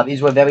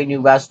 these were very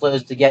new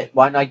wrestlers.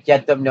 Why not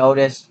get them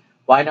noticed?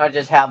 Why not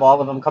just have all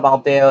of them come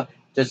out there?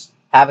 Just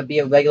have it be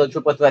a regular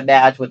triple threat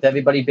match with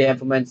everybody banned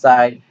from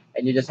inside,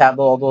 and you just have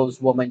all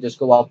those women just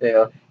go out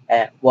there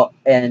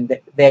and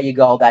there you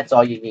go. That's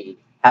all you need.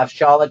 Have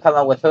Charlotte come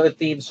out with her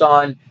theme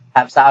song.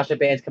 Have Sasha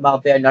Banks come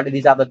out there. None of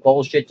these other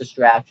bullshit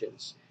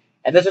distractions.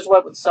 And this is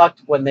what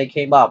sucked when they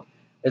came up.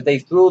 Is they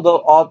threw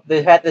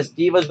they had this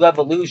Divas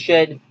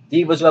Revolution,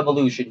 Divas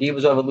Revolution,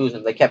 Divas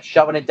Revolution. They kept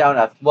shoving it down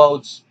our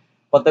throats,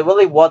 but there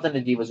really wasn't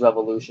a Divas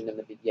Revolution in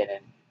the beginning.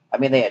 I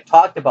mean, they had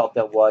talked about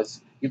there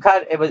was. You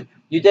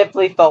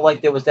definitely felt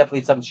like there was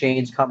definitely some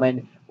change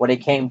coming when it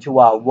came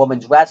to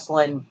women's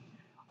wrestling.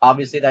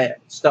 Obviously,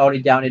 that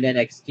started down in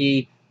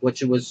NXT,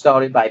 which was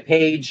started by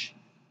Paige.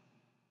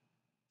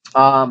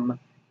 Um,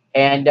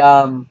 and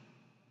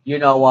you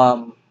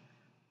know,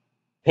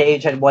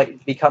 Paige had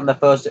become the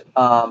first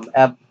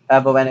ever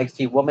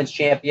NXT Women's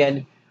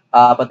Champion.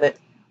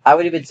 I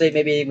would even say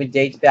maybe it even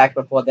dates back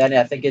before then.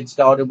 I think it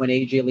started when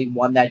AJ Lee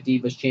won that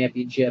Divas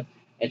Championship,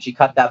 and she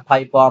cut that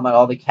pipe bomb on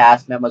all the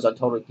cast members on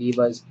Total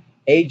Divas.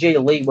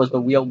 AJ Lee was the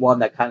real one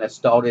that kind of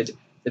started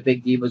the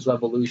big Divas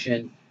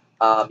revolution.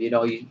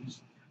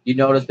 You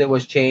notice there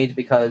was change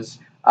because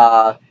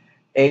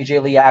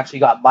AJ Lee actually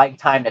got mic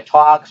time to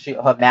talk.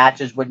 Her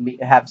matches would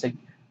have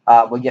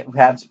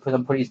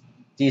some pretty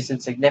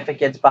decent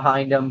significance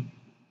behind them.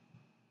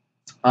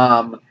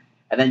 And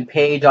then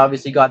Paige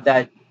obviously got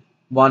that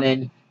one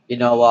in,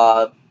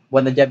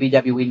 when the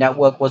WWE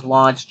Network was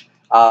launched.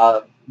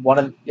 One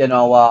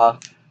of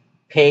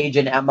Paige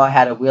and Emma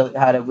had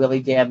a really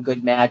damn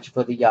good match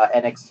for the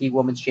NXT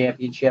Women's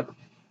Championship,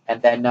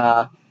 and then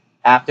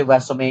after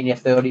WrestleMania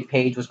 30,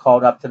 Paige was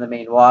called up to the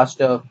main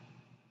roster.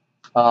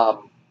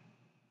 Um,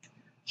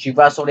 she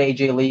wrestled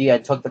AJ Lee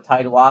and took the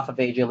title off of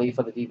AJ Lee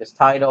for the Divas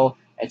title,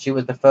 and she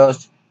was the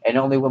first and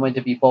only woman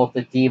to be both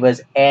the Divas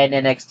and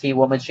NXT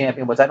Women's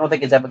Champion, which I don't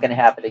think is ever going to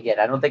happen again.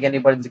 I don't think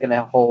anybody's going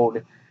to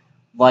hold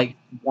like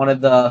one of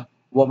the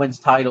women's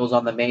titles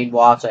on the main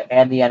roster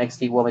and the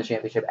NXT Women's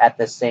Championship at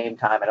the same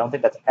time. I don't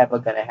think that's ever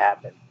going to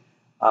happen.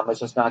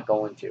 It's just not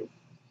going to.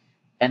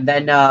 And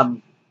then,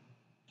 Paige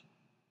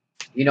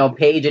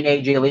and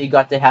AJ Lee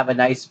got to have a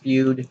nice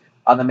feud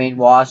on the main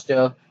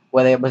roster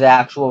where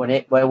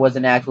where it was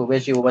an actual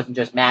issue. It wasn't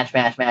just match,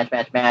 match, match,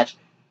 match, match,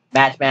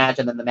 match, match,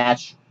 and then the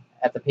match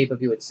at the pay per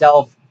view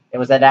itself. It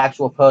was an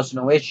actual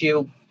personal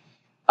issue.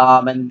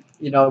 And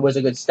it was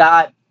a good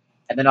start.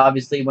 And then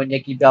obviously when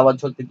Nikki Bella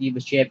took the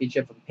Divas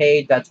Championship from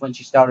Paige, that's when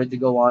she started to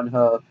go on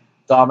her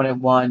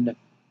dominant one.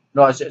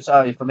 No,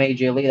 sorry, from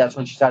AJ Lee, that's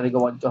when she started to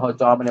go on to her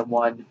dominant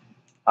one.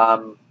 As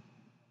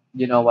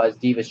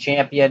Divas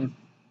Champion.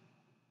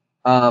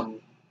 Um,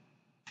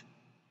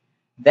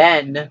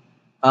 then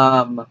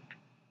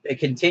it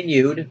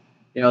continued.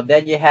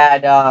 Then you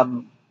had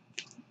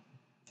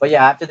but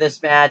yeah, after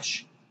this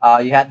match,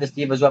 you had this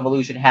Divas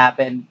Revolution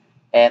happen,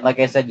 and like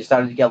I said, you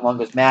started to get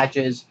longer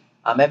matches.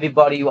 I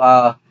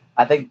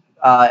think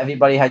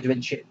everybody had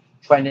been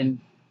trending,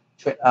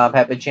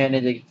 had been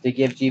chanting to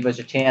give Divas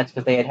a chance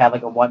because they had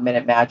like a 1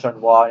 minute match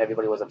on Raw, and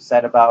everybody was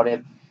upset about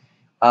it.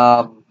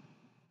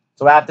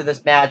 So after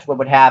this match, what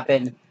would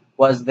happen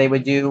was they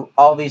would do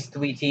all these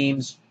three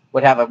teams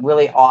would have a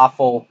really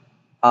awful,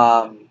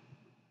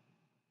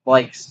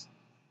 like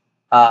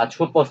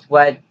triple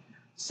threat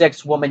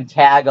 6-woman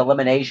tag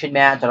elimination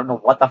match. I don't know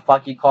what the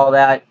fuck you call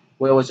that.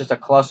 Where it was just a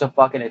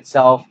clusterfuck in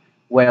itself.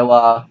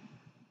 Where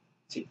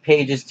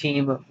Paige's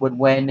team would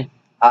win.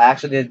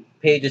 Actually, the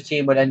Paige's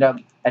team would end up.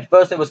 At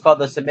first, it was called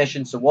the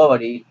Submission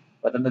Sorority,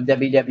 but then the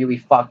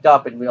WWE fucked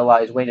up and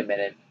realized, wait a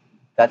minute,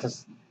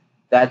 that's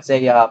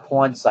a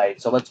porn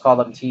site. So let's call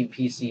them Team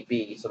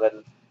PCB. So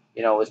then,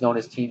 it was known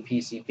as Team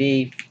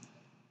PCB.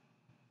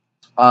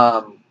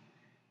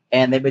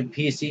 And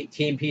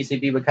Team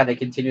PCB would kind of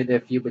continue their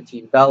feud with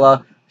Team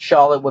Bella.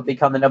 Charlotte would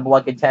become the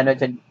 #1 contender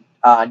to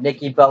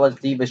Nikki Bella's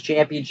Divas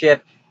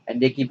Championship, and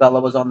Nikki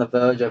Bella was on the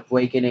verge of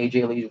breaking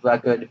AJ Lee's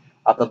record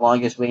of the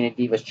longest reigning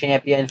Divas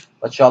Champion,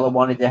 but Charlotte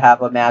wanted to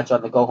have a match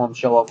on the Go Home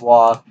show of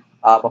Raw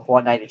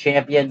before Night of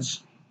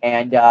Champions,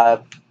 and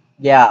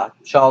yeah,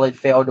 Charlotte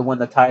failed to win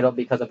the title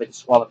because of its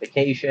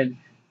disqualification,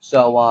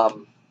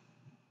 so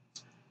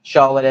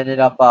Charlotte ended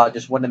up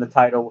just winning the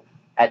title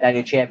at Night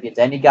of Champions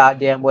any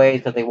goddamn way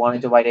because they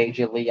wanted to write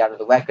AJ Lee out of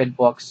the record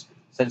books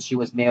since she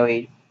was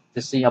married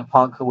to CM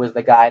Punk, who was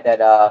the guy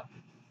that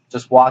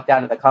just walked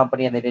out of the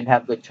company and they didn't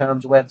have good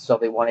terms with, so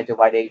they wanted to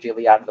write AJ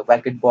Lee out of the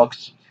record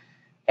books.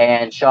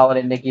 And Charlotte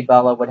and Nikki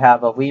Bella would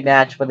have a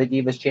rematch for the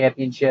Divas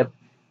Championship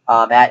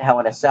at Hell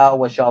in a Cell,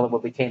 where Charlotte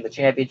would retain the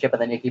championship,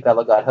 and then Nikki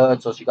Bella got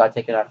hurt, so she got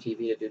taken off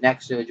TV to do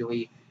neck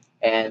surgery.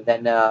 And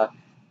then,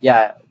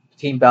 yeah,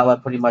 Team Bella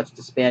pretty much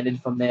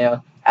disbanded from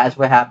there. As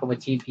what happened with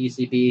Team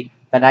PCB,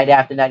 the night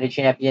after Night of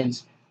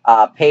Champions,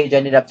 Paige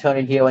ended up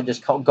turning heel and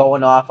just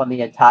going off on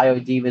the entire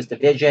Divas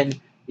division,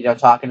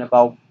 talking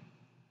about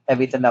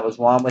everything that was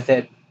wrong with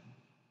it.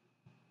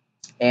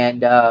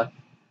 And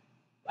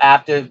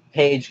after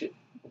Paige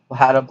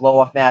had a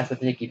blow-off match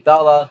with Nikki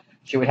Bella,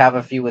 she would have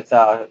a feud with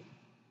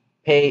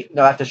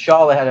after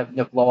Charlotte had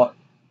a blow-up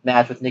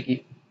match with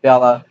Nikki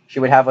Bella, she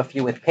would have a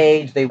feud with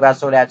Paige. They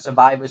wrestled at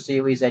Survivor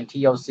Series and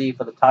TLC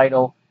for the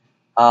title,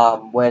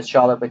 where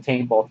Charlotte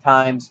retained both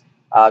times.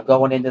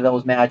 Going into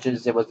those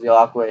matches, it was the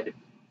awkward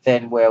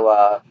thing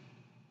where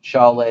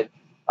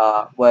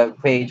where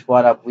Paige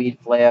brought up Reed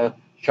Flair,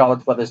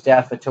 Charlotte's brother's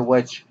death, to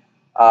which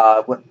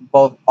all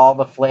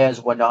the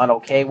Flairs were not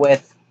okay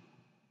with.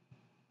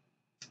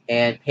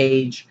 And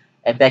Paige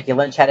and Becky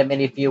Lynch had a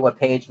mini feud where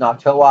Paige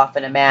knocked her off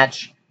in a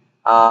match.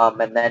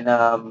 And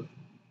then,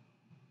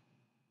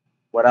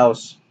 what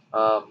else?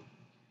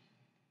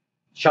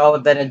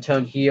 Charlotte then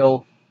turned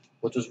heel,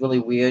 which was really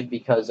weird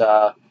because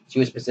she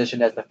was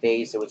positioned as the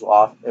face. It was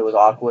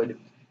awkward.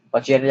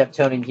 But she ended up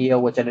turning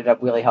heel, which ended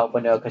up really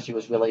helping her because she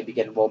was really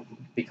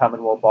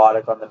becoming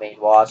robotic on the main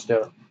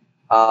roster.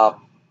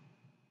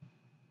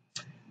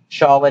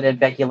 Charlotte and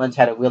Becky Lynch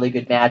had a really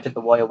good match at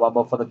the Royal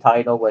Rumble for the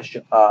title, where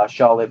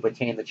Charlotte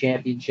retained the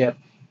championship.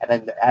 And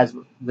then, as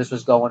this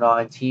was going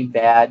on, Team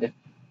Bad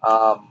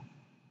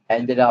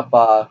ended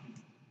up,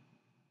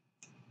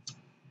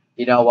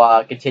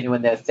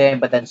 continuing their thing.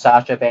 But then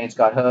Sasha Banks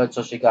got hurt,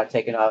 so she got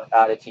taken out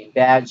of Team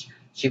Bad.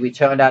 She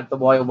returned at the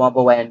Royal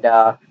Rumble and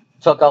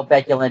took out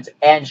Becky Lynch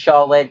and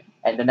Charlotte,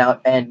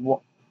 and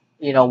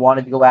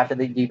wanted to go after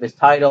the Divas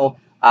title.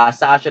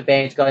 Sasha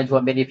Banks got into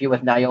a mini feud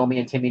with Naomi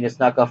and Tamina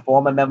Snuka,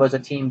 former members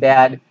of Team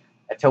Bad,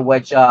 to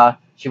which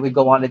she would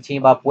go on to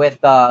team up with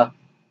what's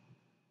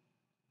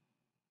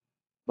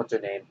her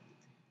name?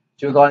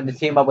 She would go on to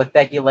team up with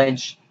Becky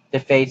Lynch to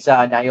face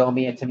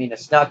Naomi and Tamina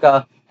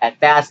Snuka at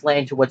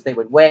Fastlane, to which they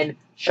would win.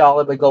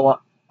 Charlotte would go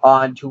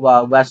on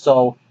to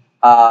wrestle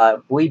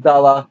Brie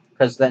Bella,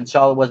 because then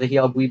Charlotte was a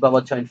heel. Brie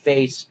Bella turned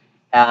face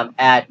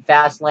at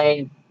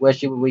Fastlane, where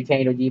she would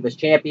retain her Divas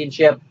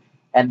Championship.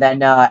 And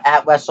then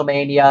at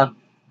WrestleMania,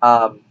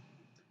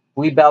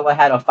 Brie Bella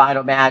had a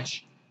final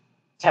match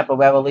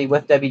temporarily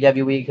with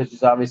WWE,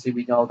 because obviously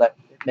we know that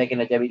making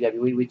a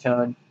WWE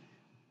return,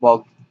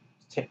 well,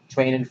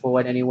 training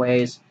for it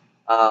anyways.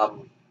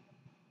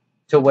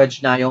 To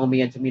which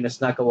Naomi and Tamina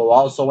Snuka were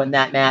also in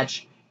that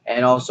match,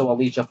 and also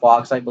Alicia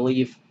Fox, I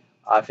believe.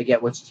 I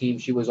forget which team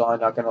she was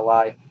on, not going to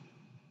lie.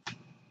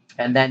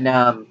 And then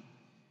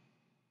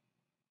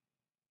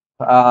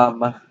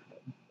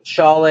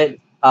Charlotte,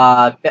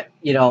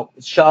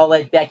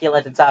 Becky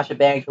Lynch, and Sasha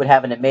Banks would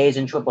have an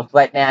amazing triple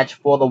threat match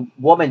for the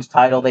women's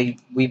title. They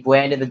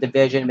rebranded the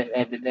division,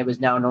 and it was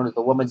now known as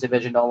the women's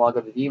division, no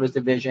longer the Divas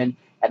division,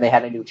 and they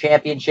had a new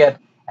championship.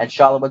 And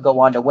Charlotte would go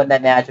on to win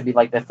that match and be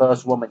like the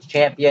first women's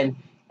champion.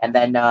 And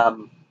then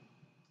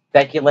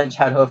Becky Lynch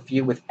had her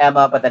feud with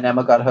Emma, but then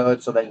Emma got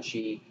hurt, so then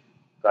she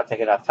got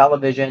taken off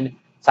television.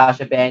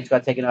 Sasha Banks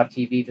got taken off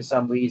TV for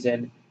some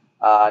reason.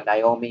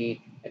 Naomi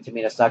and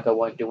Tamina Snuka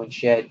weren't doing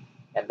shit.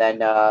 And then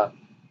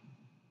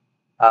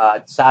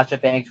Sasha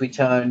Banks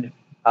returned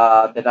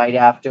the night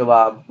after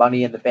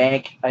Money in the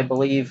Bank, I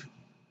believe,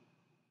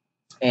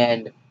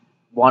 and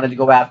wanted to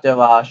go after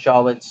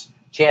Charlotte's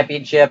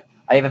championship.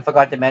 I even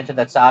forgot to mention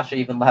that Sasha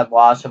even had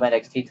lost her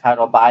NXT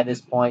title by this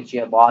point. She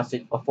had lost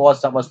it before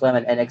SummerSlam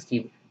and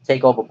NXT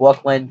TakeOver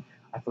Brooklyn.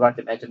 I forgot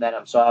to mention that.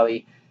 I'm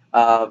sorry.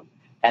 And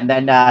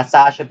then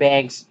Sasha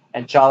Banks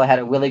and Charlotte had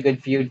a really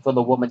good feud for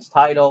the women's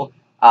title.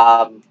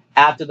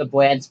 After the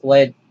brand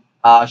split,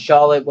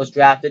 Charlotte was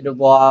drafted to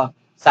Raw.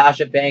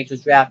 Sasha Banks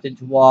was drafted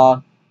to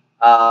Raw.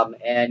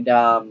 And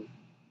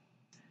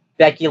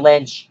Becky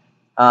Lynch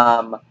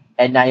and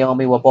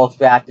Naomi were both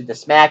drafted to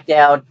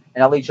SmackDown.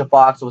 And Alicia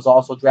Fox was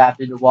also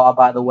drafted to Raw,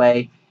 by the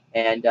way.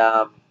 And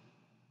Tamina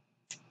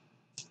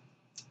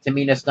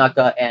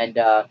Snuka and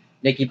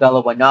Nikki Bella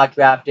were not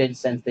drafted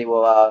since they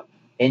were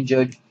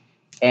injured.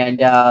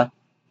 And at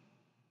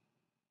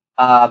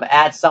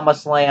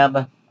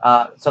SummerSlam,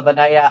 so the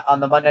night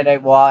on the Monday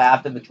Night Raw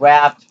after the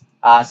draft,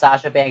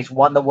 Sasha Banks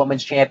won the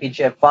women's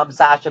championship from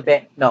from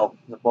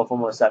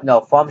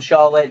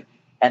Charlotte.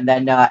 And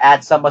then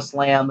at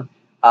SummerSlam,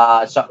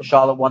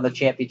 Charlotte won the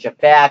championship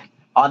back.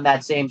 On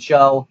that same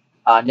show,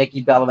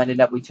 Nikki Bella ended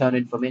up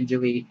returning from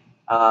injury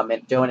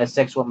and doing a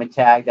 6-woman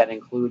tag that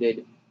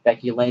included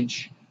Becky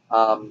Lynch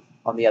on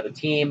the other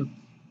team.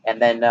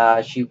 And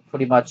then she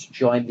pretty much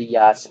joined the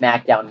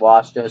SmackDown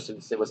roster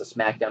since it was a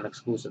SmackDown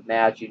exclusive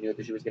match. You knew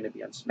that she was going to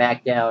be on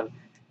SmackDown.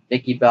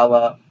 Nikki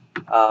Bella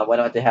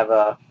went on to have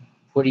a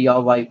pretty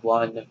alright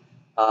run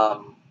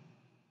on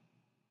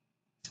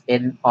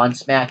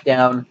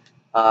SmackDown.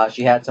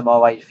 She had some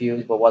alright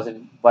feuds, but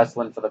wasn't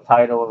wrestling for the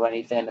title or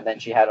anything. And then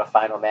she had a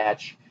final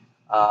match.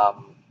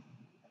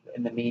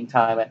 In the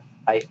meantime,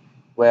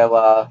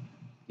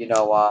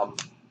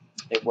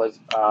 It was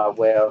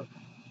where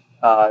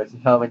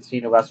her and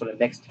Cena wrestled a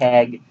mixed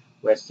tag,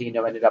 where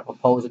Cena ended up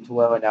proposing to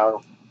her, and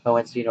now her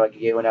and Cena are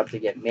gearing up to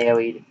get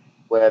married.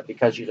 Where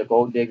because she's a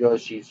gold digger,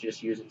 she's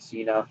just using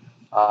Cena,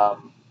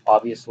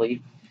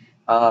 obviously.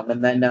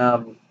 And then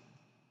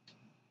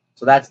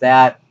so that's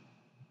that.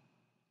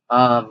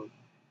 Um,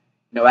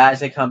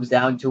 as it comes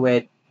down to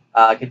it,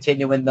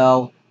 continuing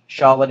though,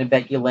 Charlotte and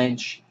Becky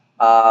Lynch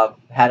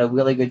had a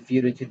really good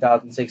feud in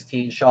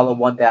 2016. Charlotte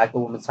won back the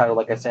women's title,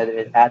 like I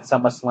said, at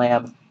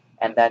SummerSlam,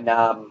 and then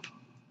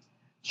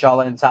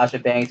Charlotte and Sasha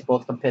Banks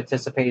both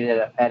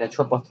participated at a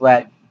triple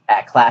threat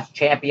at Clash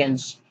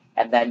Champions,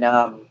 and then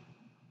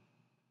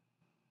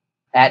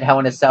at Hell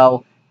in a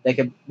Cell,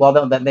 then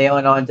they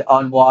went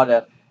on Raw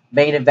to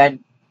main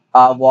event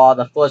Raw,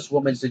 the first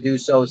woman to do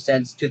so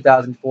since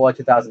 2004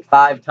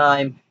 2005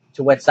 time,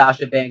 to which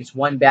Sasha Banks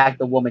won back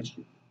the women's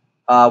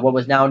what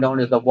was now known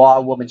as the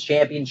Raw Women's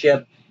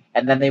Championship.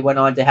 And then they went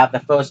on to have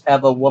the first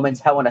ever women's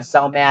Hell in a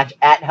Cell match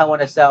at Hell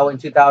in a Cell in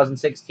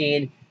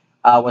 2016,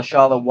 where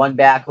Charlotte won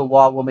back her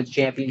Raw Women's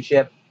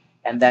Championship.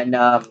 And then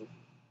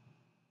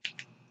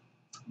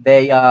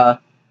they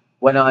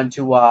went on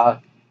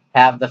to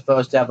have the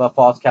first ever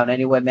Falls Count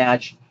Anywhere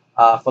match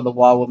for the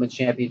Raw Women's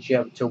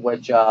Championship, to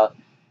which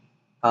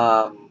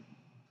um,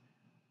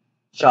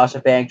 Sasha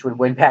Banks would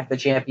win back the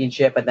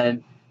championship. And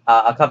then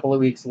a couple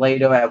of weeks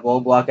later at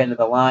Roadblock End of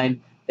the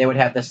Line, they would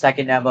have the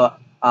second ever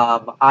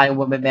Iron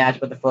Woman match,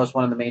 but the first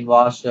one on the main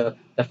roster.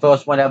 The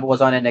first one ever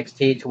was on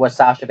NXT, to where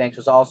Sasha Banks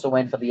was also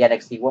in for the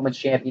NXT Women's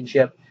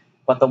Championship.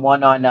 But the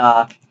one on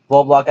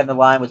Roadblock End of the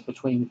Line was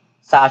between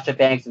Sasha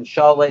Banks and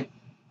Charlotte.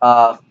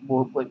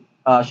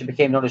 She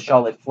became known as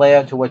Charlotte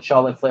Flair, to which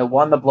Charlotte Flair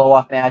won the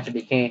blow-off match and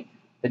became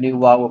the new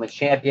Raw Women's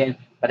Champion.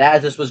 But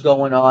as this was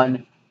going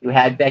on, you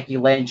had Becky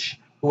Lynch,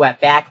 who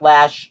at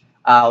Backlash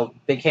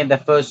became the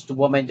first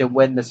woman to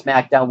win the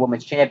SmackDown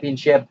Women's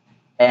Championship,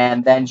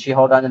 and then she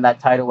held on to that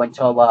title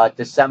until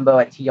December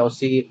at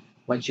TLC,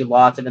 when she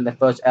lost it in the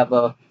first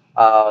ever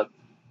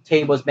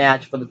tables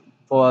match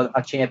for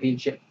a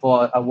championship,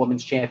 for a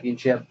women's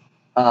championship.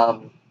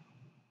 And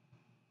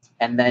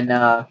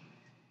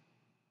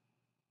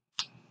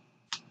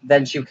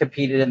then she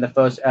competed in the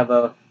first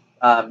ever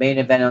main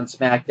event on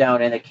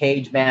SmackDown in a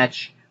cage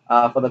match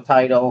for the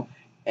title.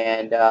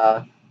 And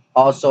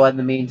also in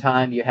the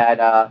meantime, you had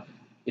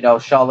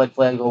Charlotte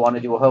Flair go on to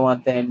do her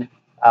own thing.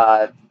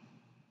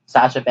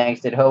 Sasha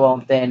Banks did her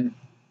own thing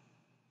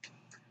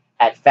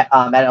at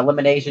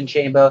Elimination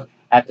Chamber.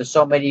 After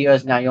so many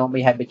years,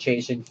 Naomi had been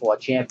chasing for a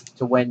champ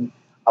to win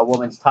a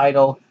women's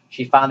title.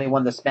 She finally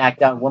won the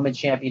SmackDown Women's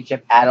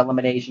Championship at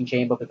Elimination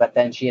Chamber, but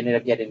then she ended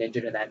up getting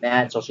injured in that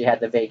match, so she had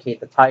to vacate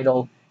the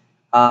title.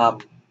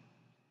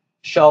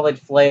 Charlotte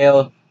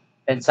Flair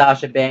and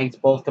Sasha Banks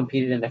both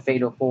competed in a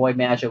Fatal 4-Way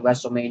match at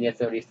WrestleMania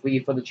 33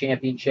 for the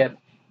championship,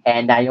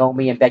 and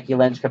Naomi and Becky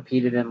Lynch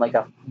competed in like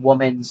a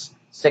women's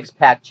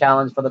six-pack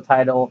challenge for the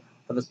title,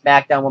 for the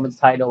SmackDown Women's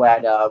title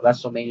at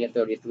WrestleMania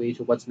 33,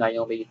 to which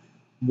Naomi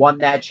won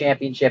that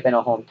championship in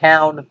her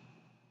hometown,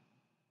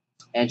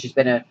 and she's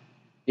been a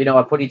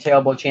pretty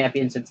terrible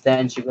champion since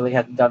then. She really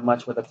hasn't done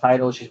much with the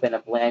title. She's been a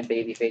bland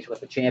babyface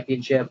with the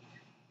championship.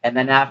 And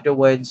then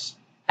afterwards,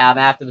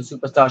 after the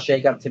Superstar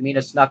Shakeup,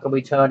 Tamina snuck a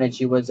return, and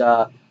she was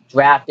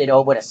drafted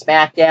over to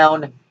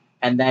SmackDown.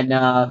 And then,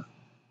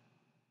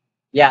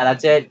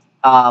 that's it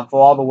for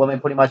all the women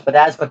pretty much. But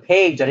as for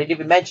Paige, I didn't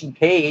even mention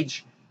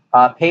Paige.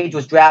 Paige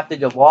was drafted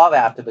to Raw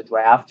after the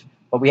draft,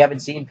 but we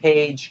haven't seen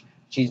Paige.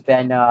 She's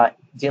been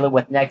dealing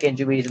with neck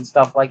injuries and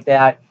stuff like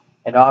that.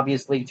 And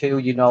obviously, too,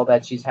 you know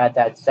that she's had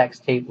that sex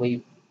tape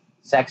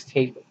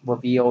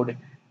revealed,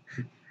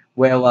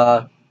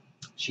 where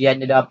she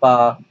ended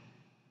up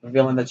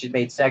revealing that she's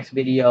made sex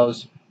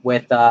videos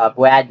with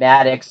Brad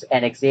Maddox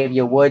and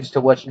Xavier Woods,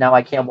 to which now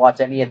I can't watch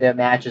any of their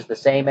matches the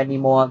same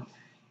anymore.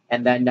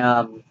 And then,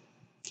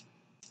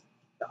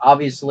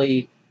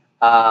 obviously,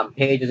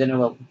 Paige is in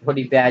a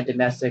pretty bad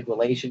domestic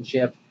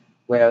relationship,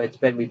 where it's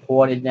been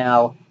reported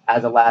now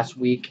as of last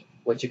week,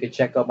 which you can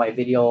check out my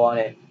video on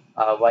it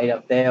right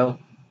up there,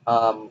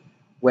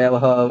 where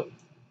her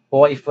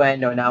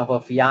boyfriend, or now her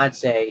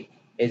fiance,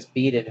 is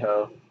beating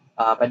her.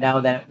 But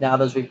now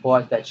there's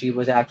reports that she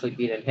was actually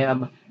beating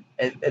him.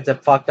 It's a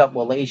fucked up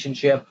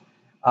relationship,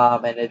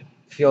 and it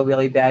feel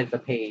really bad for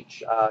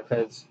Paige,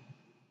 because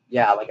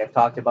like I've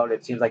talked about,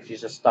 it seems like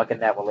she's just stuck in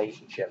that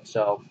relationship.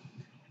 So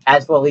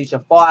as for Alicia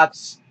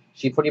Fox,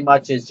 she pretty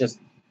much is just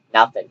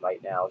nothing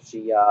right now.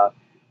 She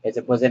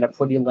was in a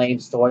pretty lame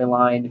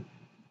storyline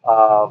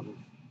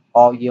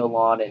all year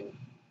long, and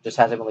just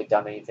hasn't really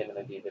done anything in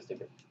the Divas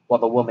division,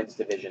 the women's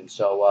division.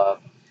 So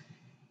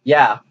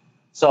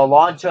So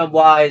long-term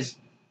wise,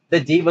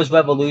 the Divas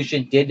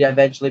Revolution did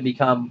eventually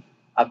become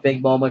a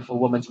big moment for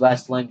women's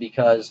wrestling,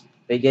 because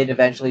they did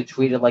eventually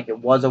treat it like it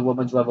was a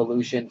women's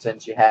revolution,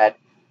 since you had,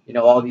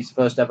 all these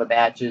first ever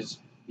matches.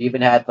 You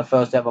even had the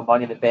first ever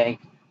Money in the Bank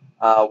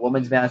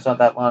women's match not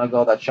that long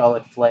ago that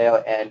Charlotte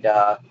Flair and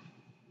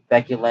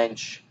Becky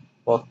Lynch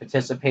both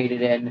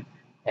participated in.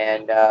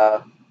 And,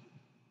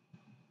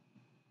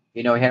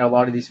 we had a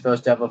lot of these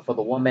first ever for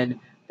the women.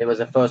 There was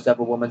a first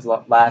ever women's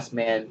last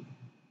woman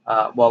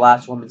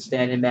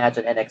standing match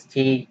at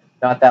NXT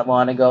not that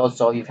long ago.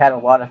 So you've had a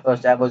lot of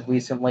first evers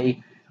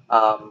recently,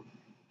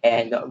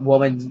 and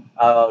women's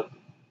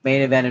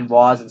main event in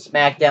Raws and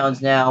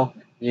SmackDowns now.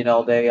 You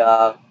know they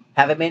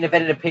haven't main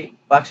evented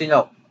actually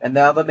no, and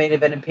the other main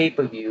event in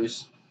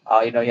pay-per-views.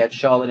 You had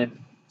Charlotte and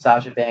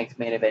Sasha Banks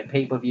main event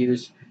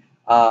pay-per-views,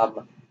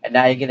 and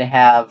now you're gonna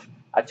have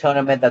a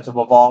tournament that's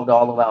revolved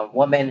all around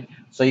women.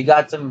 So you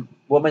got some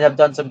women have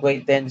done some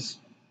great things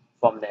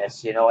from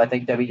this. I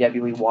think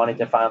WWE wanted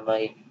to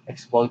finally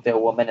exploit their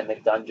women, and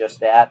they've done just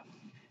that.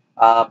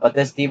 But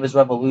this Divas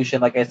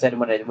Revolution, like I said,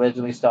 when it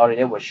originally started,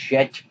 it was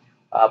shit.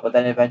 But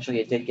then eventually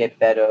it did get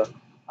better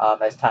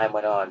as time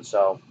went on.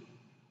 So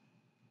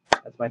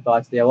that's my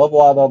thoughts there.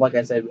 Overall, though, like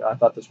I said, I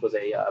thought this was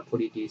a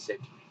pretty decent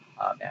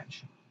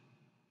match.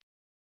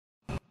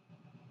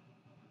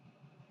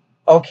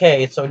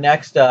 Okay, so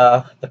next,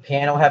 the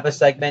panel have a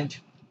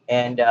segment,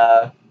 and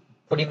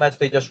pretty much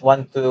they just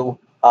run through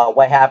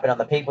what happened on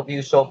the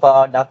pay-per-view so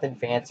far. Nothing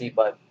fancy,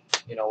 but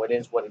it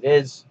is what it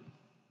is.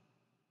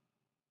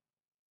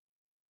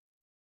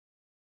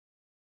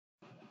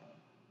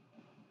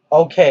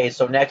 Okay,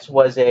 so next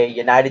was a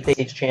United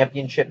States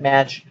Championship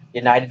match.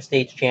 United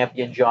States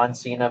Champion John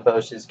Cena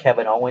versus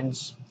Kevin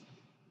Owens.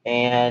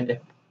 And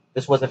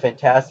this was a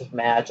fantastic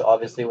match,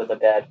 obviously with a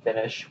bad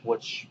finish,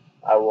 which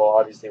I will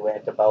obviously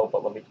rant about,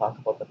 but let me talk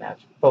about the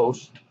match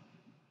first.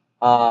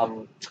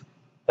 Um,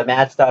 the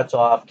match starts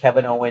off,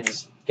 Kevin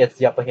Owens gets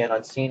the upper hand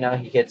on Cena.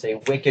 He hits a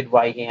wicked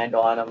right hand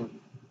on him,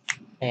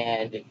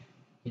 and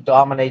he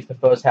dominates the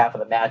first half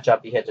of the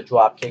matchup. He hits a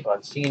drop kick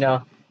on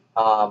Cena.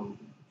 Um,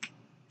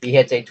 he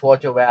hits a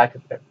torture rack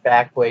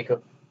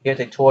backbreaker. He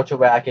hits a torture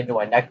rack into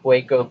a neck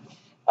breaker.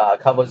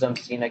 Covers him.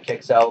 Cena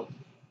kicks out.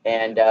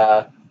 And,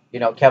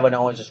 Kevin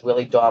Owens just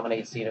really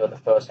dominates Cena with the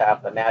first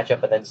half of the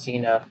matchup. But then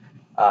Cena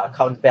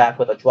comes back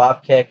with a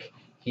drop kick.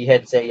 He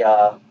hits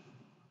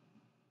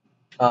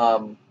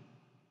um,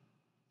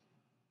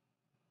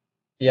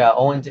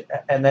 Owens,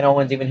 and then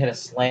Owens even hit a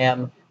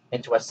slam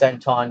into a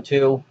senton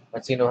too.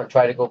 When Cena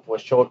tried to go for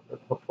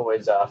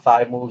his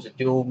 5 moves of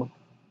doom.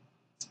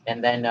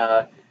 And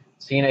then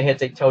Cena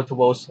hits a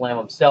toe-to-toe slam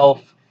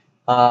himself,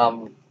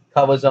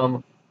 covers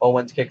him.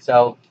 Owens kicks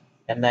out,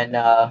 and then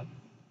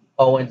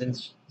Owens and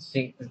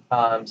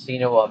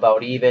Cena are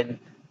about even.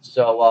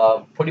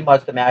 So pretty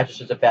much the match is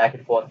just a back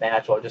and forth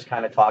match. I'll just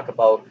kind of talk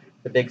about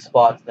the big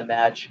spots in the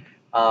match.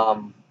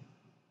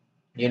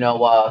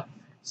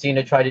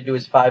 Cena tried to do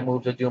his 5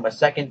 moves of doom a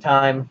second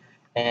time,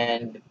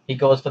 and he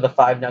goes for the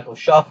 5 knuckle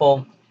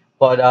shuffle,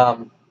 but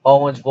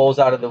Owens rolls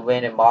out of the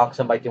ring and mocks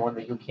him by doing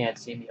the "You Can't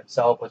See Me"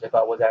 himself, which I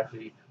thought was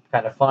actually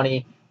kind of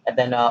funny. And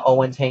then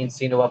Owens hangs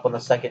Cena up on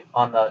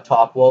the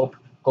top rope,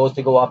 goes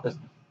to go up the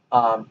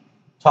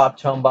top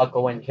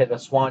turnbuckle and hit a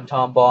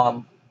swanton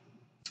bomb,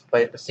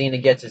 but Cena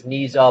gets his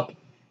knees up,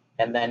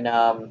 and then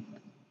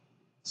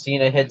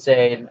Cena hits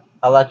an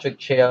electric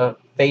chair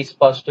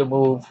facebuster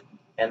move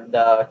and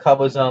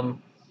covers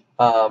him.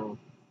 Um,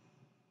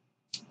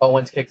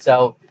 Owens kicks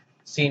out.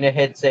 Cena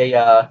hits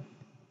a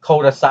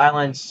code of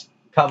silence,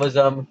 covers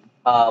him.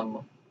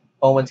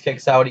 Owens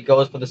kicks out. He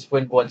goes for the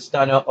springboard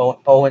stunner.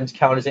 Owens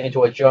counters it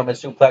into a German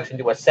suplex,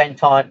 into a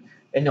senton,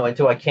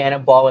 into a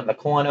cannonball in the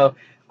corner.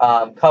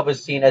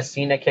 Covers Cena.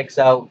 Cena kicks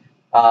out.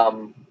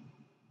 And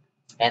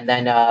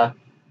then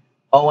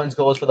Owens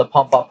goes for the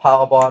pump up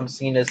powerbomb.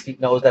 Cena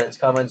knows that it's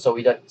coming, so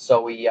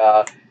he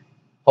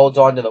holds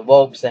on to the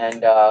ropes,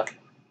 and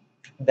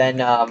then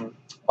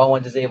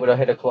Owens is able to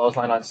hit a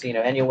clothesline on Cena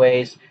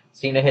anyways.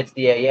 Cena hits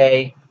the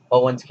AA.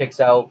 Owens kicks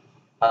out.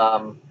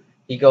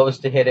 He goes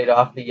to hit it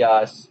off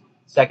the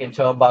second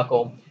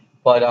turnbuckle,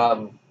 but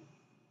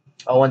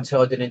Owens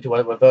held it into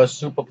a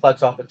reverse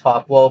superplex off the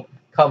top rope,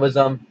 covers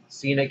him.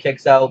 Cena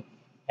kicks out,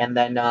 and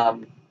then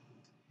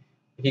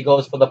he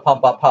goes for the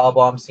pump up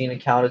powerbomb. Cena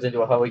counters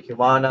into a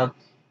Hurricanrana,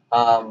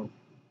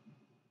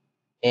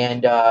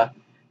 and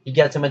he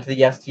gets him into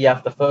the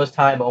STF the first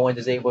time. Owens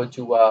is able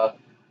to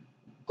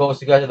goes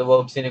to go to the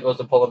rope. Cena goes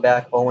to pull him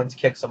back. Owens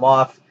kicks him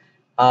off.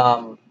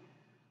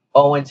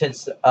 Owens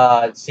hits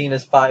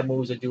Cena's 5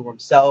 moves of doom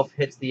himself,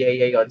 hits the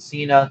AA on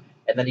Cena,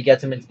 and then he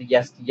gets him into the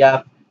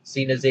STF.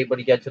 Cena's able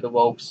to get to the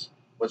ropes,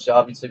 which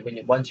obviously,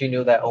 once you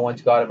knew that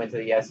Owens got him into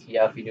the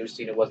STF, you knew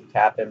Cena wasn't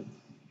tapping.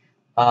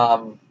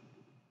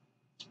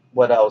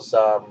 What else?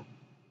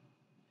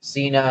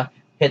 Cena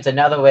hits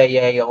another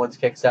AA. Owens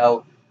kicks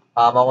out.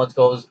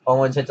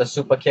 Owens hits a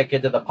super kick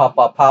into the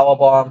pop-up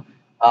powerbomb.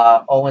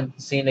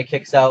 Cena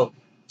kicks out,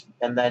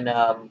 and then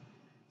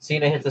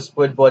Cena hits a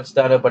springboard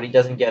stunner, but he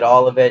doesn't get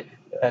all of it,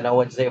 and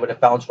Owens is able to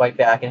bounce right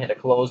back and hit a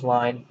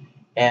clothesline.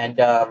 And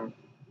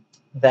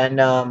then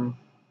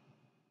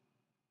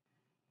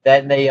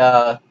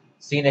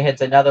Cena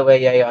hits another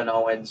AA on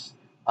Owens.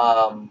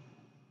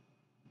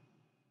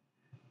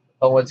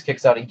 Owens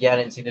kicks out again,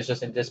 and Cena's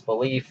just in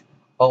disbelief.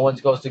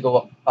 Owens goes to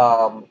go.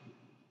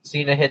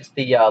 Cena hits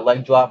the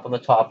leg drop from the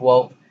top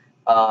rope.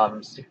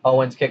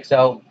 Owens kicks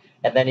out,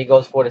 and then he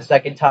goes for it a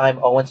second time.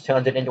 Owens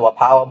turns it into a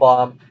power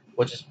bomb,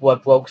 which is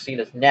what broke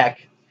Cena's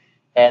neck.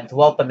 And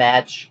throughout the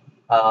match,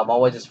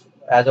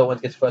 as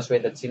Owens gets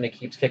frustrated that Cena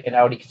keeps kicking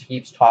out, he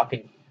keeps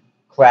talking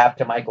crap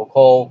to Michael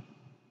Cole.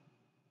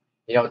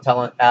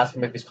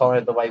 Asking him if he's calling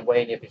it the right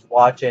way and if he's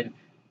watching.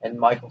 And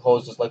Michael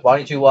Cole's just like, why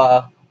don't you,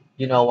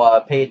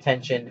 pay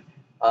attention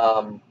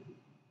to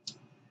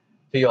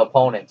your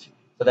opponent?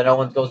 So then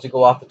Owens goes to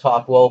go off the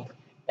top rope,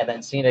 and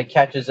then Cena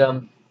catches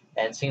him,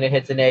 and Cena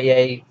hits an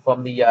AA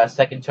from the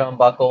second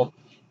turnbuckle,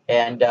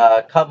 and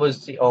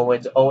covers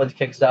Owens. Owens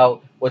kicks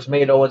out, which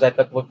made Owens, I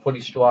think, look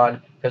pretty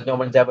strong, because no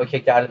one's ever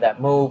kicked out of that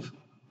move.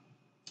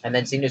 And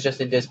then Cena's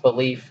just in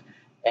disbelief,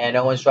 and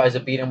Owens tries to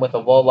beat him with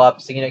a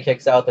roll-up. Cena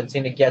kicks out, then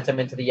Cena gets him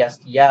into the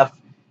STF,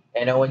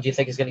 and Owens, you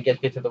think he's going to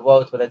get to the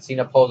ropes, but then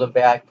Cena pulls him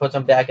back, puts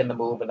him back in the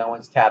move, and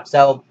Owens taps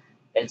out,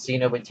 and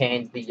Cena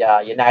retains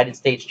the United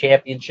States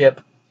Championship.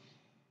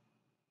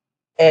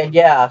 And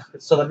yeah,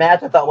 so the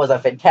match I thought was a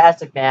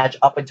fantastic match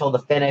up until the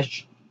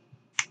finish.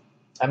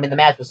 I mean, the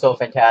match was so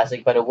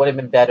fantastic, but it would have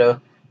been better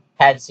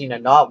had Cena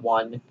not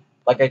won.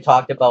 Like I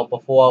talked about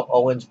before,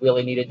 Owens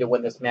really needed to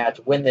win this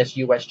match, win this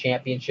U.S.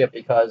 Championship,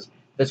 because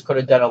this could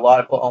have done a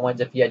lot for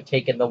Owens if he had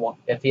been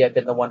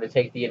the one to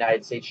take the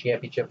United States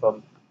Championship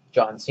from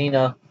John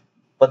Cena.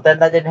 But then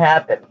that didn't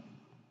happen.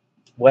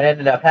 What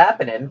ended up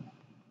happening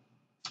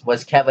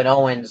was Kevin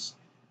Owens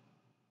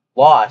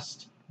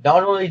lost.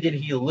 Not only did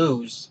he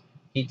lose,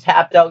 he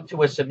tapped out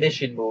to a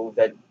submission move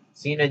that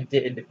Cena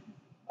did,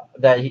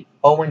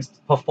 Owens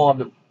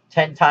performed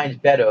 10 times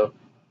better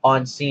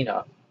on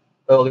Cena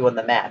earlier in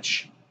the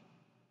match,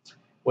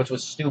 which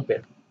was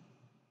stupid.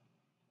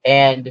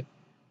 And,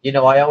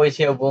 I always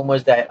hear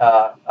rumors that,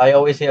 I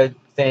always hear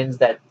things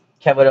that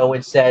Kevin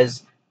Owens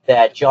says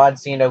that John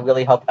Cena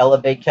really helped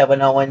elevate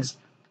Kevin Owens.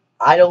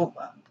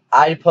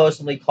 I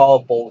personally call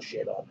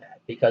bullshit on that,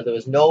 because there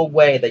was no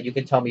way that you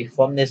could tell me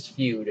from this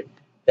feud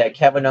that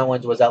Kevin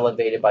Owens was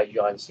elevated by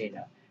John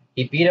Cena.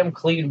 He beat him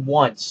clean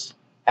once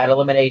at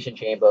Elimination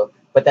Chamber,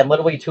 but then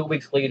literally 2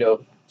 weeks later,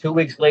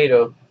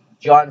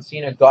 John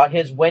Cena got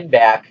his win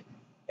back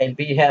and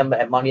beat him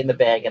at Money in the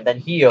Bank, and then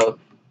here,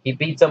 he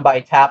beats him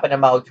by tapping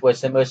him out to a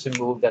submission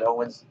move that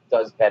Owens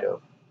does better.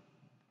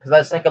 Because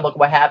let's take a look at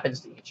what happens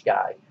to each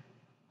guy.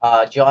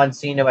 John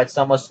Cena at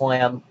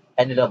SummerSlam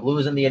ended up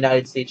losing the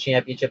United States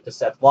Championship to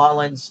Seth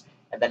Rollins,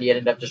 and then he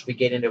ended up just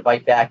regaining it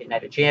right back at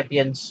Night of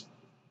Champions.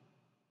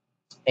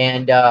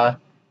 And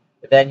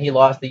then he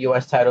lost the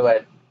U.S. title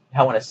at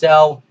Hell in a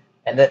Cell,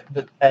 and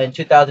in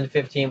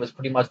 2015 was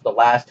pretty much the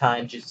last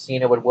time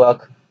Cena would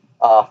work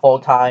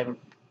full-time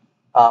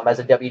as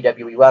a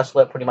WWE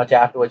wrestler. Pretty much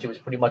afterwards, he was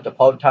pretty much a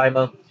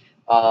part-timer.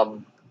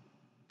 And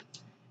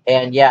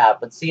yeah,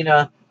 but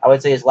Cena, I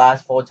would say his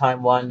last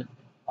full-time run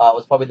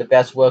was probably the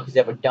best work he's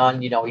ever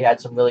done. He had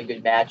some really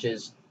good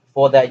matches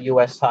for that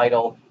U.S.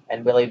 title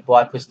and really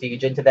brought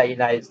prestige into that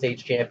United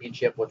States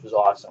Championship, which was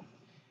awesome.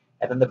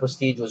 And then the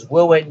prestige was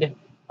ruined.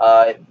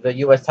 The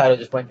U.S. title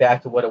just went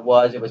back to what it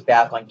was. It was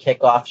back on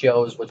kickoff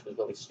shows, which was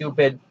really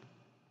stupid.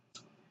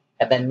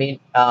 And then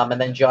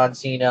John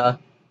Cena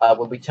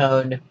will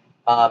return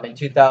in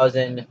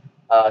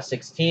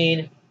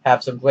 2016,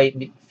 have some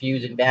great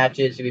feuds and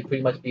matches. He would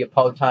pretty much be a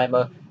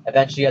part-timer.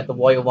 Eventually, at the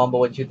Royal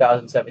Rumble in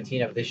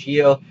 2017 of this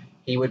year,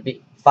 he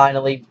would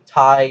finally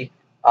tie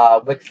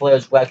Ric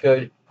Flair's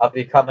record of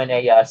becoming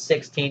a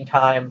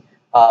 16-time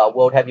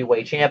World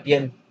Heavyweight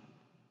Champion.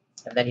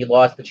 And then he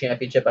lost the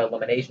championship at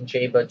Elimination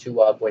Chamber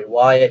to Bray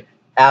Wyatt.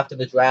 After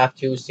the draft,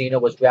 too, Cena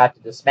was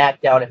drafted to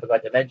SmackDown. I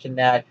forgot to mention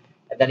that.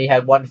 And then he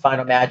had one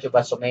final match at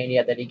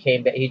WrestleMania. Then he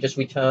came back. He just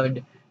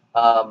returned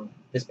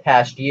this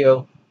past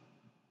year.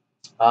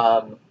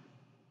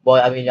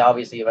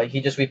 Obviously, right? He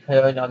just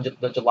returned on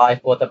the July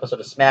 4th episode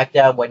of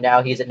SmackDown, where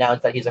now he's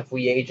announced that he's a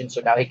free agent,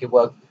 so now he can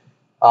work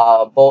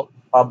both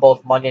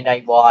Monday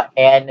Night Raw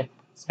and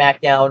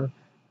SmackDown.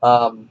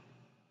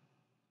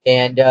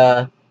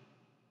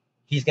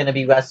 He's going to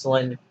be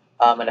wrestling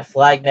in a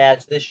flag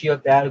match this year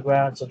at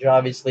Battleground, so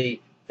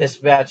obviously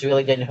this match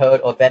really didn't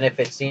hurt or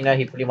benefit Cena.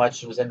 He pretty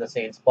much was in the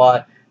same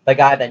spot. The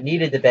guy that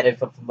needed to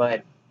benefit from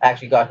it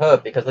actually got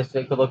hurt, because let's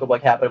take a look at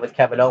what happened with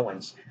Kevin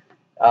Owens.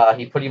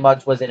 He pretty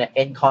much was in an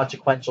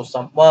inconsequential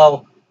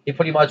he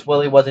pretty much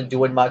really wasn't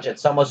doing much at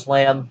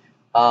SummerSlam.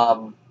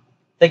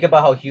 Think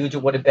about how huge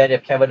it would have been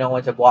if Kevin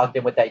Owens had walked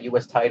in with that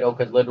U.S. title,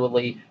 because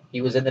literally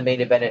he was in the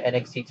main event at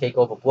NXT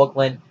TakeOver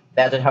Brooklyn.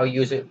 Imagine how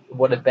huge it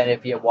would have been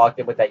if he had walked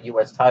in with that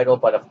U.S. title,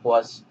 but of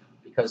course,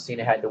 because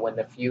Cena had to win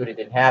the feud, it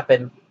didn't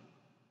happen.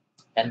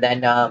 And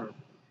then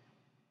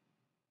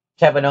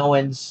Kevin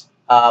Owens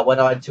went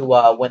on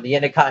to win the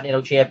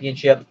Intercontinental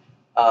Championship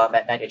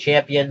at Night of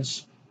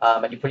Champions.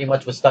 And he pretty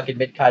much was stuck in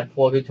mid-card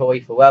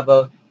purgatory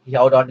forever. He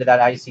held on to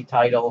that IC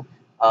title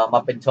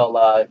up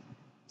until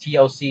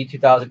TLC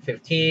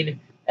 2015,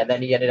 and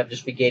then he ended up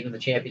just regaining the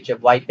championship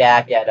right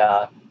back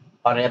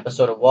on an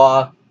episode of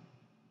Raw.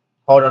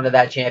 Held on to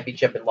that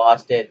championship and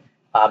lost it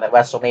at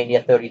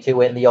WrestleMania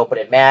 32 in the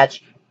opening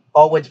match.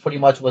 Owens pretty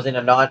much wasn't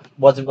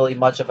really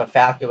much of a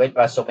factor in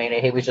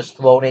WrestleMania. He was just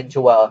thrown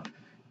into a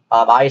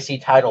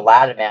IC title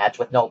ladder match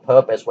with no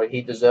purpose, where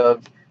he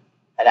deserved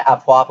a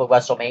proper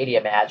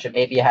WrestleMania match, and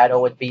maybe had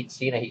Owen beat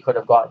Cena, he could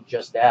have gotten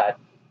just that.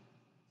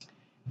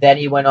 Then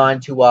he went on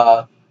to,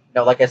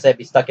 like I said,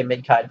 be stuck in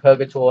mid-card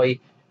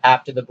purgatory.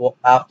 After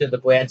the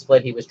brand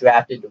split, he was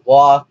drafted to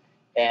Raw,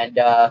 and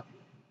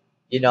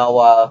you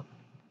know,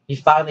 he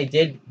finally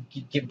did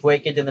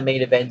break into the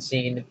main event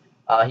scene.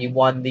 He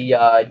won the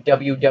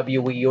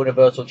WWE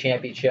Universal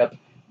Championship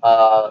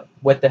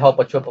with the help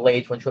of Triple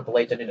H when Triple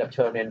H ended up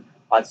turning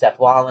on Seth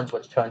Rollins,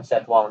 which turned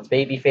Seth Rollins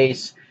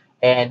babyface.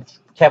 And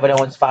Kevin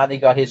Owens finally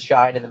got his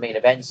shine in the main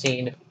event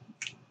scene.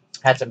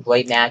 Had some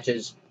great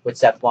matches with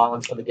Seth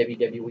Rollins for the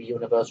WWE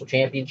Universal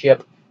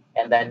Championship.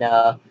 And then,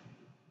 had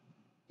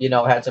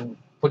some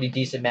pretty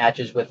decent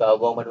matches with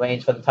Roman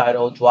Reigns for the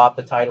title. Dropped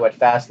the title at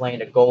Fastlane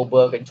to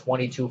Goldberg in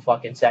 22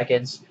 fucking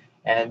seconds.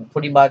 And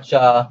pretty much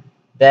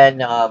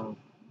then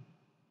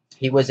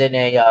he was in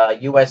a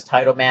U.S.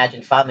 title match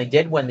and finally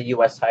did win the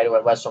U.S. title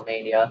at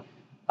WrestleMania.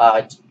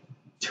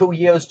 2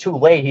 years too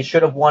late. He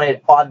should have won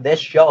it on this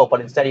show,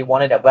 but instead he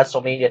won it at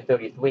WrestleMania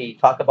 33.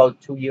 Talk about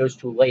 2 years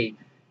too late.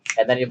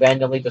 And then he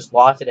randomly just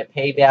lost it at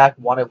Payback,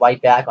 won it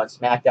right back on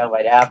SmackDown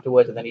right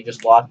afterwards, and then he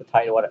just lost the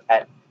title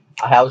at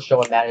a house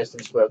show in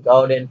Madison Square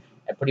Garden.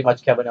 And pretty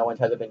much Kevin Owens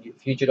hasn't been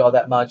featured all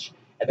that much.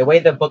 And the way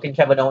they're booking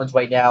Kevin Owens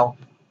right now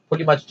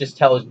pretty much just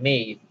tells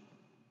me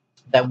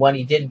that when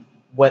he did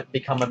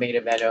become a main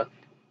eventer,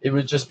 it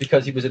was just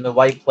because he was in the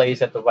right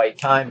place at the right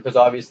time, because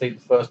obviously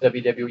the first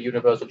WWE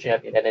Universal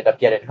Champion ended up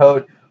getting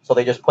hurt, so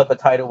they just put the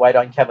title right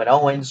on Kevin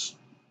Owens,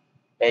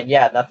 and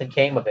yeah, nothing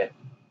came of it.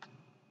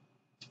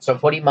 So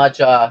pretty much,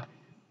 I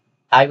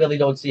really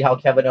don't see how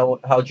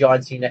how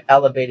John Cena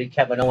elevated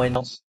Kevin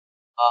Owens,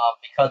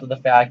 because of the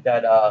fact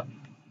that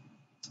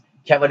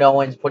Kevin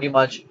Owens pretty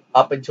much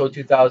up until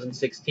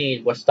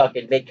 2016 was stuck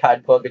in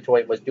mid-card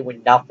purgatory and was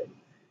doing nothing,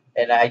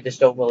 and I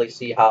just don't really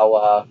see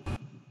how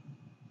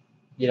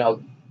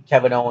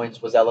Kevin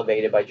Owens was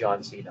elevated by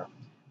John Cena.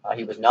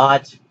 He was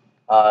not.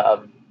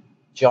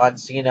 John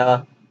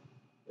Cena,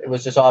 it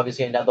was just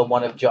obviously another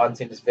one of John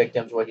Cena's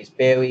victims where he's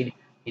buried.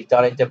 He's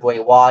done it to Bray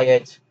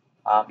Wyatt.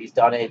 He's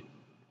done it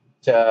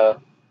to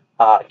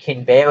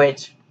Ken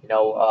Barrett,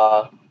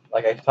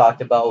 like I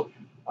talked about.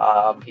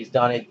 He's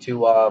done it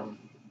to a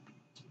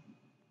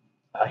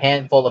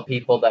handful of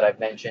people that I've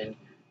mentioned.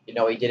 He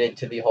did it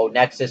to the whole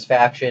Nexus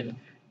faction,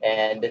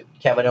 and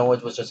Kevin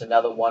Owens was just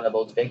another one of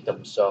those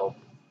victims. So,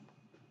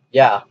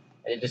 yeah,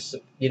 and it just,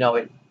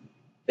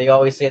 they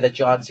always say that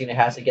John Cena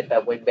has to get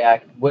that win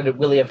back. Would it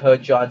really have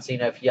hurt John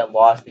Cena if he had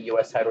lost the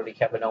U.S. title to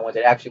Kevin Owens?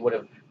 It actually would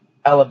have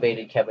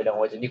elevated Kevin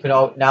Owens, and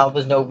now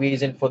there's no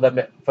reason for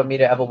me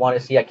to ever want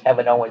to see a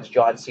Kevin Owens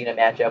John Cena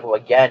match ever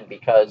again,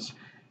 because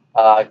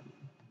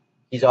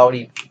he's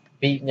already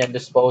beaten and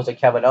disposed of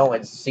Kevin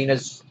Owens.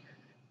 Cena's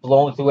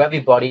blown through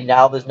everybody.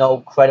 Now there's no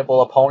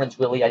credible opponents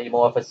really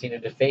anymore for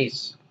Cena to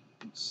face.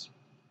 It's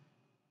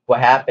what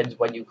happens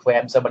when you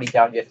cram somebody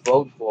down your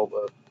throat for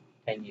over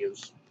 10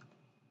 years.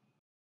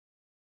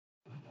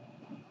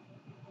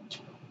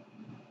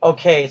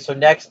 Okay, so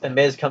next, The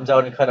Miz comes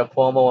out and cut a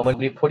promo,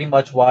 and pretty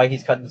much why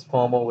he's cutting this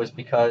promo was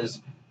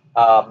because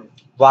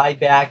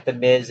Ryback, The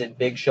Miz, and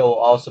Big Show are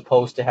all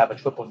supposed to have a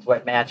triple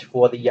threat match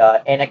for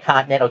the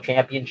Intercontinental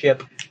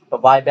Championship,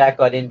 but Ryback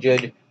got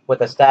injured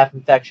with a staph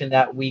infection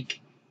that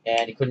week,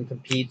 and he couldn't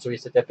compete, so he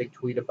sent a big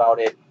tweet about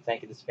it,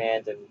 thanking his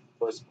fans and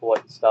for his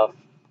support and stuff.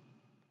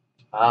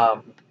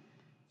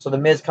 So The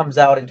Miz comes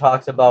out and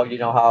talks about,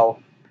 how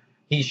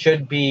he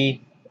should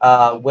be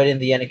winning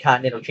the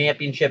Intercontinental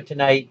Championship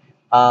tonight.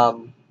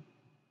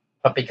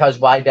 But because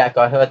Ryback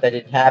got hurt, that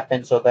didn't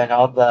happen. So then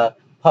all the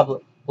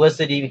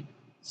publicity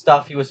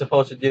stuff he was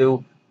supposed to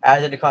do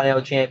as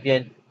Intercontinental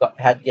Champion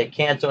had to get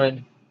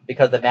canceled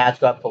because the match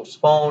got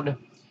postponed.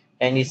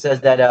 And he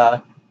says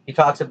that he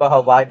talks about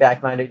how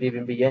Ryback might not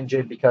even be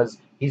injured because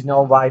he's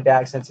known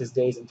Ryback since his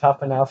days in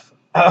Tough Enough.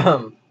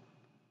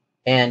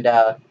 And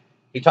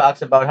he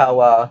talks about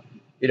how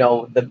he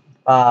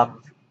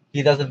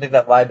doesn't think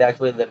that Ryback's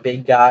really the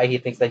big guy. He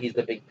thinks that he's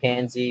the big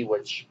pansy,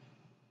 which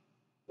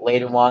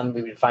later on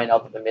we would find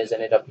out that The Miz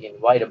ended up being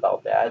right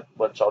about that,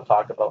 which I'll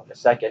talk about in a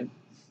second.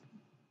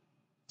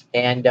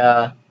 And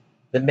The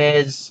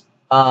Miz,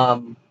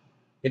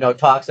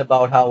 talks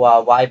about how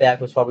Ryback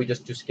was probably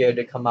just too scared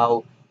to come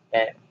out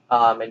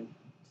and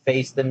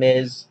face The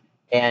Miz.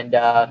 And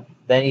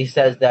then he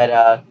says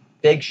that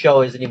Big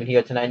Show isn't even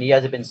here tonight. He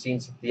hasn't been seen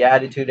since the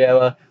Attitude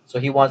Era, so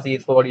he wants the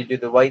Authority to do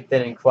the right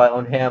thing and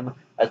crown him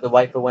as the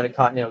rightful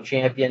Intercontinental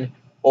Champion.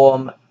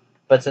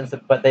 But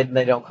then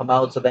they don't come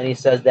out, so then he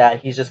says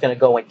that he's just going to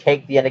go and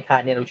take the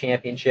Intercontinental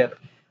Championship.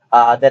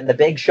 Then the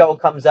Big Show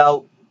comes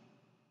out,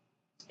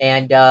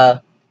 and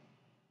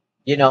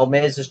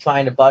Miz is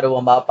trying to butter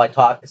him up by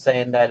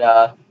saying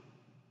that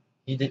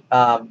he did,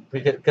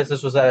 because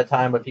this was at a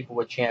time where people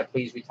would chant,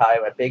 "Please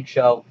retire" at Big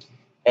Show,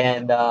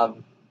 and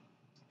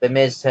the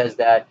Miz says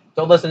that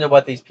don't listen to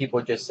what these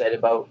people just said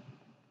about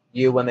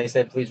you when they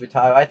said "please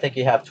retire." I think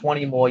you have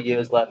 20 more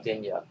years left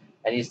in you.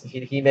 And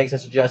he makes a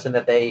suggestion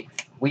that they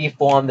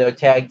reform their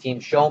tag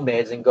team Show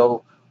Miz and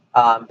go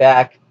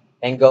back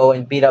and go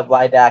and beat up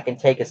Ryback and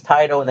take his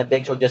title, and then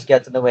Big Show just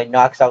gets in the way,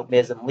 knocks out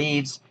Miz, and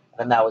leaves,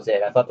 and that was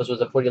it. I thought this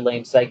was a pretty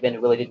lame segment.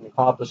 It really didn't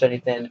accomplish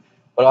anything,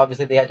 but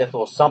obviously they had to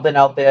throw something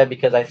out there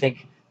because I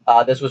think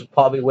this was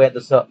probably where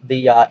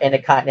the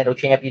Intercontinental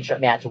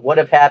Championship match would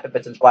have happened,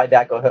 but since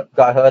Ryback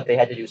got hurt, they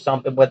had to do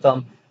something with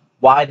him.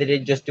 Why they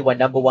didn't just do a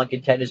number one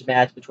contenders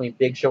match between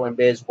Big Show and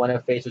Miz, winner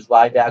faces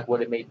Ryback, would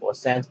have made more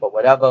sense, but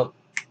whatever.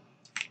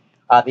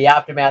 The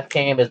aftermath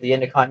came as the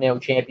Intercontinental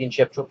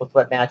Championship triple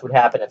threat match would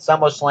happen at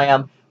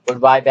SummerSlam, when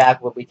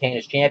Ryback would retain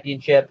his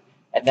championship,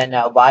 and then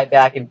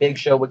Ryback and Big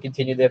Show would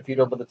continue their feud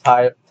over the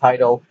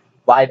title.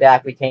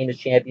 Ryback retained his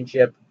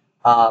championship,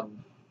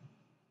 um,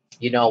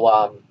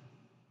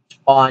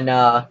 on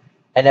an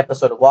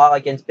episode of Raw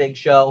against Big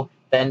Show.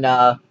 Then,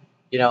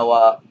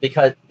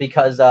 because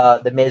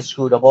the Miz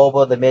screwed him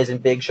over, the Miz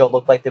and Big Show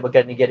looked like they were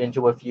going to get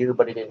into a feud,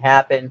 but it didn't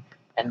happen.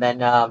 And then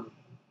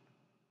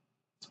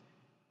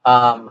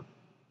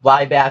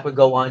Ryback would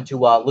go on to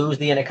lose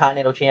the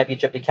Intercontinental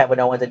Championship to Kevin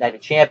Owens at Night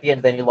of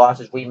Champions. Then he lost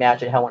his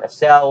rematch at Hell in a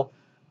Cell.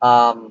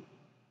 And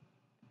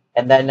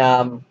then,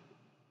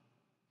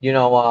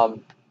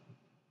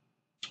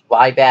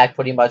 Ryback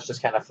pretty much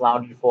just kind of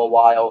floundered for a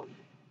while.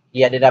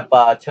 He ended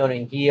up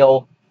turning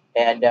heel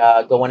and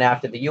going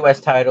after the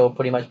U.S. title,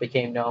 pretty much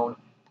became known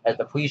as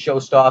the pre-show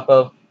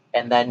stopper.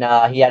 And then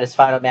he had his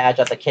final match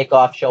at the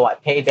kickoff show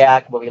at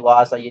Payback, where he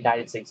lost a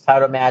United States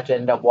title match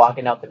and ended up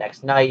walking out the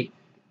next night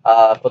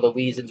for the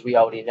reasons we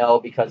already know,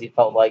 because he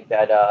felt like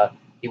that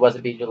he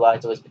wasn't being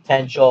utilized to his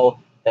potential,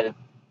 that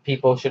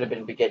people should have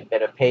been getting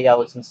better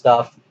payouts and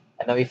stuff.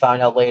 And then we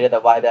found out later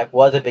that Ryback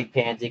was a big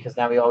pansy, because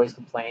now he always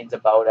complains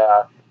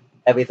about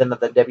everything that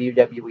the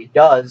WWE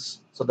does.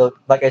 So,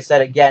 like I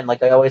said again,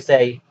 like I always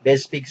say,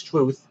 Miz speaks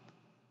truth.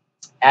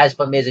 As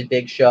for Miz and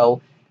Big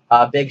Show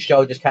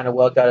just kind of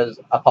worked out as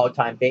a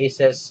part-time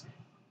basis.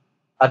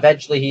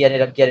 Eventually, he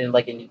ended up getting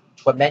in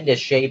tremendous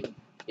shape.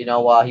 He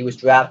was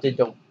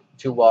drafted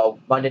to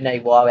Monday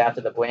Night Raw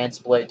after the brand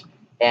split,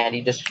 and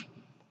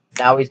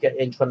now he's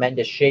in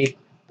tremendous shape,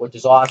 which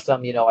is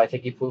awesome. I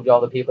think he proved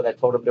all the people that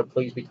told him to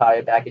please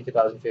retire back in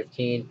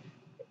 2015,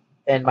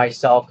 and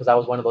myself, because I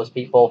was one of those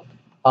people.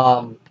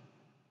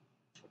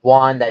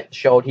 One that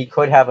showed he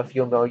could have a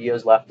few more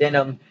years left in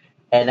him.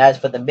 And as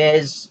for the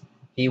Miz,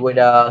 he would,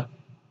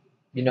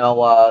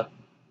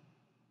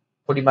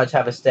 pretty much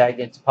have a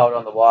stagnant spot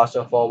on the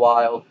roster for a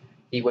while.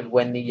 He would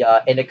win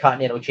the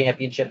Intercontinental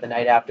Championship the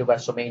night after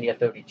WrestleMania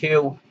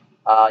 32.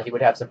 He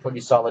would have some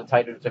pretty solid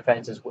title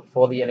defenses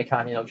for the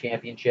Intercontinental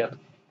Championship.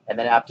 And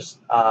then after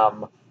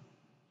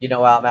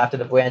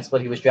the brand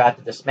split, he was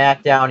drafted to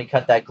SmackDown. He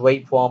cut that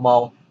great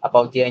promo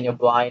about Daniel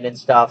Bryan and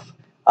stuff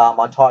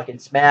on Talking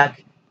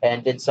Smack,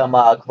 and did some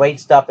great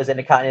stuff as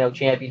Intercontinental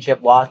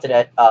Championship. Lost it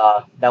at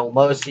No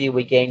Mercy.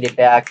 We gained it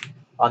back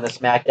on the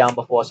SmackDown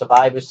before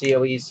Survivor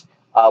Series.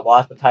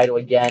 Lost the title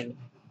again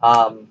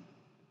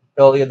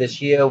earlier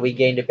this year. We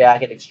gained it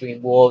back at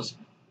Extreme Rules.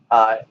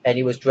 And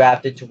he was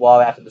drafted to Raw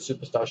after the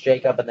Superstar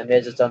Shakeup. And The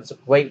Miz has done some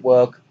great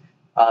work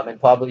and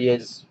probably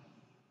is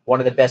one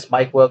of the best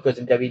mic workers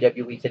in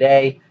WWE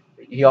today.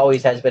 He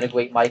always has been a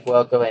great mic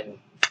worker, and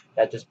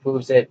that just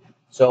proves it.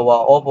 So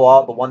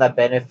overall, the one that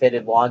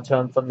benefited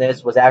long-term from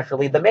this was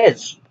actually The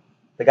Miz,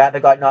 the guy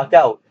that got knocked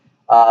out.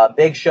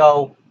 Big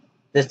Show,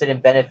 this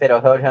didn't benefit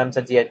or hurt him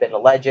since he had been a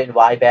legend.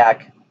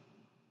 Ryback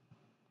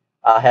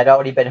had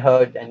already been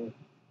hurt and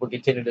would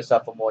continue to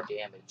suffer more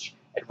damage.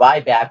 And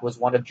Ryback was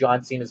one of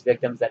John Cena's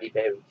victims that he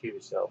buried too,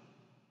 so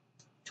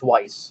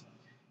twice.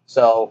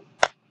 So,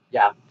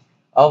 yeah.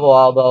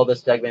 Overall, though,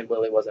 this segment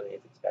really wasn't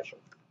anything special.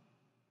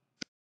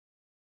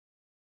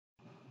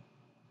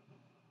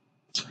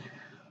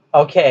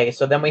 Okay,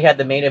 so then we had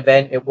the main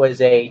event. It was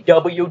a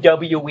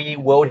WWE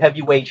World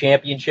Heavyweight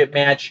Championship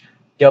match.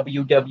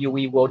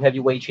 WWE World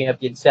Heavyweight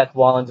Champion Seth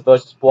Rollins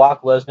versus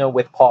Brock Lesnar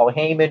with Paul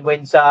Heyman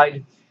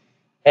ringside.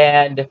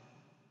 And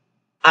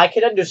I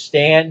can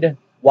understand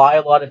why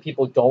a lot of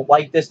people don't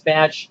like this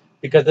match,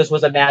 because this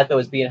was a match that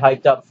was being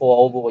hyped up for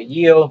over a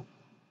year,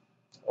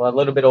 or a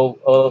little bit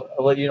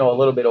over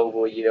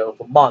a year,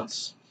 for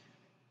months.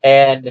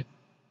 And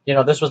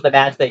this was the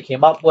match they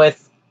came up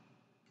with.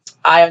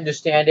 I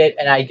understand it,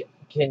 and I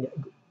can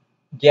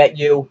get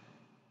you.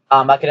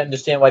 I can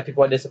understand why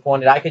people are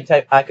disappointed. I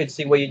could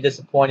see where you're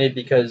disappointed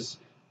because,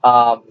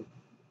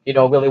 it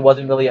really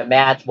wasn't really a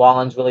match.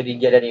 Rollins really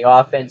didn't get any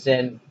offense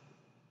in.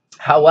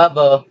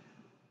 However,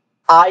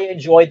 I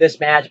enjoyed this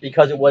match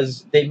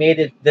because they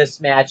made this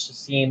match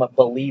seem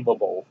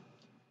believable.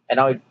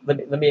 And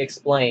let me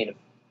explain.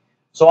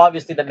 So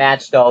obviously the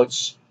match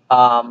starts.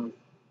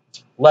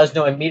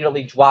 Lesnar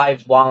immediately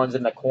drives Rollins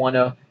in the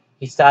corner.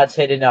 He starts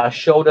hitting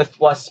shoulder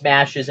thrust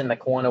smashes in the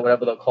corner,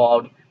 whatever they're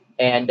called.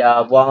 And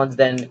Rollins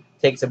then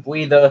takes a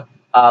breather.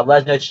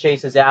 Lesnar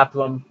chases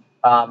after him,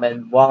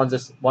 and Rollins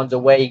just runs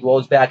away. He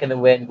rolls back in the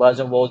ring.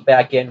 Lesnar rolls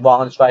back in.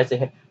 Rollins tries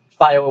to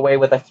fire away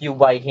with a few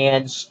right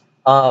hands.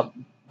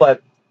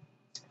 But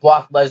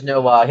Brock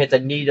Lesnar hits a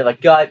knee to the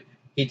gut.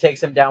 He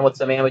takes him down with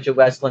some amateur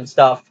wrestling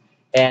stuff.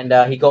 And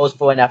he goes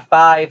for an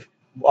F5.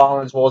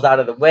 Rollins rolls out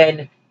of the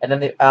ring. and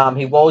then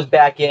he rolls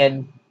back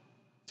in.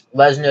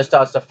 Lesnar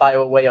starts to fire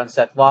away on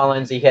Seth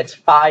Rollins. He hits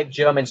 5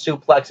 German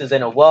suplexes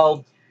in a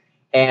row,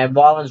 and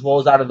Rollins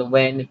rolls out of the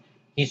win.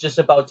 He's just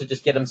about to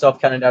just get himself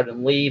counted out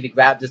and leave. He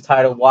grabs his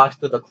title, walks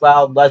through the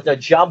crowd. Lesnar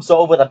jumps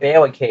over the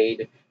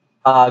barricade,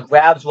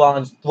 grabs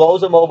Rollins,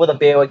 throws him over the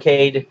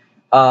barricade,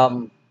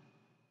 and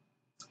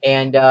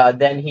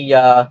then he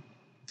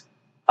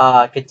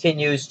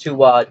continues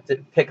to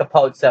pick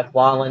apart Seth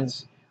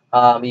Rollins.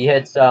 He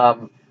hits a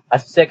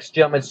 6th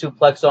German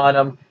suplex on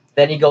him.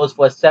 Then he goes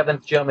for a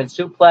 7th German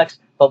suplex,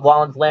 but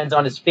Rollins lands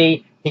on his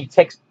feet. He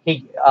kicks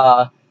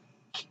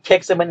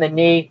him in the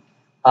knee,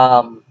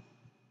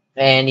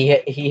 and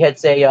he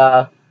hits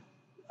a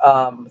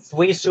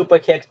 3 super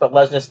kicks, but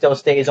Lesnar still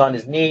stays on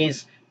his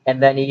knees. And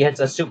then he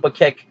hits a super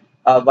kick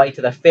right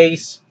to the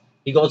face.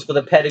 He goes for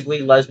the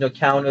pedigree. Lesnar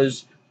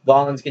counters.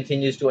 Rollins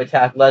continues to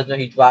attack Lesnar.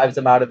 He drives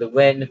him out of the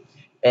ring.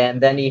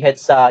 And then he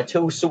hits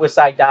 2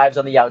 suicide dives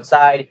on the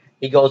outside.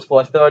 He goes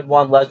for a 3rd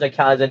one. Lesnar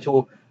counters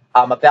into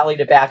a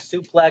belly-to-back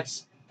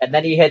suplex. And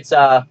then he hits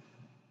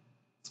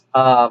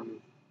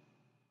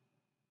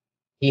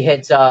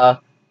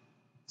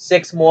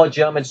 6 more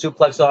German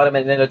suplex on him,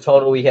 and in a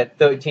total he hit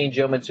 13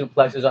 German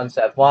suplexes on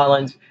Seth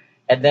Rollins.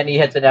 And then he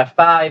hits an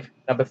F5.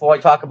 Now, before I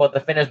talk about the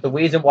finish, the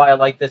reason why I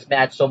like this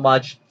match so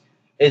much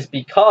is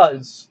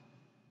because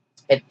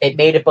it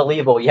made it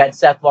believable. You had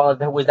Seth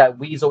Rollins, who was that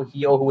weasel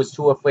heel who was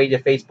too afraid to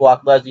face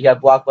Brock Lesnar. You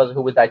had Brock Lesnar,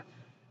 who was that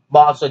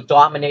monster,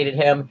 dominated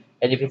him.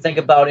 And if you think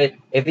about it,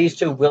 if these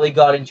two really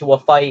got into a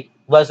fight,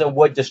 Lesnar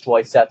would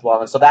destroy Seth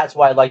Rollins. So that's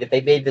why I like it.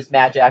 They made this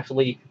match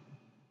actually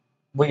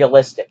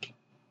realistic.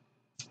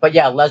 But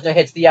yeah, Lesnar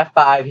hits the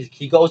F5.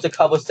 He goes to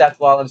cover Seth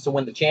Rollins to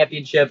win the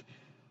championship.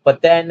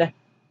 But then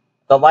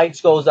the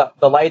lights go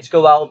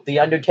out. The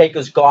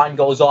Undertaker's gone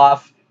goes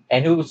off.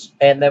 And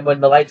then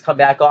when the lights come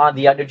back on,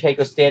 the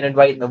Undertaker's standing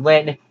right in the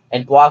ring.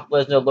 And Brock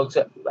Lesnar looks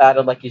at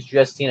him like he's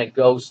just seen a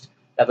ghost.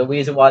 Now, the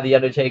reason why the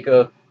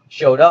Undertaker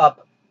showed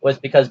up was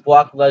because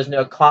Brock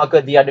Lesnar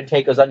conquered the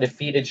Undertaker's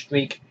undefeated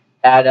streak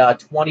at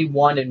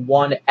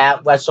 21-1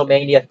 at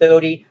WrestleMania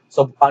 30.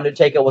 So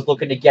Undertaker was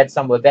looking to get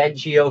some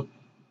revenge here.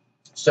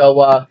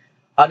 So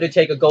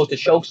Undertaker goes to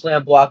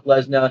chokeslam Brock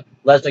Lesnar.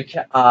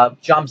 Lesnar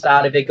jumps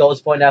out of it,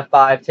 goes for an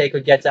F5. Taker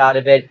gets out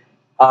of it,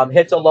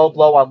 hits a low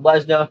blow on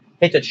Lesnar,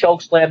 hits a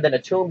chokeslam, then a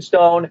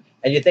tombstone.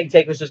 And you think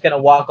Taker's just going to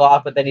walk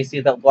off, but then you see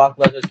that Brock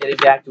Lesnar's getting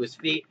back to his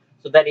feet.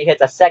 So then he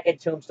hits a 2nd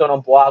tombstone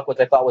on Brock, which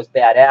I thought was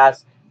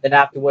badass. Then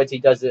afterwards, he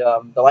does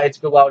the lights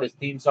go out, his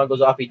theme song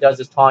goes off, he does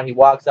his taunt, he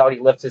walks out, he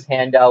lifts his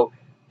hand up,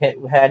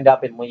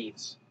 and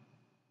leaves.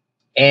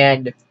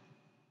 And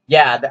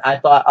yeah, I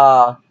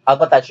thought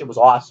that shit was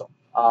awesome.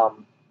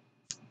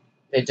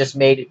 It just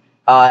made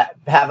have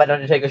an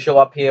Undertaker show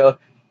up here.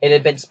 It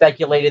had been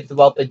speculated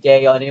throughout the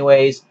day,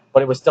 anyways,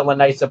 but it was still a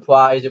nice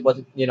surprise. It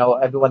wasn't,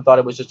 everyone thought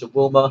it was just a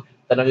rumor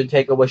that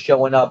Undertaker was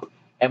showing up,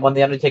 and when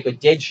the Undertaker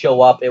did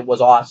show up, it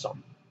was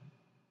awesome.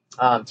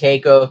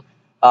 Taker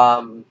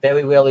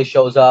very rarely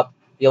shows up.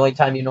 The only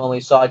time you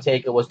normally saw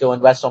Taker was during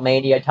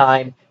WrestleMania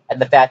time,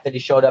 and the fact that he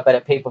showed up at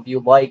a pay-per-view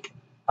like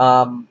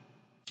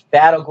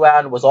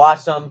Battleground was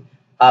awesome.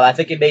 I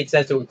think it made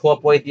sense to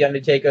incorporate The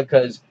Undertaker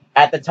because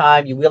at the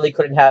time you really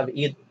couldn't have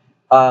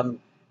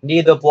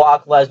neither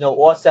Brock Lesnar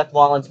or Seth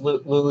Rollins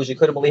lose. You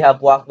couldn't really have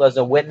Brock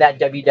Lesnar win that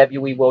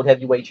WWE World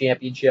Heavyweight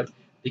Championship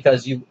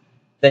because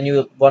then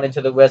you run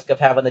into the risk of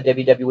having the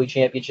WWE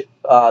Championship,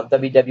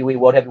 WWE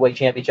World Heavyweight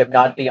Championship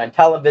not be on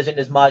television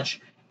as much,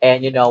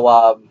 and it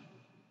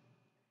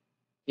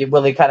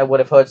really kind of would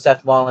have hurt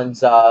Seth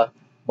Rollins'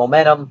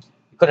 momentum.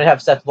 You couldn't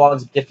have Seth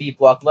Rollins defeat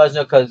Brock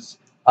Lesnar because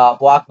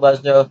Brock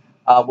Lesnar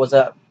was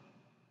an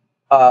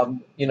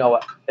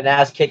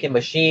ass-kicking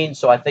machine.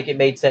 So I think it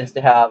made sense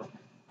to have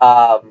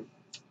have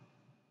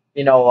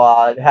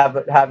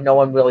no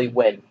one really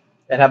win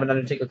and have an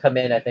Undertaker come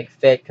in. I think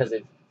fit because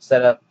it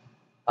set up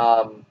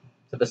to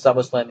the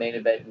SummerSlam main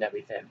event and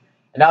everything.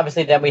 And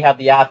obviously then we have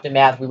the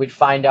aftermath. We would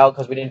find out,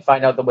 because we didn't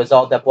find out the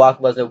result, that Brock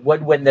Lesnar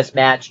would win this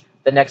match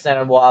the next night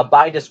on Raw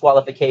by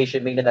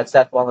disqualification, meaning that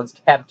Seth Rollins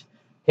kept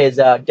his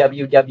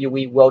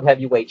WWE World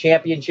Heavyweight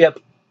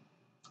Championship.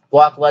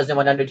 Brock Lesnar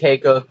and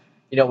Undertaker,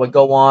 would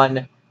go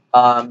on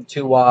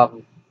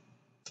to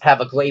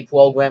have a great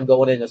program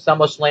going into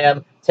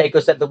SummerSlam.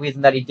 Taker said the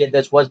reason that he did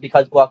this was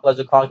because Brock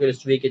Lesnar conquered a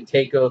streak, and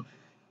Taker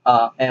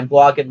and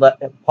Brock and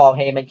Paul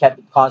Heyman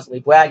kept constantly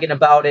bragging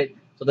about it.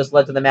 So this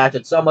led to the match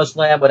at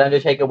SummerSlam, when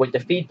Undertaker would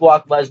defeat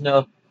Brock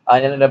Lesnar.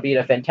 It ended up being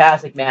a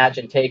fantastic match,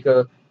 and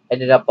Taker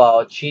ended up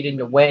cheating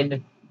to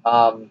win.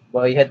 When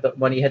he hit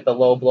the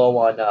low blow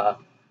on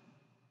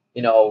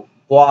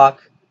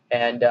Brock,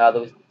 and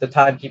the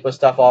timekeeper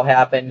stuff all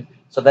happened.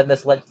 So then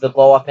this led to the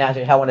blow-off match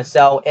in Hell in a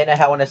Cell,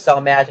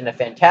 match, and a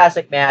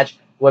fantastic match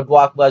where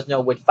Brock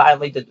Lesnar would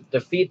finally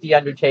defeat The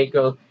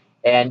Undertaker,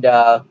 and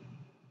that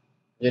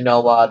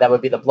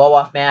would be the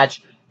blow-off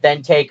match.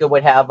 Then Taker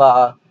would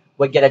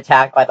get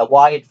attacked by the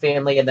Wyatt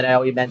family, and then I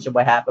already mentioned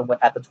what happened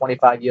at the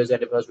 25 years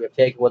anniversary of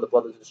Taker, where the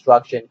Brothers of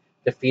Destruction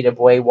defeated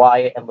Bray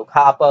Wyatt and Luke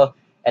Harper.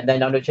 And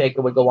then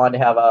Undertaker would go on to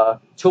have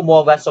 2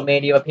 more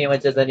WrestleMania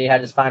appearances. Then he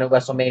had his final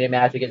WrestleMania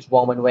match against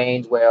Roman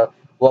Reigns, where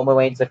Roman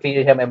Reigns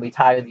defeated him and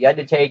retired The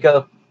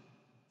Undertaker.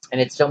 And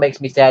it still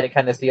makes me sad to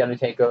kind of see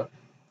Undertaker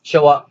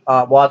show up,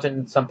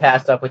 watching some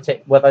past stuff with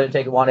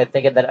Undertaker wanted,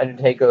 thinking that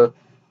Undertaker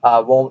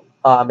won't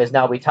is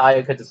now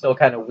retired, because it's still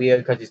kind of weird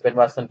because he's been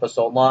wrestling for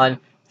so long.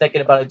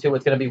 Thinking about it too,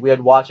 it's going to be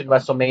weird watching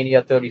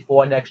WrestleMania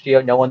 34 next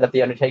year, knowing that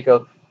the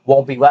Undertaker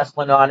won't be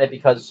wrestling on it,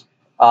 because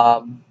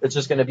it's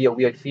just going to be a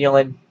weird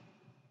feeling.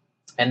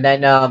 And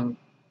then,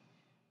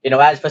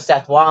 as for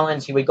Seth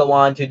Rollins, he would go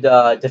on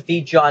to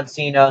defeat John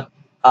Cena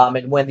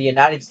and win the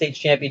United States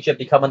Championship,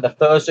 becoming the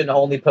first and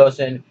only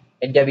person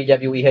in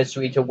WWE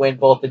history to win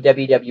both the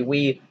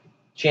WWE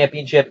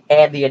Championship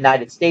and the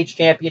United States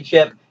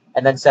Championship.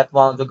 And then Seth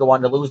Rollins would go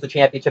on to lose the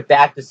championship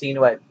back to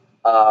Cena at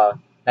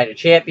Night of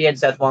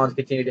Champions. Seth Rollins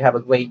continued to have a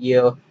great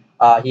year.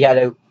 He had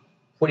a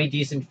pretty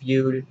decent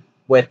feud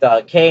with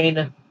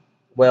Kane,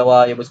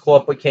 where it was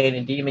Corporate Kane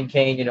and Demon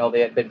Kane.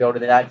 They had been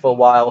building that for a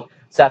while.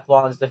 Seth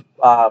Rollins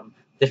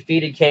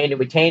defeated Kane and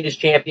retained his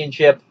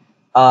championship.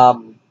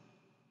 He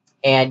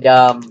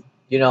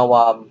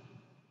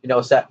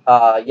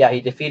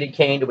defeated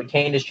Kane to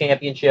retain his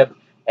championship,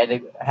 and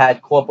it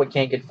had Corporate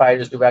Kane get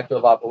fired as director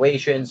of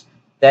operations.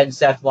 Then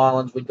Seth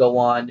Rollins would go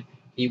on.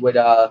 He was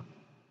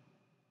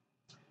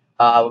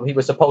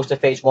supposed to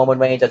face Roman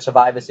Reigns at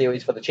Survivor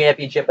Series for the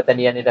championship, but then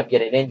he ended up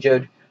getting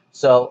injured.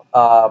 So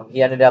he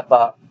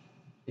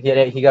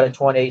got a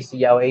torn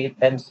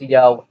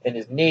MCL in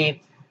his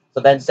knee. So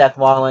then Seth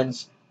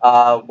Rollins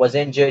was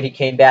injured. He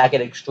came back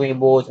at Extreme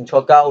Rules and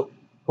took out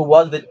who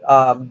was the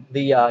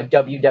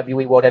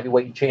WWE World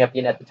Heavyweight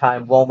Champion at the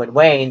time, Roman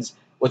Reigns,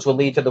 which will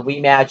lead to the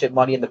rematch at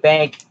Money in the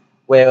Bank,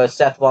 where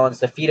Seth Rollins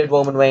defeated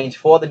Roman Reigns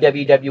for the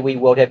WWE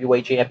World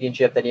Heavyweight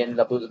Championship. Then he ended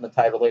up losing the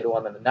title later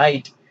on in the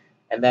night.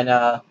 And then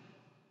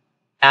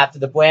after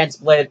the brand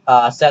split,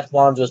 Seth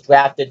Rollins was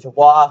drafted to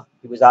Raw.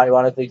 He was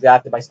ironically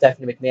drafted by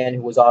Stephanie McMahon,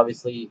 who was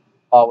obviously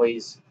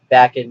always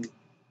backing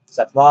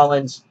Seth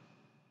Rollins.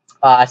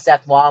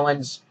 Seth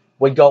Rollins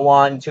would go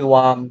on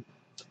to,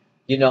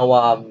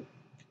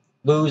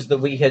 lose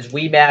his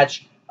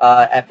rematch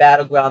at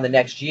Battleground the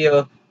next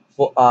year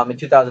in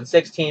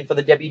 2016 for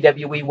the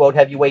WWE World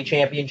Heavyweight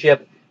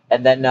Championship.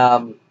 And then,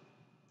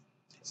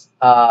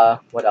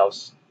 what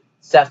else?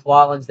 Seth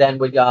Rollins then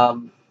would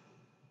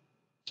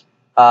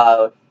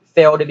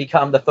fail to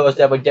become the first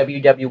ever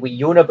WWE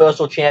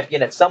Universal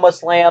Champion at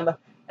SummerSlam.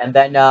 And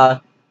then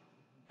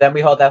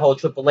we had that whole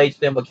Triple H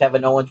thing where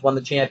Kevin Owens won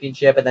the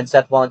championship, and then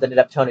Seth Rollins ended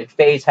up turning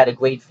face, had a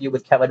great feud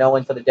with Kevin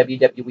Owens for the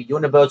WWE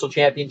Universal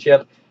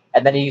Championship,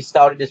 and then he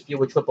started his feud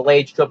with Triple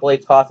H. Triple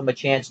H cost him a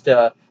chance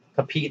to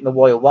compete in the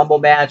Royal Rumble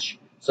match,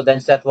 so then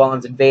Seth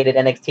Rollins invaded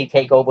NXT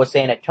TakeOver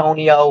San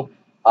Antonio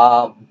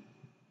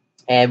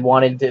and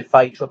wanted to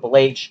fight Triple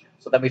H.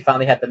 So then we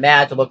finally had the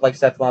match. It looked like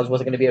Seth Rollins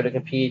wasn't going to be able to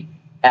compete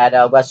at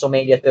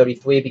WrestleMania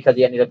 33 because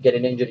he ended up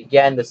getting injured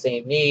again, the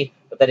same knee,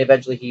 but then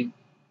eventually he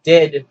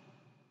did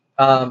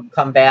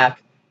come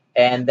back,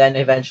 and then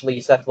eventually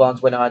Seth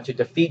Rollins went on to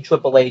defeat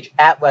Triple H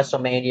at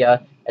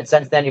WrestleMania, and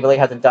since then he really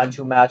hasn't done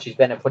too much. He's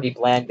been a pretty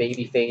bland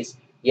babyface.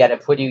 He had a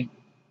pretty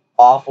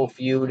awful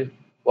feud,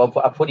 well,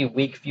 a pretty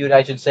weak feud,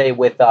 I should say,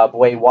 with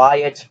Bray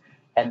Wyatt,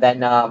 and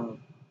then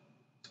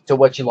to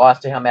which he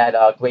lost to him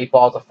at Great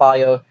Balls of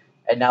Fire,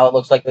 and now it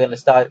looks like they're going to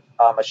start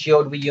a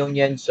Shield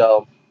reunion,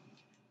 so,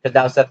 because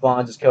now Seth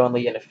Rollins is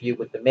currently in a feud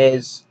with The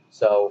Miz,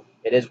 so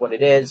it is what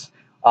it is.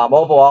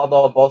 Overall,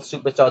 though, both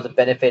superstars have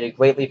benefited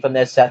greatly from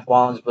this. Seth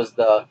Rollins was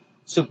the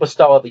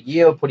superstar of the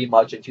year pretty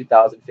much in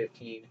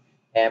 2015,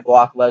 and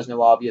Brock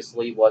Lesnar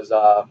obviously was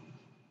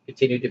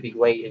continued to be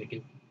great and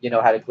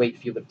had a great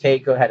feud with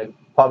Taker, had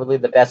probably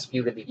the best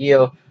feud of the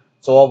year.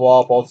 So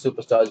overall, both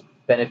superstars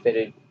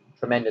benefited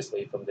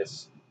tremendously from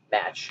this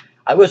match.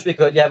 I wish we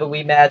could have a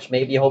rematch.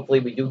 Maybe, hopefully,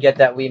 we do get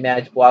that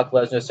rematch. Brock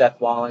Lesnar, Seth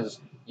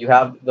Rollins. You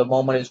have the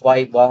moment is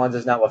right. Rollins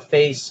is now a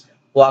face.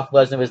 Brock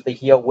Lesnar is the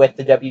heel with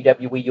the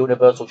WWE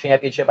Universal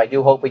Championship. I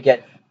do hope we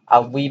get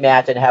a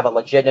rematch and have a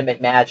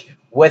legitimate match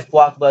with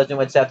Brock Lesnar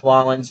and Seth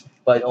Rollins,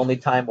 but only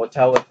time will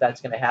tell if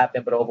that's going to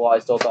happen. But overall, I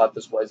still thought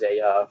this was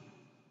a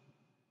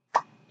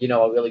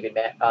really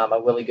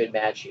good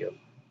match here.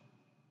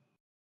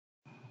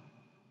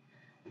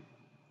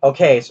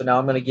 Okay, so now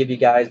I'm going to give you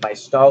guys my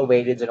star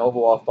ratings and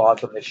overall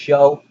thoughts on the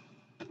show.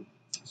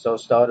 So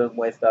starting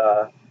with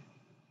the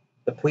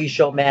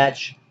pre-show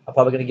match, I'm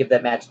probably going to give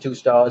that match 2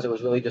 stars. It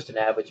was really just an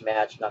average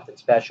match, nothing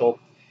special.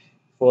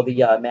 For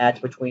the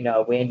match between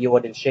Randy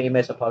Orton and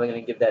Sheamus, I'm probably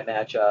going to give that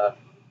match 2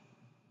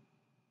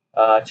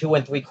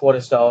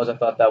 3/4 stars. I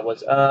thought that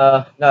was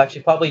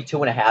probably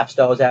 2.5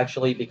 stars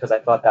actually, because I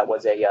thought that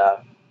was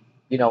a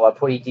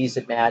pretty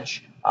decent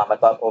match. I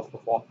thought that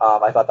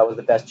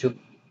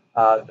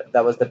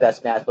was the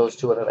best match those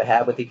two have ever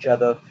had with each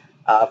other.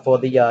 For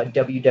the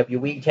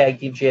WWE Tag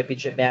Team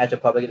Championship match,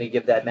 I'm probably going to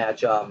give that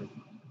match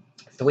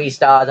 3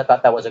 stars. I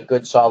thought that was a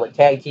good, solid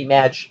tag team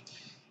match.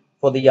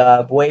 For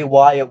the Bray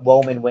Wyatt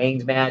Roman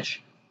Reigns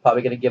match,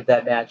 probably going to give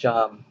that match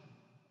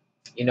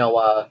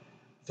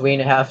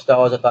 3.5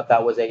 stars. I thought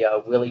that was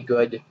a really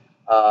good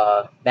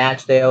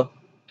match there.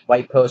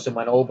 White person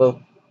went over.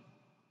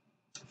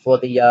 For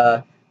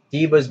the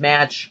Divas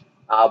match,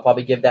 I'll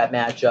probably give that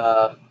match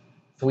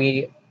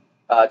three,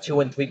 2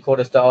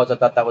 3/4 stars. I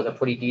thought that was a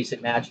pretty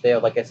decent match there.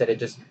 Like I said, it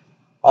just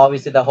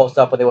obviously the whole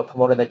stuff where they were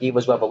promoting the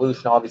Divas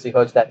Revolution obviously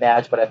hurts that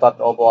match, but I thought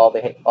overall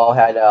they all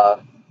had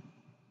a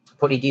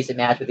pretty decent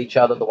match with each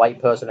other. The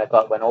white person I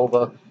thought went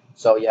over.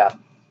 So yeah.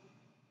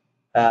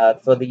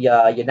 For the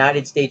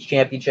United States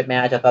Championship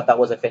match, I thought that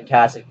was a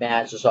fantastic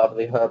match. Just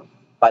obviously hurt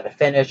by the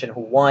finish and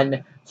who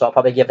won. So I'll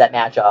probably give that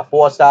match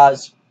 4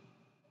 stars.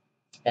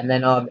 And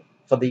then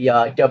for the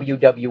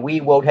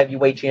WWE World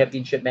Heavyweight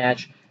Championship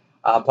match,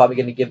 I'm probably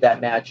going to give that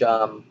match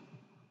uh,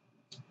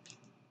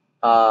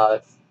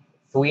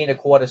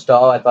 3.25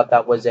 star. I thought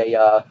that was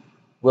a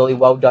really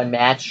well done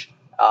match.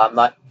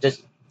 Not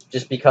just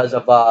because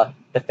of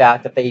the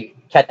fact that they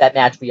kept that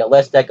match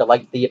realistic. I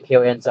liked the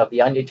appearance of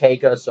the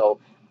Undertaker, so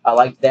I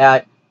liked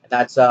that. And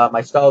that's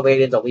my star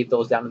ratings. I'll leave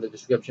those down in the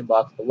description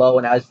box below.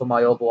 And as for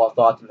my overall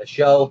thoughts on the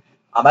show,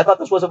 I thought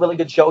this was a really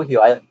good show here.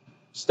 I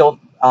still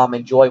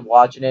enjoy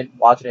watching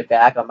it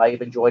back. I might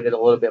have enjoyed it a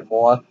little bit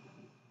more.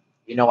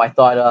 I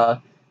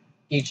thought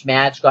each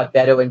match got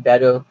better and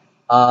better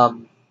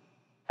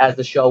as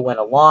the show went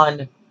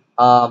along.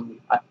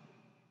 I,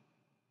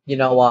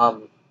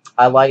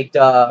 I liked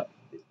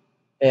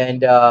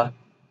and I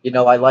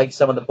liked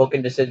some of the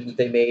booking decisions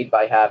they made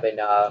by having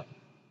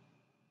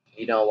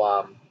you know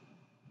um,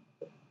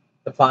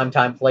 the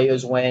primetime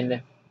players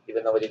win,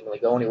 even though it didn't really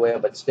go anywhere,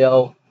 but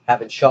still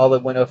having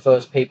Charlotte win her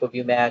first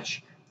pay-per-view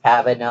match,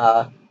 having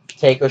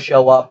Taker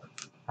show up,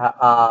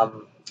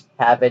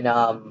 having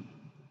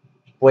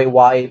Bray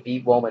Wyatt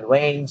beat Roman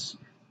Reigns,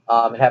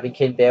 and having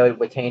Ken Barry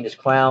retain his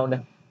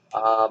crown.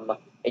 And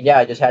yeah,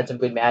 I just had some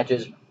good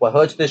matches. What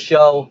hurts this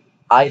show,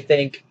 I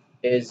think,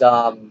 is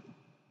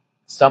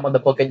some of the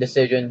booking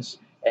decisions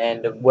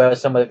and where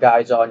some of the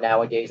guys are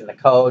nowadays in the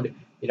code.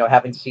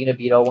 Having Cena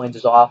beat Owens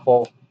is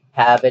awful.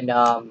 Having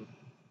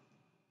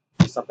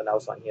something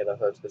else on here that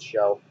hurts the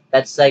show.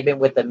 That segment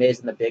with the Miz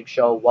and the Big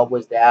Show. What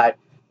was that?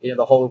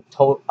 The whole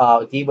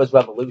Divas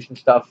Revolution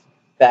stuff,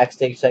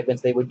 backstage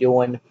segments they were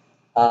doing.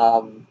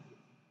 Um,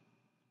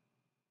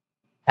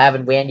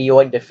 Having Randy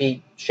Orton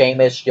defeat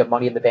Sheamus, your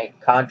Money in the Bank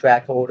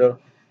contract holder.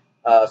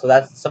 So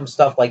that's some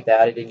stuff like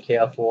that I didn't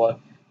care for.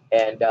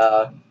 And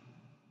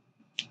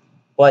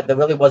but there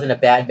really wasn't a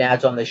bad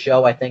match on the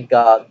show. I think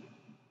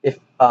if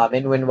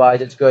in-win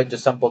wise it's good,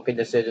 just some booking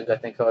decisions I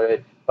think hurt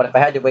it. But if I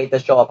had to rate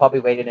this show, I'll probably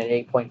rate it an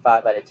 8.5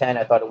 out of 10.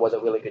 I thought it was a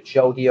really good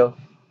show here.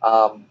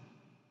 Um,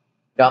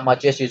 Not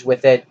much issues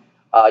with it.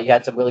 You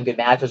had some really good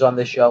matches on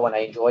this show, and I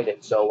enjoyed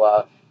it.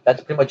 So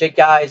that's pretty much it,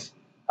 guys.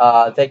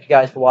 Thank you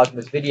guys for watching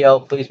this video.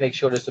 Please make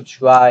sure to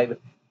subscribe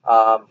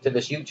to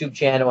this YouTube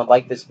channel and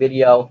like this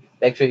video.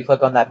 Make sure you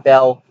click on that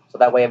bell so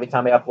that way every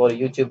time I upload a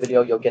YouTube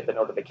video, you'll get the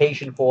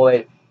notification for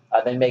it.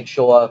 Then make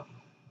sure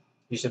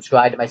you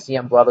subscribe to my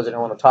CM Brothers and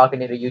Owen Talking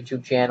to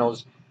YouTube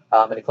channels.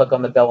 And to click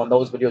on the bell on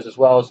those videos as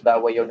well, so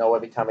that way you'll know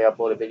every time I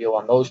upload a video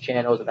on those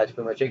channels. And that's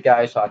pretty much it,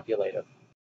 guys. Talk to you later.